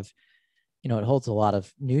have, it holds a lot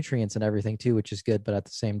of nutrients and everything too, which is good. But at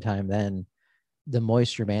the same time, then the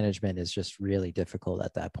moisture management is just really difficult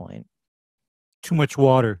at that point. Too much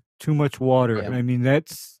water. Yeah. I mean,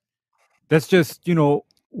 that's just,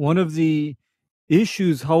 one of the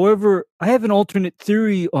issues. However, I have an alternate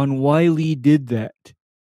theory on why Lee did that.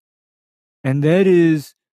 And that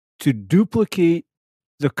is to duplicate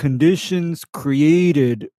the conditions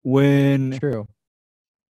created when True.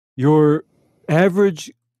 your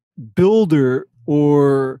average builder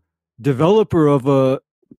or developer of a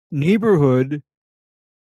neighborhood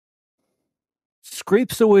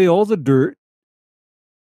scrapes away all the dirt,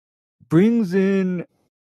 brings in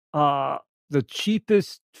the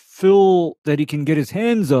cheapest fill that he can get his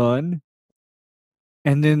hands on,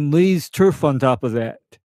 and then lays turf on top of that.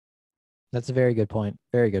 That's a very good point.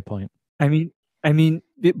 Very good point. I mean,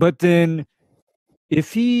 but then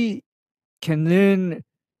if he can then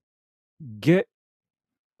get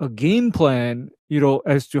a game plan,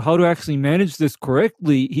 as to how to actually manage this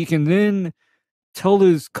correctly, he can then tell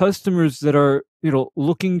his customers that are,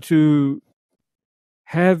 looking to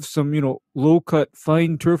have some, low cut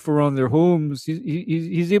fine turf around their homes.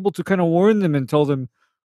 He's able to kind of warn them and tell them,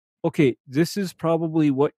 okay, this is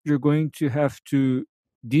probably what you're going to have to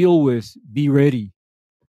deal with. Be ready.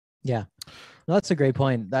 Yeah. No, that's a great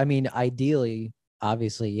point. I mean, ideally,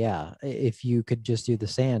 obviously, yeah, if you could just do the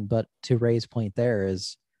sand, but to Ray's point there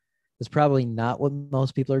is probably not what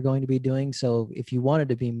most people are going to be doing. So if you wanted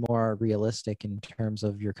to be more realistic in terms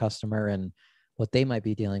of your customer and what they might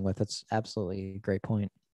be dealing with, that's absolutely a great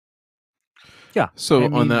point. Yeah. So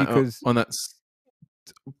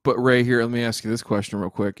but Ray, here, let me ask you this question real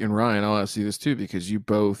quick. And Ryan, I'll ask you this too, because you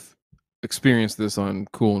both experienced this on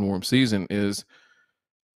cool and warm season, is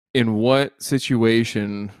in what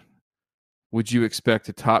situation would you expect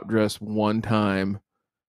to top dress one time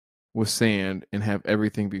with sand and have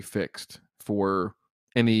everything be fixed for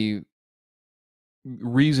any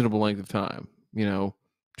reasonable length of time? 2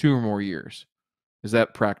 or more years. Is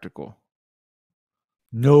that practical?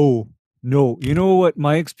 No. You know what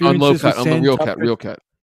my On experience low is with cut, on the sand real top cut, dress? real cut.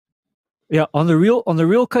 Yeah, on the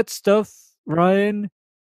real cut stuff, Ryan,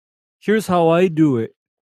 here's how I do it.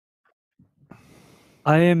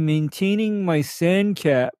 I am maintaining my sand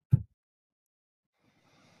cap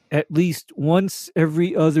at least once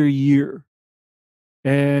every other year.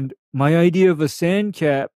 And my idea of a sand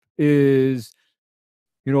cap is,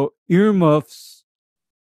 earmuffs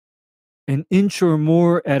an inch or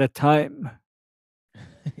more at a time.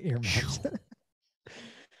 Earmuffs.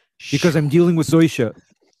 Because I'm dealing with zoysia.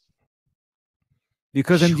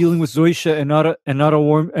 Because I'm dealing with zoysia and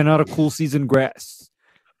not a cool season grass.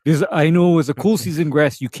 Because I know as a cool season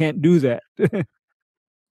grass you can't do that.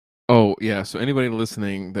 Oh yeah. So anybody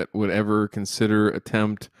listening that would ever consider,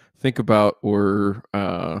 think about, or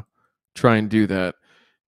try and do that,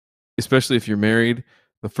 especially if you're married,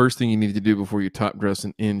 the first thing you need to do before you top dress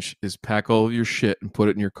an inch is pack all of your shit and put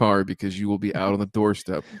it in your car, because you will be out on the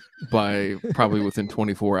doorstep by probably within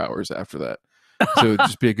 24 hours after that. So it'd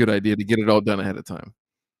just be a good idea to get it all done ahead of time.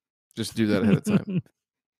 Just do that ahead of time.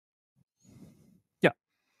 Yeah.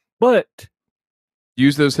 But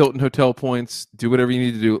use those Hilton hotel points. Do whatever you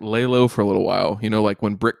need to do. Lay low for a little while. Like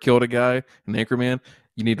when Brick killed a guy in Anchorman,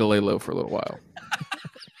 you need to lay low for a little while.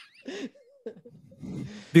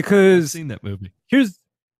 Because I've seen that movie.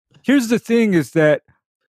 Here's the thing is that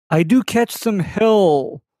I do catch some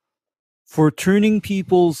hell for turning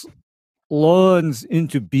people's lawns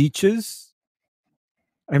into beaches.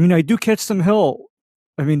 I mean, I do catch some hell.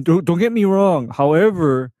 I mean, don't get me wrong.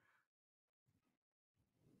 However,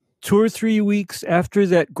 2 or 3 weeks after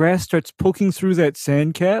that grass starts poking through that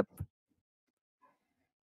sand cap,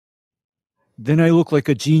 then I look like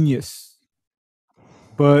a genius.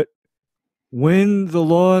 But when the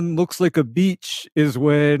lawn looks like a beach is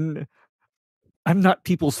when I'm not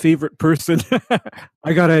people's favorite person.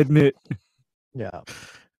 I gotta admit. Yeah.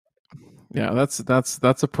 Yeah, that's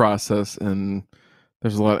a process, and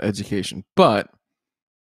there's a lot of education. But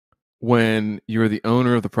when you're the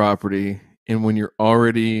owner of the property and when you're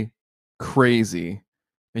already crazy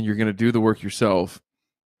and you're going to do the work yourself,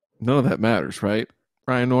 none of that matters, right,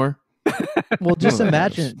 Ryan KNORR? Well, just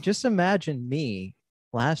imagine me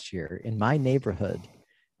last year in my neighborhood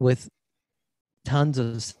with tons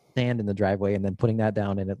of sand in the driveway and then putting that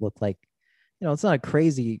down, and it looked like, it's not a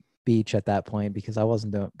crazy beach at that point because I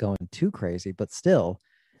wasn't going too crazy, but still,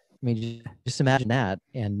 I mean, just imagine that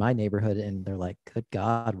in my neighborhood, and they're like, good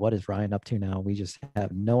God, what is Ryan up to now? We just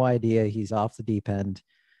have no idea. He's off the deep end,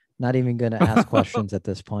 not even going to ask questions at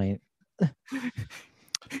this point.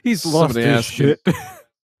 He's lost his shit.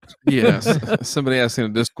 Yes. Somebody asked in a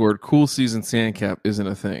Discord, cool season sand cap isn't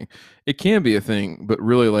a thing. It can be a thing, but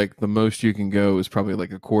really, like, the most you can go is probably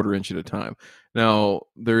like a 1/4 inch at a time. Now,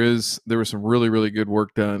 there was some really, really good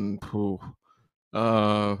work done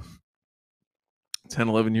 10,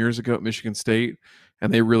 11 years ago at Michigan State,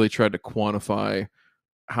 and they really tried to quantify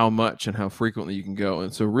how much and how frequently you can go.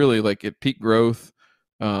 And so really, like, at peak growth,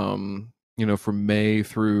 from May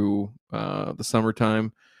through the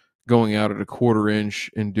summertime, going out at a 1/4 inch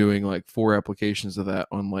and doing like 4 applications of that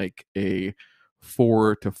on like a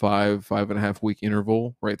 4 to 5.5 week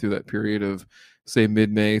interval right through that period of, say,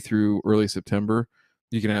 mid-May through early September,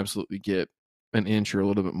 you can absolutely get an inch or a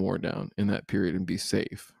little bit more down in that period and be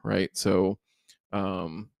safe, right? So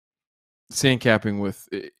sand capping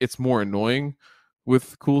it's more annoying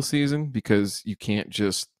with cool season because you can't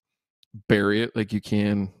just bury it like you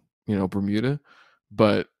can, Bermuda.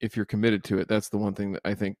 But if you're committed to it, that's the one thing that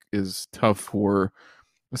I think is tough for,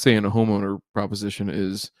 say, in a homeowner proposition,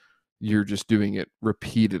 is you're just doing it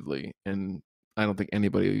repeatedly. And I don't think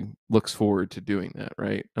anybody looks forward to doing that,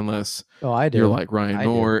 right? Unless I do. You're like Ryan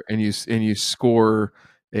KNORR and you score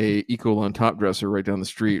a Ecolon top dresser right down the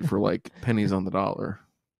street for like pennies on the dollar.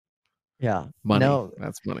 Yeah. Money. No,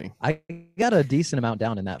 That's money. I got a decent amount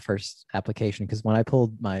down in that first application because when I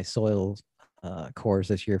pulled my soil cores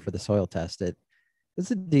this year for the soil test, it's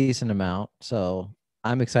a decent amount. So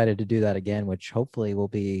I'm excited to do that again, which hopefully will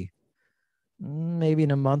be maybe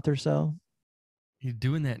in a month or so. You're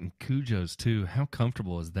doing that in Cujo's too. How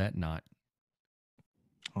comfortable is that not?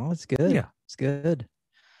 Oh, it's good. Yeah. It's good.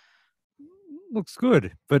 Looks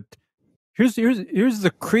good. But here's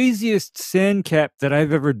the craziest sand cap that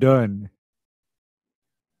I've ever done.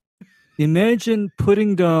 Imagine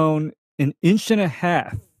putting down 1.5 inches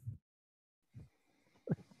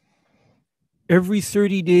every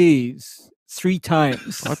 30 days, 3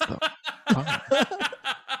 times. What the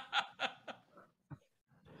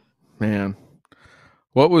man?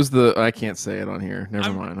 What was the? I can't say it on here.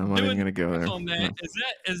 Never mind. I'm not even going to go there. On that. No.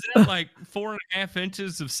 Is that like 4.5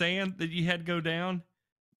 inches of sand that you had to go down?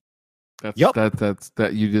 That's Yep.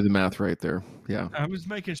 that you did the math right there. Yeah. I was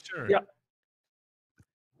making sure. Yeah.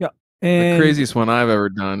 The And craziest one I've ever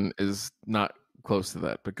done is not close to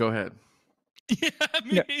that, but go ahead. Yeah,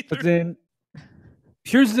 me yeah, either. but then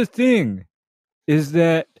here's the thing is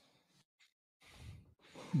that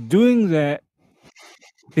doing that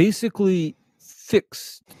basically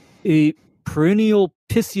fixed a perennial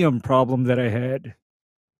Pisium problem that I had.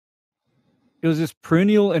 It was just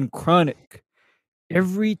perennial and chronic.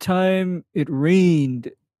 Every time it rained,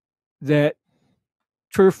 that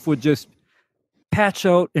turf would just patch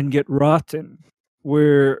out and get rotten.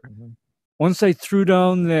 Where once I threw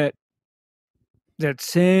down that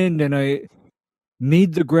sand and I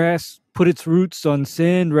made the grass put its roots on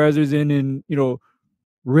sand rather than in,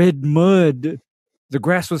 red mud, the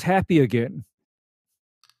grass was happy again.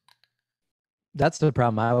 That's the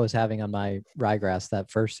problem I was having on my ryegrass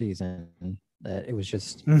that first season. That it was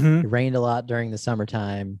just Mm-hmm. it rained a lot during the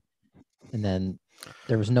summertime, and then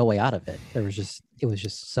there was no way out of it. It was just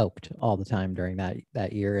soaked all the time during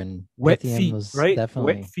that year, and Wet Pythium feet, was right?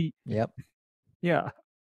 definitely Wet feet. Yep. Yeah.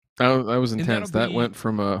 That was And intense. that'll That be- went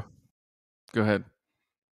from a. Go ahead.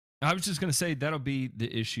 I was just going to say that'll be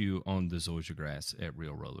the issue on the zoysia grass at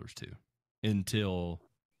Real Rollers too, until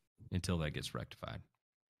that gets rectified.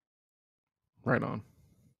 Right on.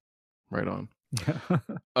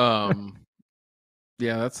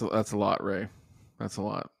 Yeah, that's a lot, Ray. That's a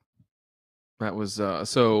lot. That was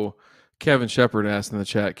so. Kevin Shepard asked in the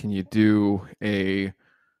chat, "Can you do a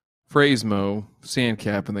phrase mow sand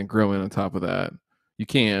cap and then grow in on top of that?" You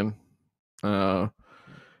can.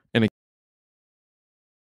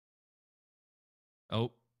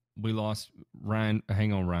 Oh, we lost Ryan.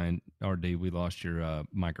 Hang on, Ryan. RD, we lost your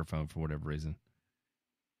microphone for whatever reason.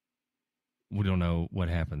 We don't know what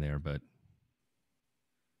happened there, but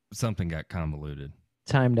something got convoluted.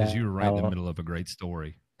 Timed out. Because you were right in the middle of a great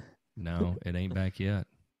story. No, it ain't back yet.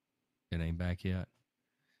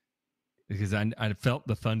 Because I felt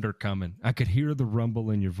the thunder coming. I could hear the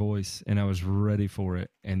rumble in your voice, and I was ready for it.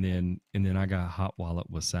 And then I got hot while it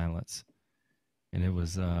was silence. And it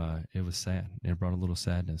was sad. It brought a little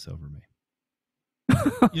sadness over me.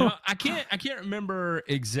 I can't remember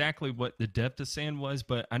exactly what the depth of sand was,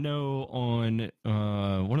 but I know on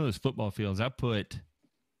one of those football fields I put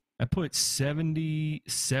 70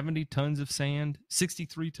 tons of sand,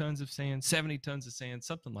 63 tons of sand, 70 tons of sand,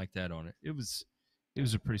 something like that on it. It was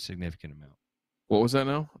a pretty significant amount. What was that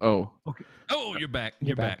now? Oh. Okay. Oh, you're back.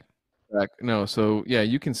 You're back. No, so yeah,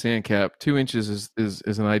 you can sand cap. 2 inches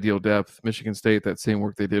is an ideal depth. Michigan State, that same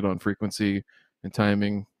work they did on frequency and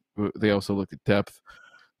timing, they also looked at depth.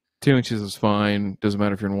 2 inches is fine. Doesn't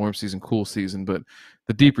matter if you're in warm season, cool season, but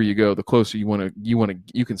the deeper you go, the closer you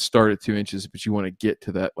can start at 2 inches, but you want to get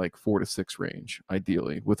to that like 4 to 6 range,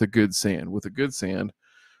 ideally, with a good sand.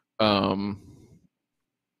 But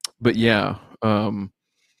yeah,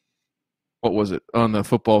 what was it on the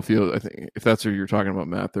football field? I think if that's what you're talking about,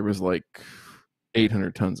 Matt, there was like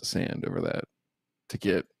 800 tons of sand over that to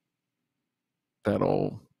get that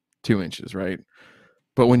all 2 inches, right?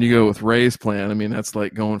 But when you go with Ray's plan, I mean, that's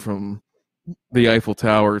like going from the Eiffel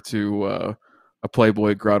Tower to a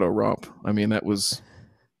Playboy grotto romp. I mean, that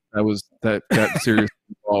got seriously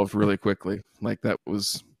involved really quickly. Like I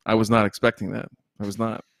was not expecting that. I was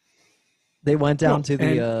not. They went down to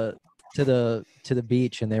the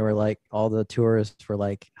beach, and they were like, all the tourists were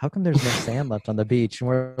like, "How come there's no sand left on the beach?" And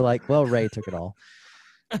we're like, "Well, Ray took it all."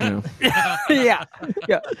 Yeah.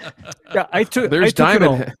 I took. There's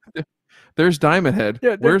Diamond Head. There's Diamond Head.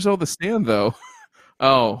 Yeah, where's all the sand though?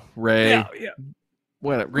 Oh, Ray. Yeah.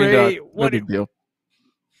 What? Ray, no big deal.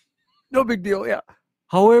 No big deal. Yeah.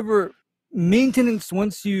 However, maintenance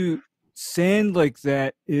once you sand like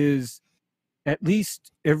that is at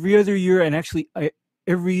least every other year, and actually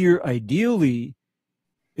every year ideally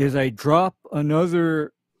is I drop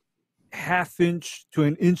another ½ inch to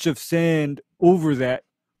an inch of sand over that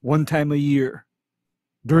one time a year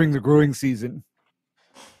during the growing season.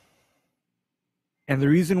 And the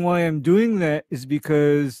reason why I'm doing that is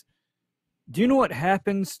because, do you know what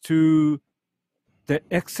happens to that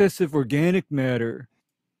excessive organic matter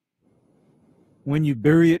when you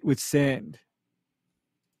bury it with sand?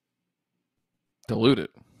 Dilute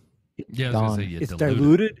it. Yeah, I was gonna say, It's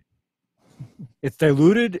diluted. It's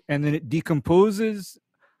diluted, and then it decomposes.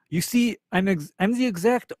 You see, I'm the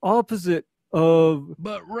exact opposite of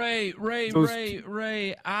But Ray, those.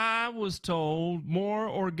 I was told more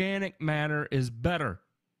organic matter is better.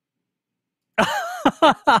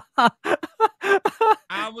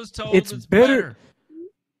 I was told It's it's better. better.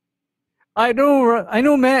 I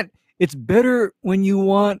know, Matt. It's better when you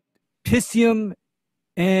want Piscium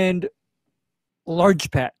and large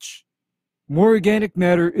patch. More organic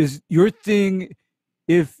matter is your thing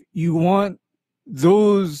if you want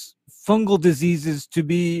those fungal diseases to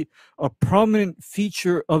be a prominent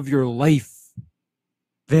feature of your life.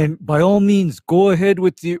 Then by all means, go ahead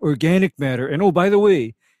with the organic matter. And oh, by the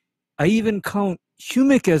way, I even count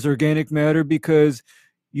humic as organic matter because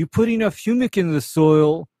you put enough humic in the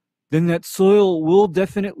soil, then that soil will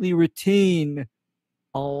definitely retain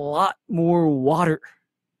a lot more water.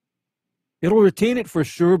 It'll retain it for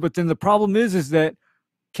sure, but then the problem is that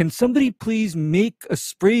can somebody please make a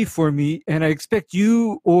spray for me? And I expect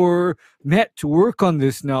you or Matt to work on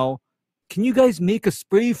this now. Can you guys make a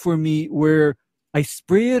spray for me where I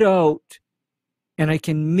spray it out and I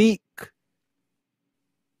can make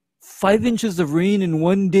 5 inches of rain in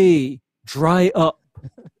one day dry up?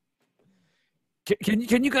 Can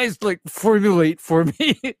you guys like formulate for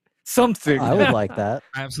me something? I would like that.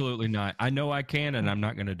 Absolutely not. I know I can, and I'm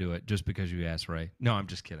not going to do it just because you asked, Ray. No, I'm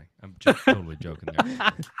just kidding. I'm just totally joking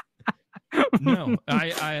there. No,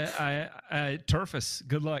 I Turfus.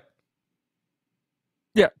 Good luck.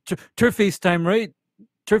 Yeah, Turface time, right?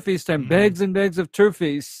 Turface time. Bags and bags of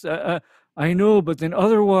Turface. I know, but then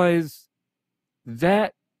otherwise,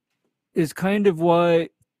 that is kind of why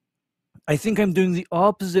I think I'm doing the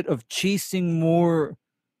opposite of chasing more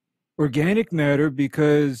organic matter,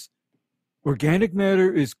 because organic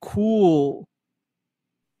matter is cool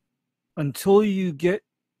until you get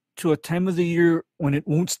to a time of the year when it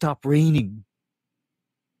won't stop raining.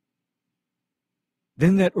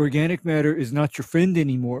 Then that organic matter is not your friend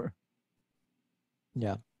anymore.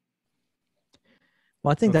 Yeah.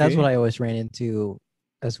 Well, I think that's what I always ran into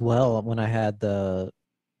as well when I had the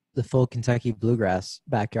full Kentucky bluegrass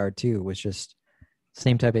backyard too, was just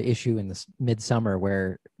same type of issue in this midsummer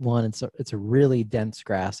where one, it's a really dense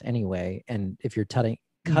grass anyway, and if you're cutting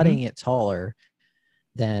it taller,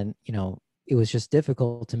 then it was just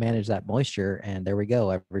difficult to manage that moisture, and there we go,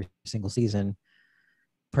 every single season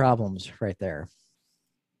problems right there.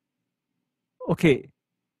 Okay,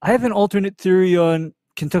 I have an alternate theory on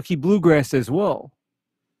Kentucky bluegrass as well.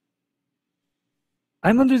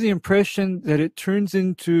 I'm under the impression that it turns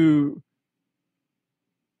into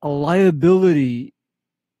a liability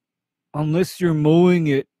unless you're mowing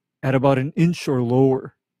it at about an inch or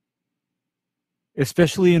lower,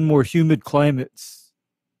 especially in more humid climates.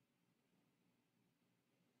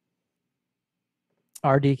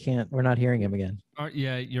 RD can't. We're not hearing him again.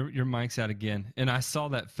 Yeah, your mic's out again, and I saw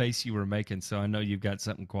that face you were making, so I know you've got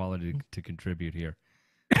something quality to contribute here.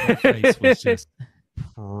 That face was just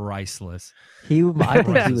priceless. I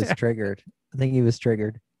think he was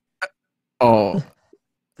triggered. Oh,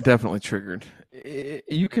 definitely triggered.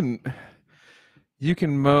 You can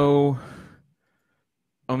mow.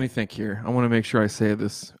 Let me think here. I want to make sure I say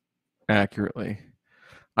this accurately.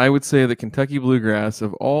 I would say the Kentucky bluegrass,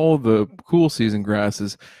 of all the cool season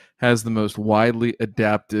grasses, has the most widely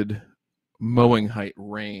adapted mowing height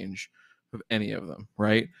range of any of them,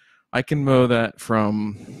 right? I can mow that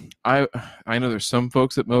from, I know there's some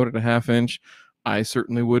folks that mow it at a half inch. I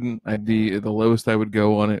certainly wouldn't. The lowest I would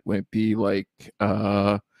go on it might be like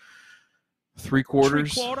 3/4.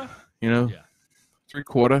 3/4? Yeah.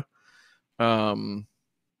 3/4.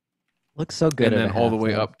 Looks so good. And then all the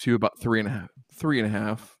way up to about 3.5.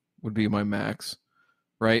 3.5 would be my max,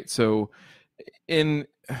 right? So, in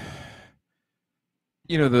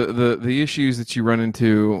the issues that you run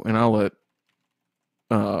into, and I'll let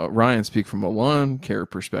Ryan speak from a lawn care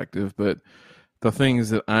perspective, but the things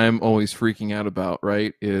that I'm always freaking out about,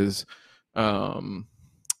 right, is the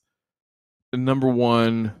number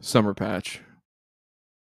one, summer patch,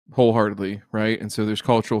 wholeheartedly, right? And so there's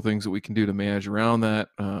cultural things that we can do to manage around that.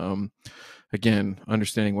 Again,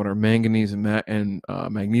 understanding what our manganese and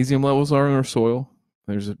magnesium levels are in our soil.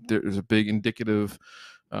 There's a big indicative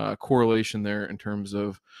correlation there in terms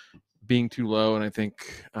of being too low, and I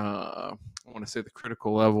think I want to say the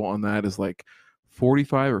critical level on that is like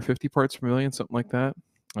 45 or 50 parts per million, something like that,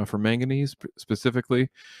 for manganese specifically.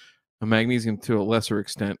 Magnesium to a lesser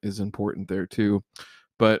extent is important there too,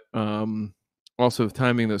 but also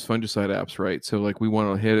timing those fungicide apps right. So like we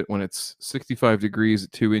want to hit it when it's 65 degrees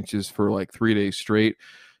at 2 inches for like 3 days straight.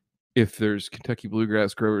 If there's Kentucky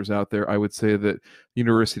bluegrass growers out there, I would say that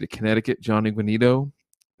University of Connecticut, Johnny Guanito,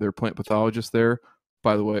 their plant pathologist there,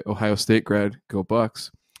 by the way, Ohio State grad, go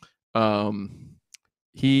Bucks.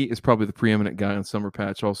 he is probably the preeminent guy on Summer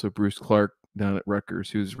Patch. Also, Bruce Clark down at Rutgers,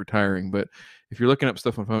 who's retiring. But if you're looking up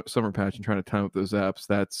stuff on Summer Patch and trying to time up those apps,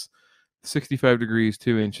 that's 65 degrees,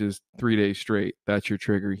 2 inches, 3 days straight. That's your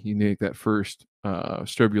trigger. You make that first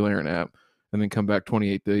Strobularian app, and then come back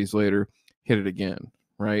 28 days later, hit it again,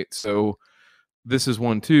 right? So this is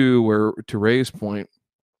one too where, to Ray's point,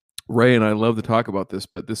 Ray and I love to talk about this,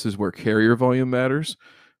 but this is where carrier volume matters.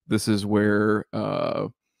 This is where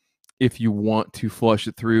if you want to flush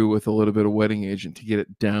it through with a little bit of wetting agent to get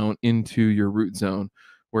it down into your root zone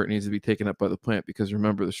where it needs to be taken up by the plant, because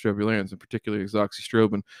remember, the strobularians, and particularly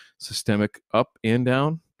azoxystrobin, systemic up and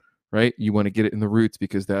down, right? You want to get it in the roots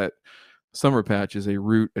because that summer patch is a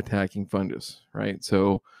root attacking fungus, right?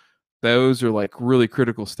 So those are like really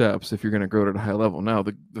critical steps if you're going to grow it at a high level. Now,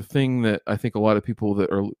 the thing that I think a lot of people that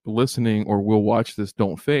are listening or will watch this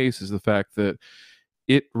don't face is the fact that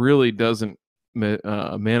it really doesn't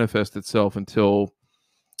manifest itself until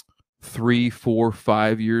 3, 4,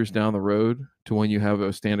 5 years down the road to when you have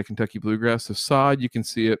a stand of Kentucky bluegrass. So sod, you can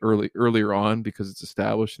see it earlier on because it's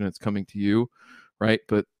established and it's coming to you, right?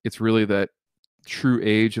 But it's really that true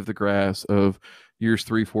age of the grass of years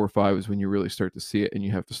 3, 4, 5 is when you really start to see it, and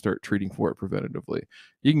you have to start treating for it preventatively.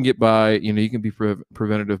 You can get by, you can be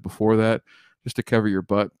preventative before that just to cover your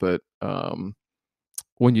butt, but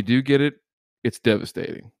when you do get it, it's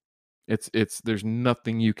devastating. There's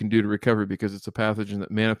nothing you can do to recover because it's a pathogen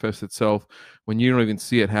that manifests itself when you don't even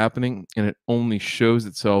see it happening, and it only shows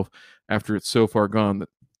itself after it's so far gone that,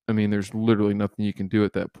 there's literally nothing you can do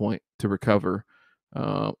at that point to recover,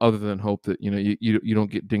 other than hope that you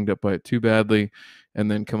don't get dinged up by it too badly,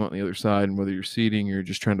 and then come out on the other side. And whether you're seeding or you're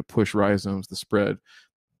just trying to push rhizomes to spread,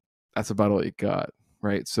 that's about all you got,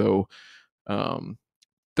 right? So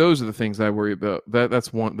those are the things I worry about. That's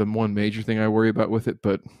the one major thing I worry about with it.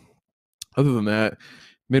 But other than that,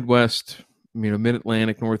 Midwest,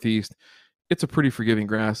 Mid-Atlantic, Northeast, it's a pretty forgiving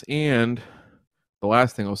grass. And the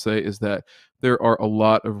last thing I'll say is that there are a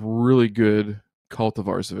lot of really good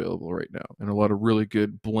cultivars available right now, and a lot of really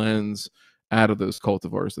good blends out of those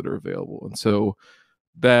cultivars that are available. And so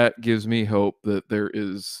that gives me hope that there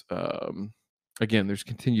is, again, there's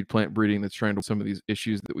continued plant breeding that's trying to some of these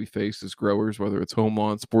issues that we face as growers, whether it's home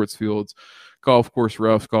lawn, sports fields, golf course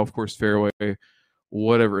rough, golf course fairway,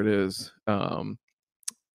 whatever it is,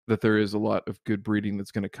 that there is a lot of good breeding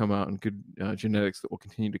that's going to come out, and good genetics that will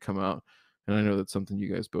continue to come out. And I know that's something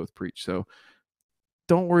you guys both preach. So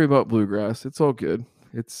don't worry about bluegrass. It's all good.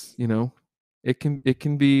 It's, it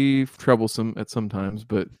can be troublesome at some times,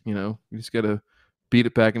 but you just got to beat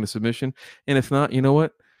it back into submission. And if not, you know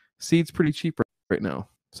what? Seed's pretty cheap right now.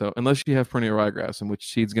 So unless you have perennial ryegrass, in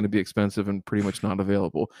which seed's going to be expensive and pretty much not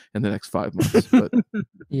available in the next 5 months. But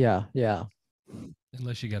yeah.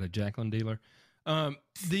 Unless you got a Jacqueline dealer.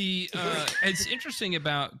 It's interesting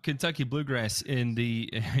about Kentucky bluegrass in the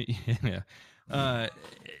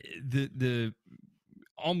the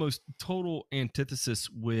almost total antithesis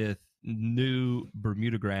with new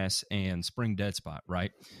Bermuda grass and spring dead spot,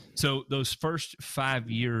 right? So those first 5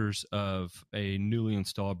 years of a newly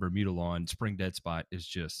installed Bermuda lawn, spring dead spot is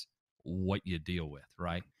just what you deal with,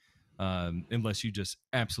 right? Unless you just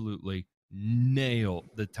absolutely nail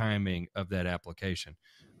the timing of that application.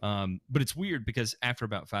 But it's weird because after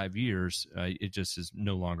about 5 years, it just is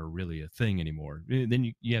no longer really a thing anymore.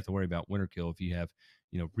 Then you have to worry about winter kill if you have,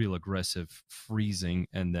 real aggressive freezing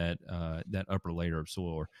and that upper layer of soil,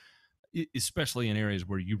 or especially in areas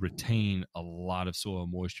where you retain a lot of soil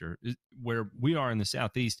moisture. Where we are in the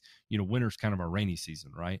Southeast, winter's kind of our rainy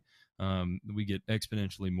season, right? We get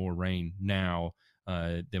exponentially more rain now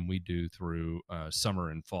than we do through summer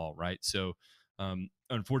and fall, right? So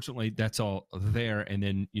unfortunately, that's all there. And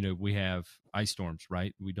then, we have ice storms,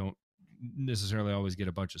 right? We don't necessarily always get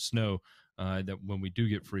a bunch of snow. That when we do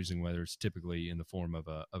get freezing weather, it's typically in the form of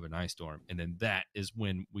an ice storm. And then that is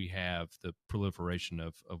when we have the proliferation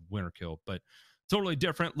of winter kill. But totally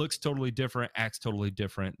different, looks totally different, acts totally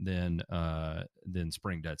different than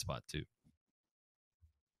spring dead spot too.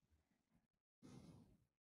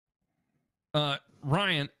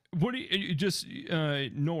 Ryan, what do you just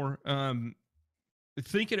KNORR,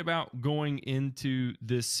 thinking about going into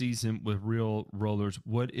this season with real rollers,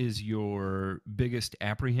 what is your biggest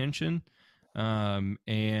apprehension?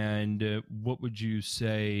 And what would you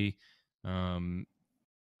say? What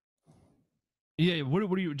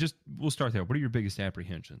are you, we'll start there. What are your biggest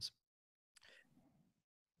apprehensions?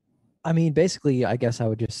 Basically, I guess I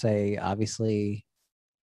would just say, obviously,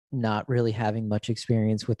 not really having much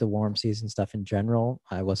experience with the warm season stuff in general.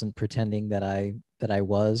 I wasn't pretending that I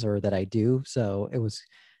was, or that I do. So it was,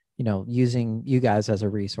 using you guys as a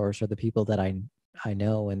resource, or the people that I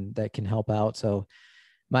know and that can help out. So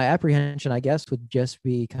My apprehension, I guess, would just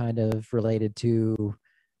be kind of related to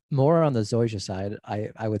more on the zoysia side,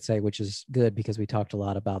 I would say, which is good because we talked a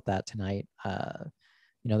lot about that tonight.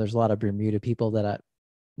 There's a lot of Bermuda people that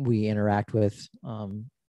we interact with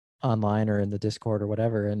online or in the Discord or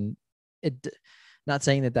whatever, and it, not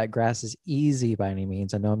saying that grass is easy by any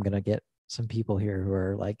means. I know I'm gonna get some people here who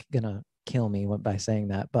are like gonna kill me by saying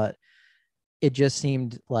that, but it just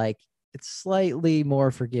seemed like it's slightly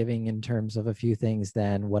more forgiving in terms of a few things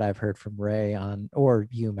than what I've heard from Ray or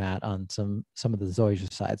you, Matt, on some of the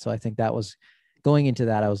zoysia side. So I think that was going into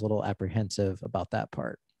that, I was a little apprehensive about that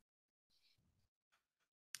part.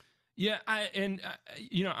 Yeah,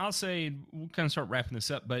 I'll say we'll kind of start wrapping this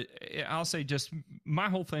up, but I'll say just my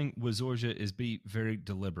whole thing with zoysia is be very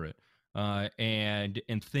deliberate and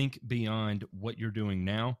think beyond what you're doing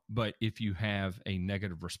now. But if you have a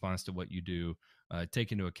negative response to what you do,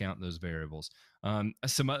 take into account those variables.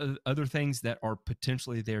 Some other things that are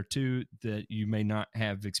potentially there too that you may not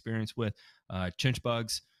have experience with: chinch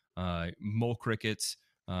bugs, mole crickets.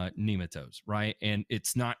 Nematodes, right? And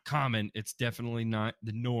it's not common. It's definitely not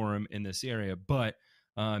the norm in this area, but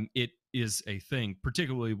it is a thing.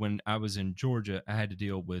 Particularly when I was in Georgia, I had to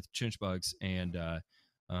deal with chinch bugs, and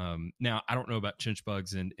now I don't know about chinch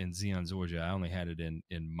bugs in Xeon zoysia. I only had it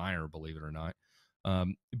in Meyer, believe it or not.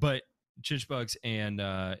 But chinch bugs and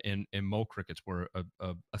mole crickets were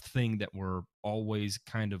a thing that were always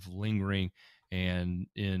kind of lingering and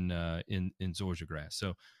in zoysia grass.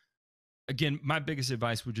 So again, my biggest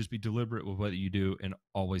advice would just be deliberate with what you do and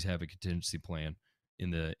always have a contingency plan in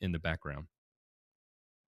the background.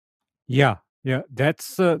 Yeah,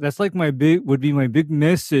 that's like my big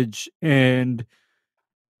message. And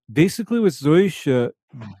basically with zoysia,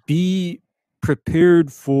 be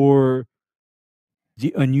prepared for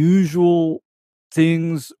the unusual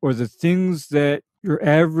things or the things that your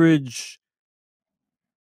average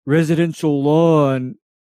residential lawn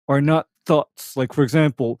are not thoughts. Like, for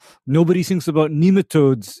example, nobody thinks about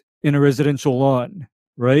nematodes in a residential lawn,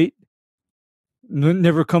 right?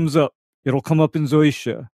 Never comes up. It'll come up in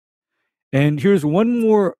zoysia. And here's one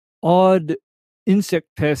more odd insect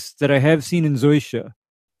pest that I have seen in zoysia.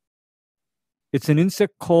 It's an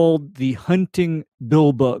insect called the hunting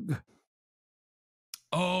billbug.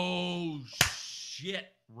 Oh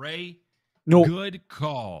shit, Ray! No, good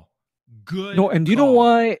call. Good. No, and do you call. know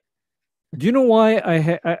why? Do you know why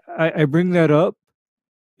I bring that up?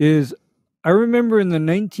 Is I remember in the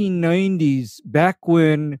 1990s, back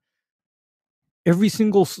when every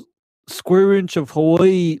single square inch of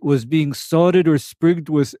Hawaii was being sodded or sprigged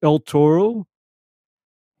with El Toro.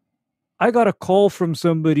 I got a call from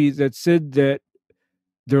somebody that said that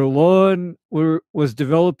their lawn was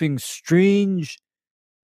developing strange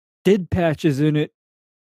dead patches in it.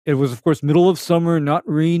 It was, of course, middle of summer, not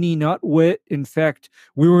rainy, not wet. In fact,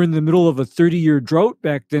 we were in the middle of a 30-year drought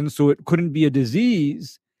back then, so it couldn't be a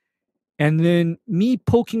disease. And then me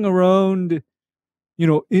poking around,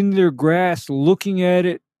 in their grass, looking at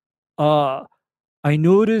it, I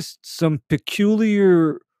noticed some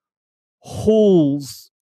peculiar holes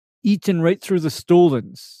eaten right through the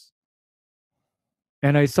stolons.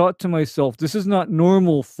 And I thought to myself, this is not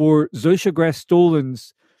normal for zoysia grass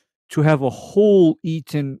stolons to have a hole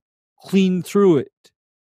eaten clean through it.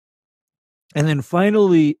 And then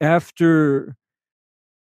finally, after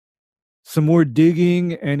some more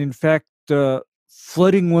digging and, in fact,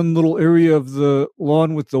 flooding one little area of the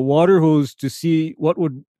lawn with the water hose to see what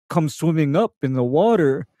would come swimming up in the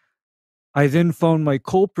water, I then found my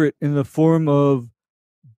culprit in the form of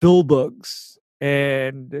billbugs.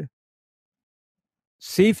 And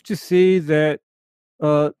safe to say that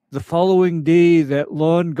the following day, that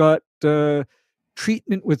lawn got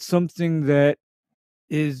treatment with something that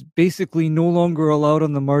is basically no longer allowed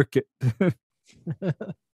on the market.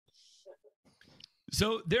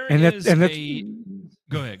 So there and is that's,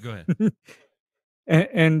 Go ahead.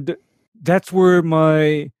 and that's where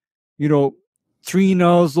my,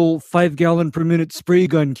 3-nozzle, 5-gallon per minute spray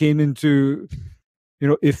gun came into,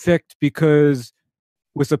 effect, because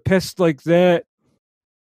with a pest like that,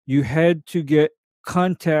 you had to get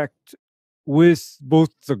contact with both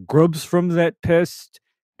the grubs from that pest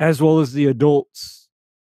as well as the adults.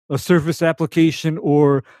 A surface application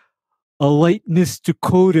or a light mist to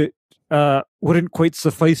coat it wouldn't quite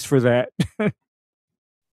suffice for that.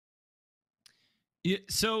 Yeah,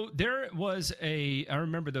 so there was I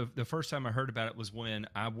remember the first time I heard about it was when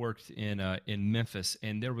I worked in Memphis,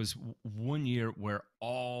 and there was one year where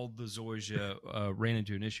all the zoysia ran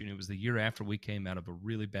into an issue, and it was the year after we came out of a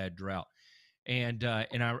really bad drought. And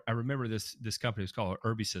I remember this company was called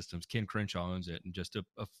Irby Systems. Ken Crenshaw owns it, and just a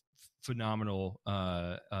phenomenal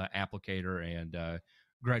applicator and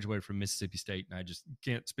graduated from Mississippi State, and I just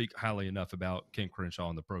can't speak highly enough about Ken Crenshaw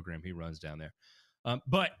and the program he runs down there.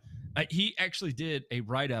 But he actually did a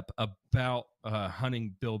write-up about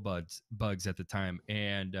hunting bugs at the time,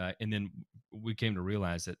 and then we came to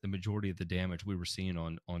realize that the majority of the damage we were seeing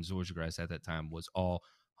on zoysia grass at that time was all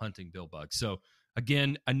hunting bill bugs. So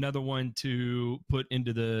again, another one to put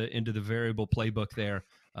into the variable playbook there,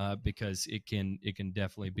 because it can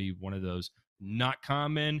definitely be one of those not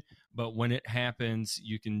common, but when it happens,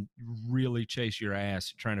 you can really chase your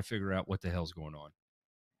ass trying to figure out what the hell's going on.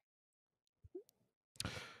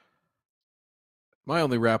 My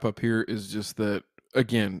only wrap up here is just that,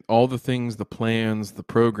 again, all the things, the plans, the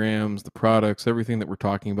programs, the products, everything that we're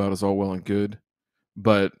talking about is all well and good,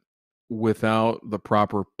 but without the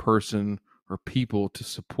proper person or people to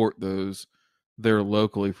support those there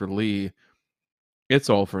locally for Lee,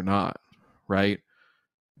 it's all for naught, right?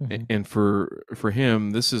 Mhm. And for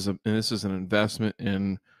him, this is an investment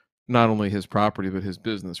in not only his property but his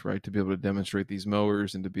business, right? To be able to demonstrate these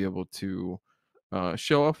mowers and to be able to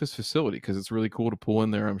show off his facility, because it's really cool to pull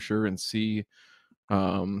in there, I'm sure, and see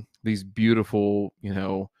these beautiful,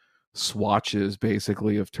 swatches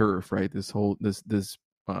basically of turf, right? This whole this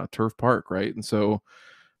turf park, right? And so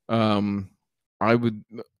I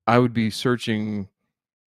would be searching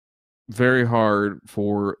very hard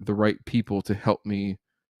for the right people to help me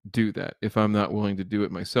do that if I'm not willing to do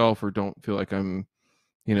it myself or don't feel like I'm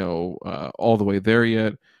all the way there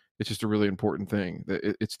yet. It's just a really important thing.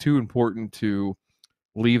 It's too important to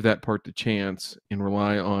leave that part to chance and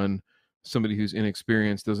rely on somebody who's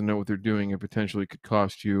inexperienced, doesn't know what they're doing, and potentially could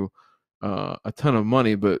cost you a ton of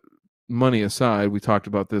money. But money aside, we talked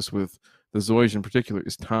about this with the zoysia in particular,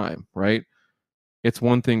 is time, right? It's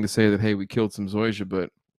one thing to say that, hey, we killed some zoysia, but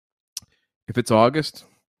if it's August,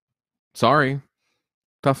 sorry,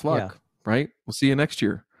 tough luck, right? We'll see you next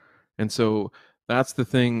year. And so that's the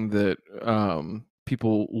thing that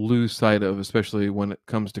people lose sight of, especially when it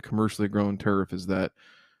comes to commercially grown turf, is that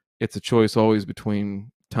it's a choice always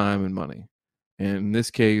between time and money. And in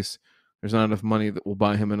this case, there's not enough money that will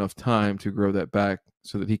buy him enough time to grow that back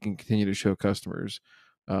so that he can continue to show customers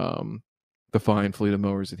the fine fleet of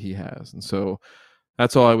mowers that he has. And so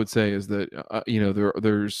that's all I would say, is that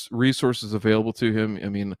there's resources available to him. I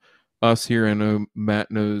mean, us here, I know Matt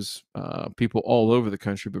knows people all over the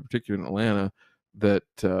country, but particularly in Atlanta, that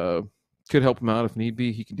could help him out if need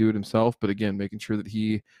be. He can do it himself, but again, making sure that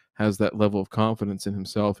he has that level of confidence in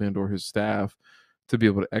himself and or his staff to be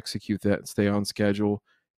able to execute that and stay on schedule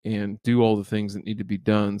and do all the things that need to be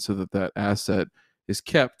done so that that asset is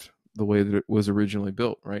kept the way that it was originally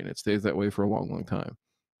built, right? And it stays that way for a long, long time.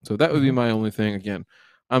 So that would be my only thing. Again,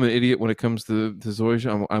 I'm an idiot when it comes to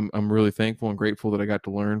zoysia. I'm really thankful and grateful that I got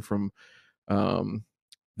to learn from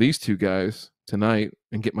these two guys tonight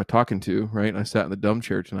and get my talking to, right? And I sat in the dumb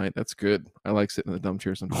chair tonight. That's good. I like sitting in the dumb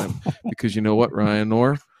chair sometimes because you know what, Ryan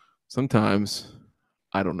Knorr? Sometimes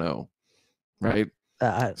I don't know, right?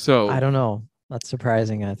 So I don't know. That's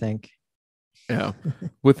surprising, I think. Yeah.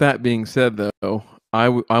 With that being said, though, I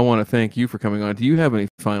want to thank you for coming on. Do you have any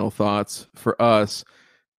final thoughts for us?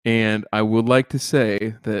 And I would like to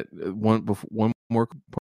say that one more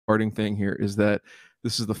parting thing here is that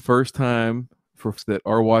this is the first time for folks that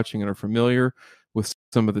are watching and are familiar with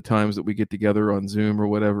some of the times that we get together on Zoom or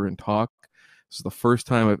whatever and talk. This is the first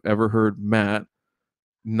time I've ever heard Matt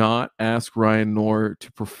not ask Ryan Knorr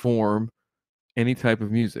to perform any type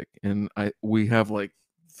of music. And we have like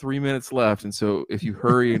 3 minutes left. And so if you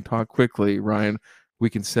hurry and talk quickly, Ryan, we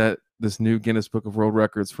can set this new Guinness Book of World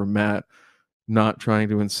Records for Matt not trying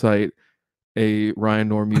to incite a Ryan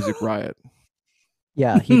Knorr music riot.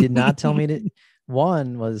 Yeah, he did not tell me to.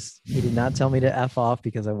 One was he did not tell me to F off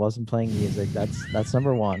because I wasn't playing music. That's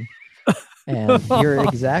number one. And you're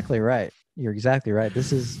exactly right. You're exactly right.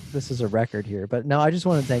 This is a record here. But no, I just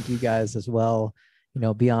want to thank you guys as well.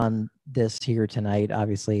 Beyond this here tonight,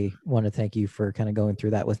 obviously want to thank you for kind of going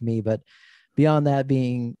through that with me. But beyond that,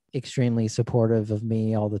 being extremely supportive of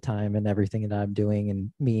me all the time and everything that I'm doing,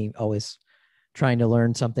 and me always trying to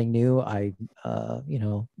learn something new. I,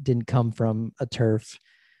 didn't come from a turf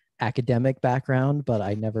academic background, but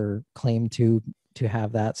I never claimed to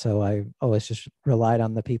have that. So I always just relied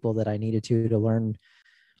on the people that I needed to learn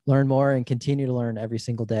more and continue to learn every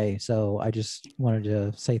single day. So I just wanted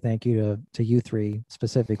to say thank you to you three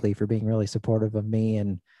specifically for being really supportive of me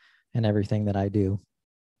and everything that I do.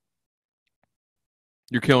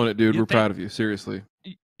 You're killing it, dude. We're proud of you. Seriously.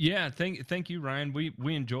 Yeah, thank you, Ryan.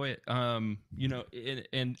 We enjoy it.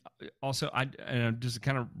 And also and just to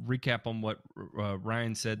kind of recap on what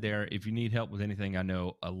Ryan said there. If you need help with anything, I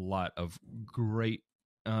know a lot of great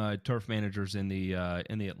turf managers in the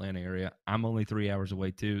Atlanta area. I'm only 3 hours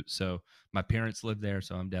away too, so my parents live there,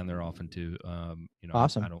 so I'm down there often too.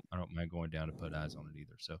 Awesome. I don't mind going down to put eyes on it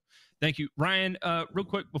either. So, thank you, Ryan. Real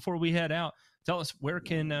quick before we head out, tell us where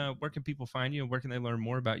can people find you, and where can they learn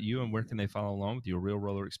more about you, and where can they follow along with your Real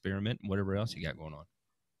Roller experiment and whatever else you got going on.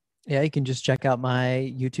 Yeah, you can just check out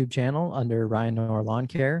my YouTube channel under Ryan KNORR Lawn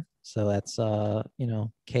Care. So that's KNORR,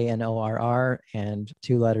 and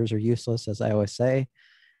 2 letters are useless, as I always say.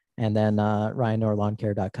 And then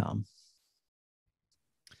RyanKNORRLawnCare.com.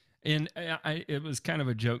 And it was kind of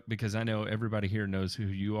a joke because I know everybody here knows who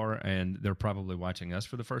you are, and they're probably watching us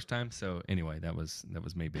for the first time. So anyway, that was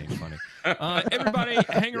me being funny. Everybody,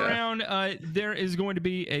 hang around. There is going to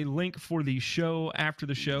be a link for the show after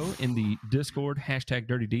the show in the Discord,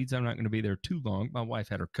 #DirtyDeeds. I'm not going to be there too long. My wife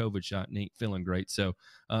had her COVID shot and ain't feeling great. So,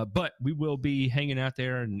 but we will be hanging out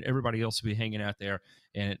there, and everybody else will be hanging out there.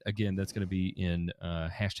 And again, that's going to be in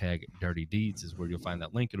 #DirtyDeeds is where you'll find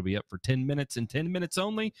that link. It'll be up for 10 minutes and 10 minutes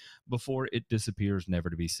only before it disappears, never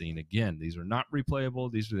to be seen again. These are not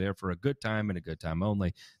replayable. These are there for a good time and a good time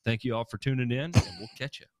only. Thank you all for tuning in, and we'll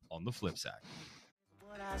catch you on the flip side.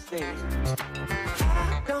 What I say,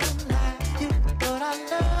 I don't like you, but I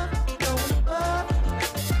love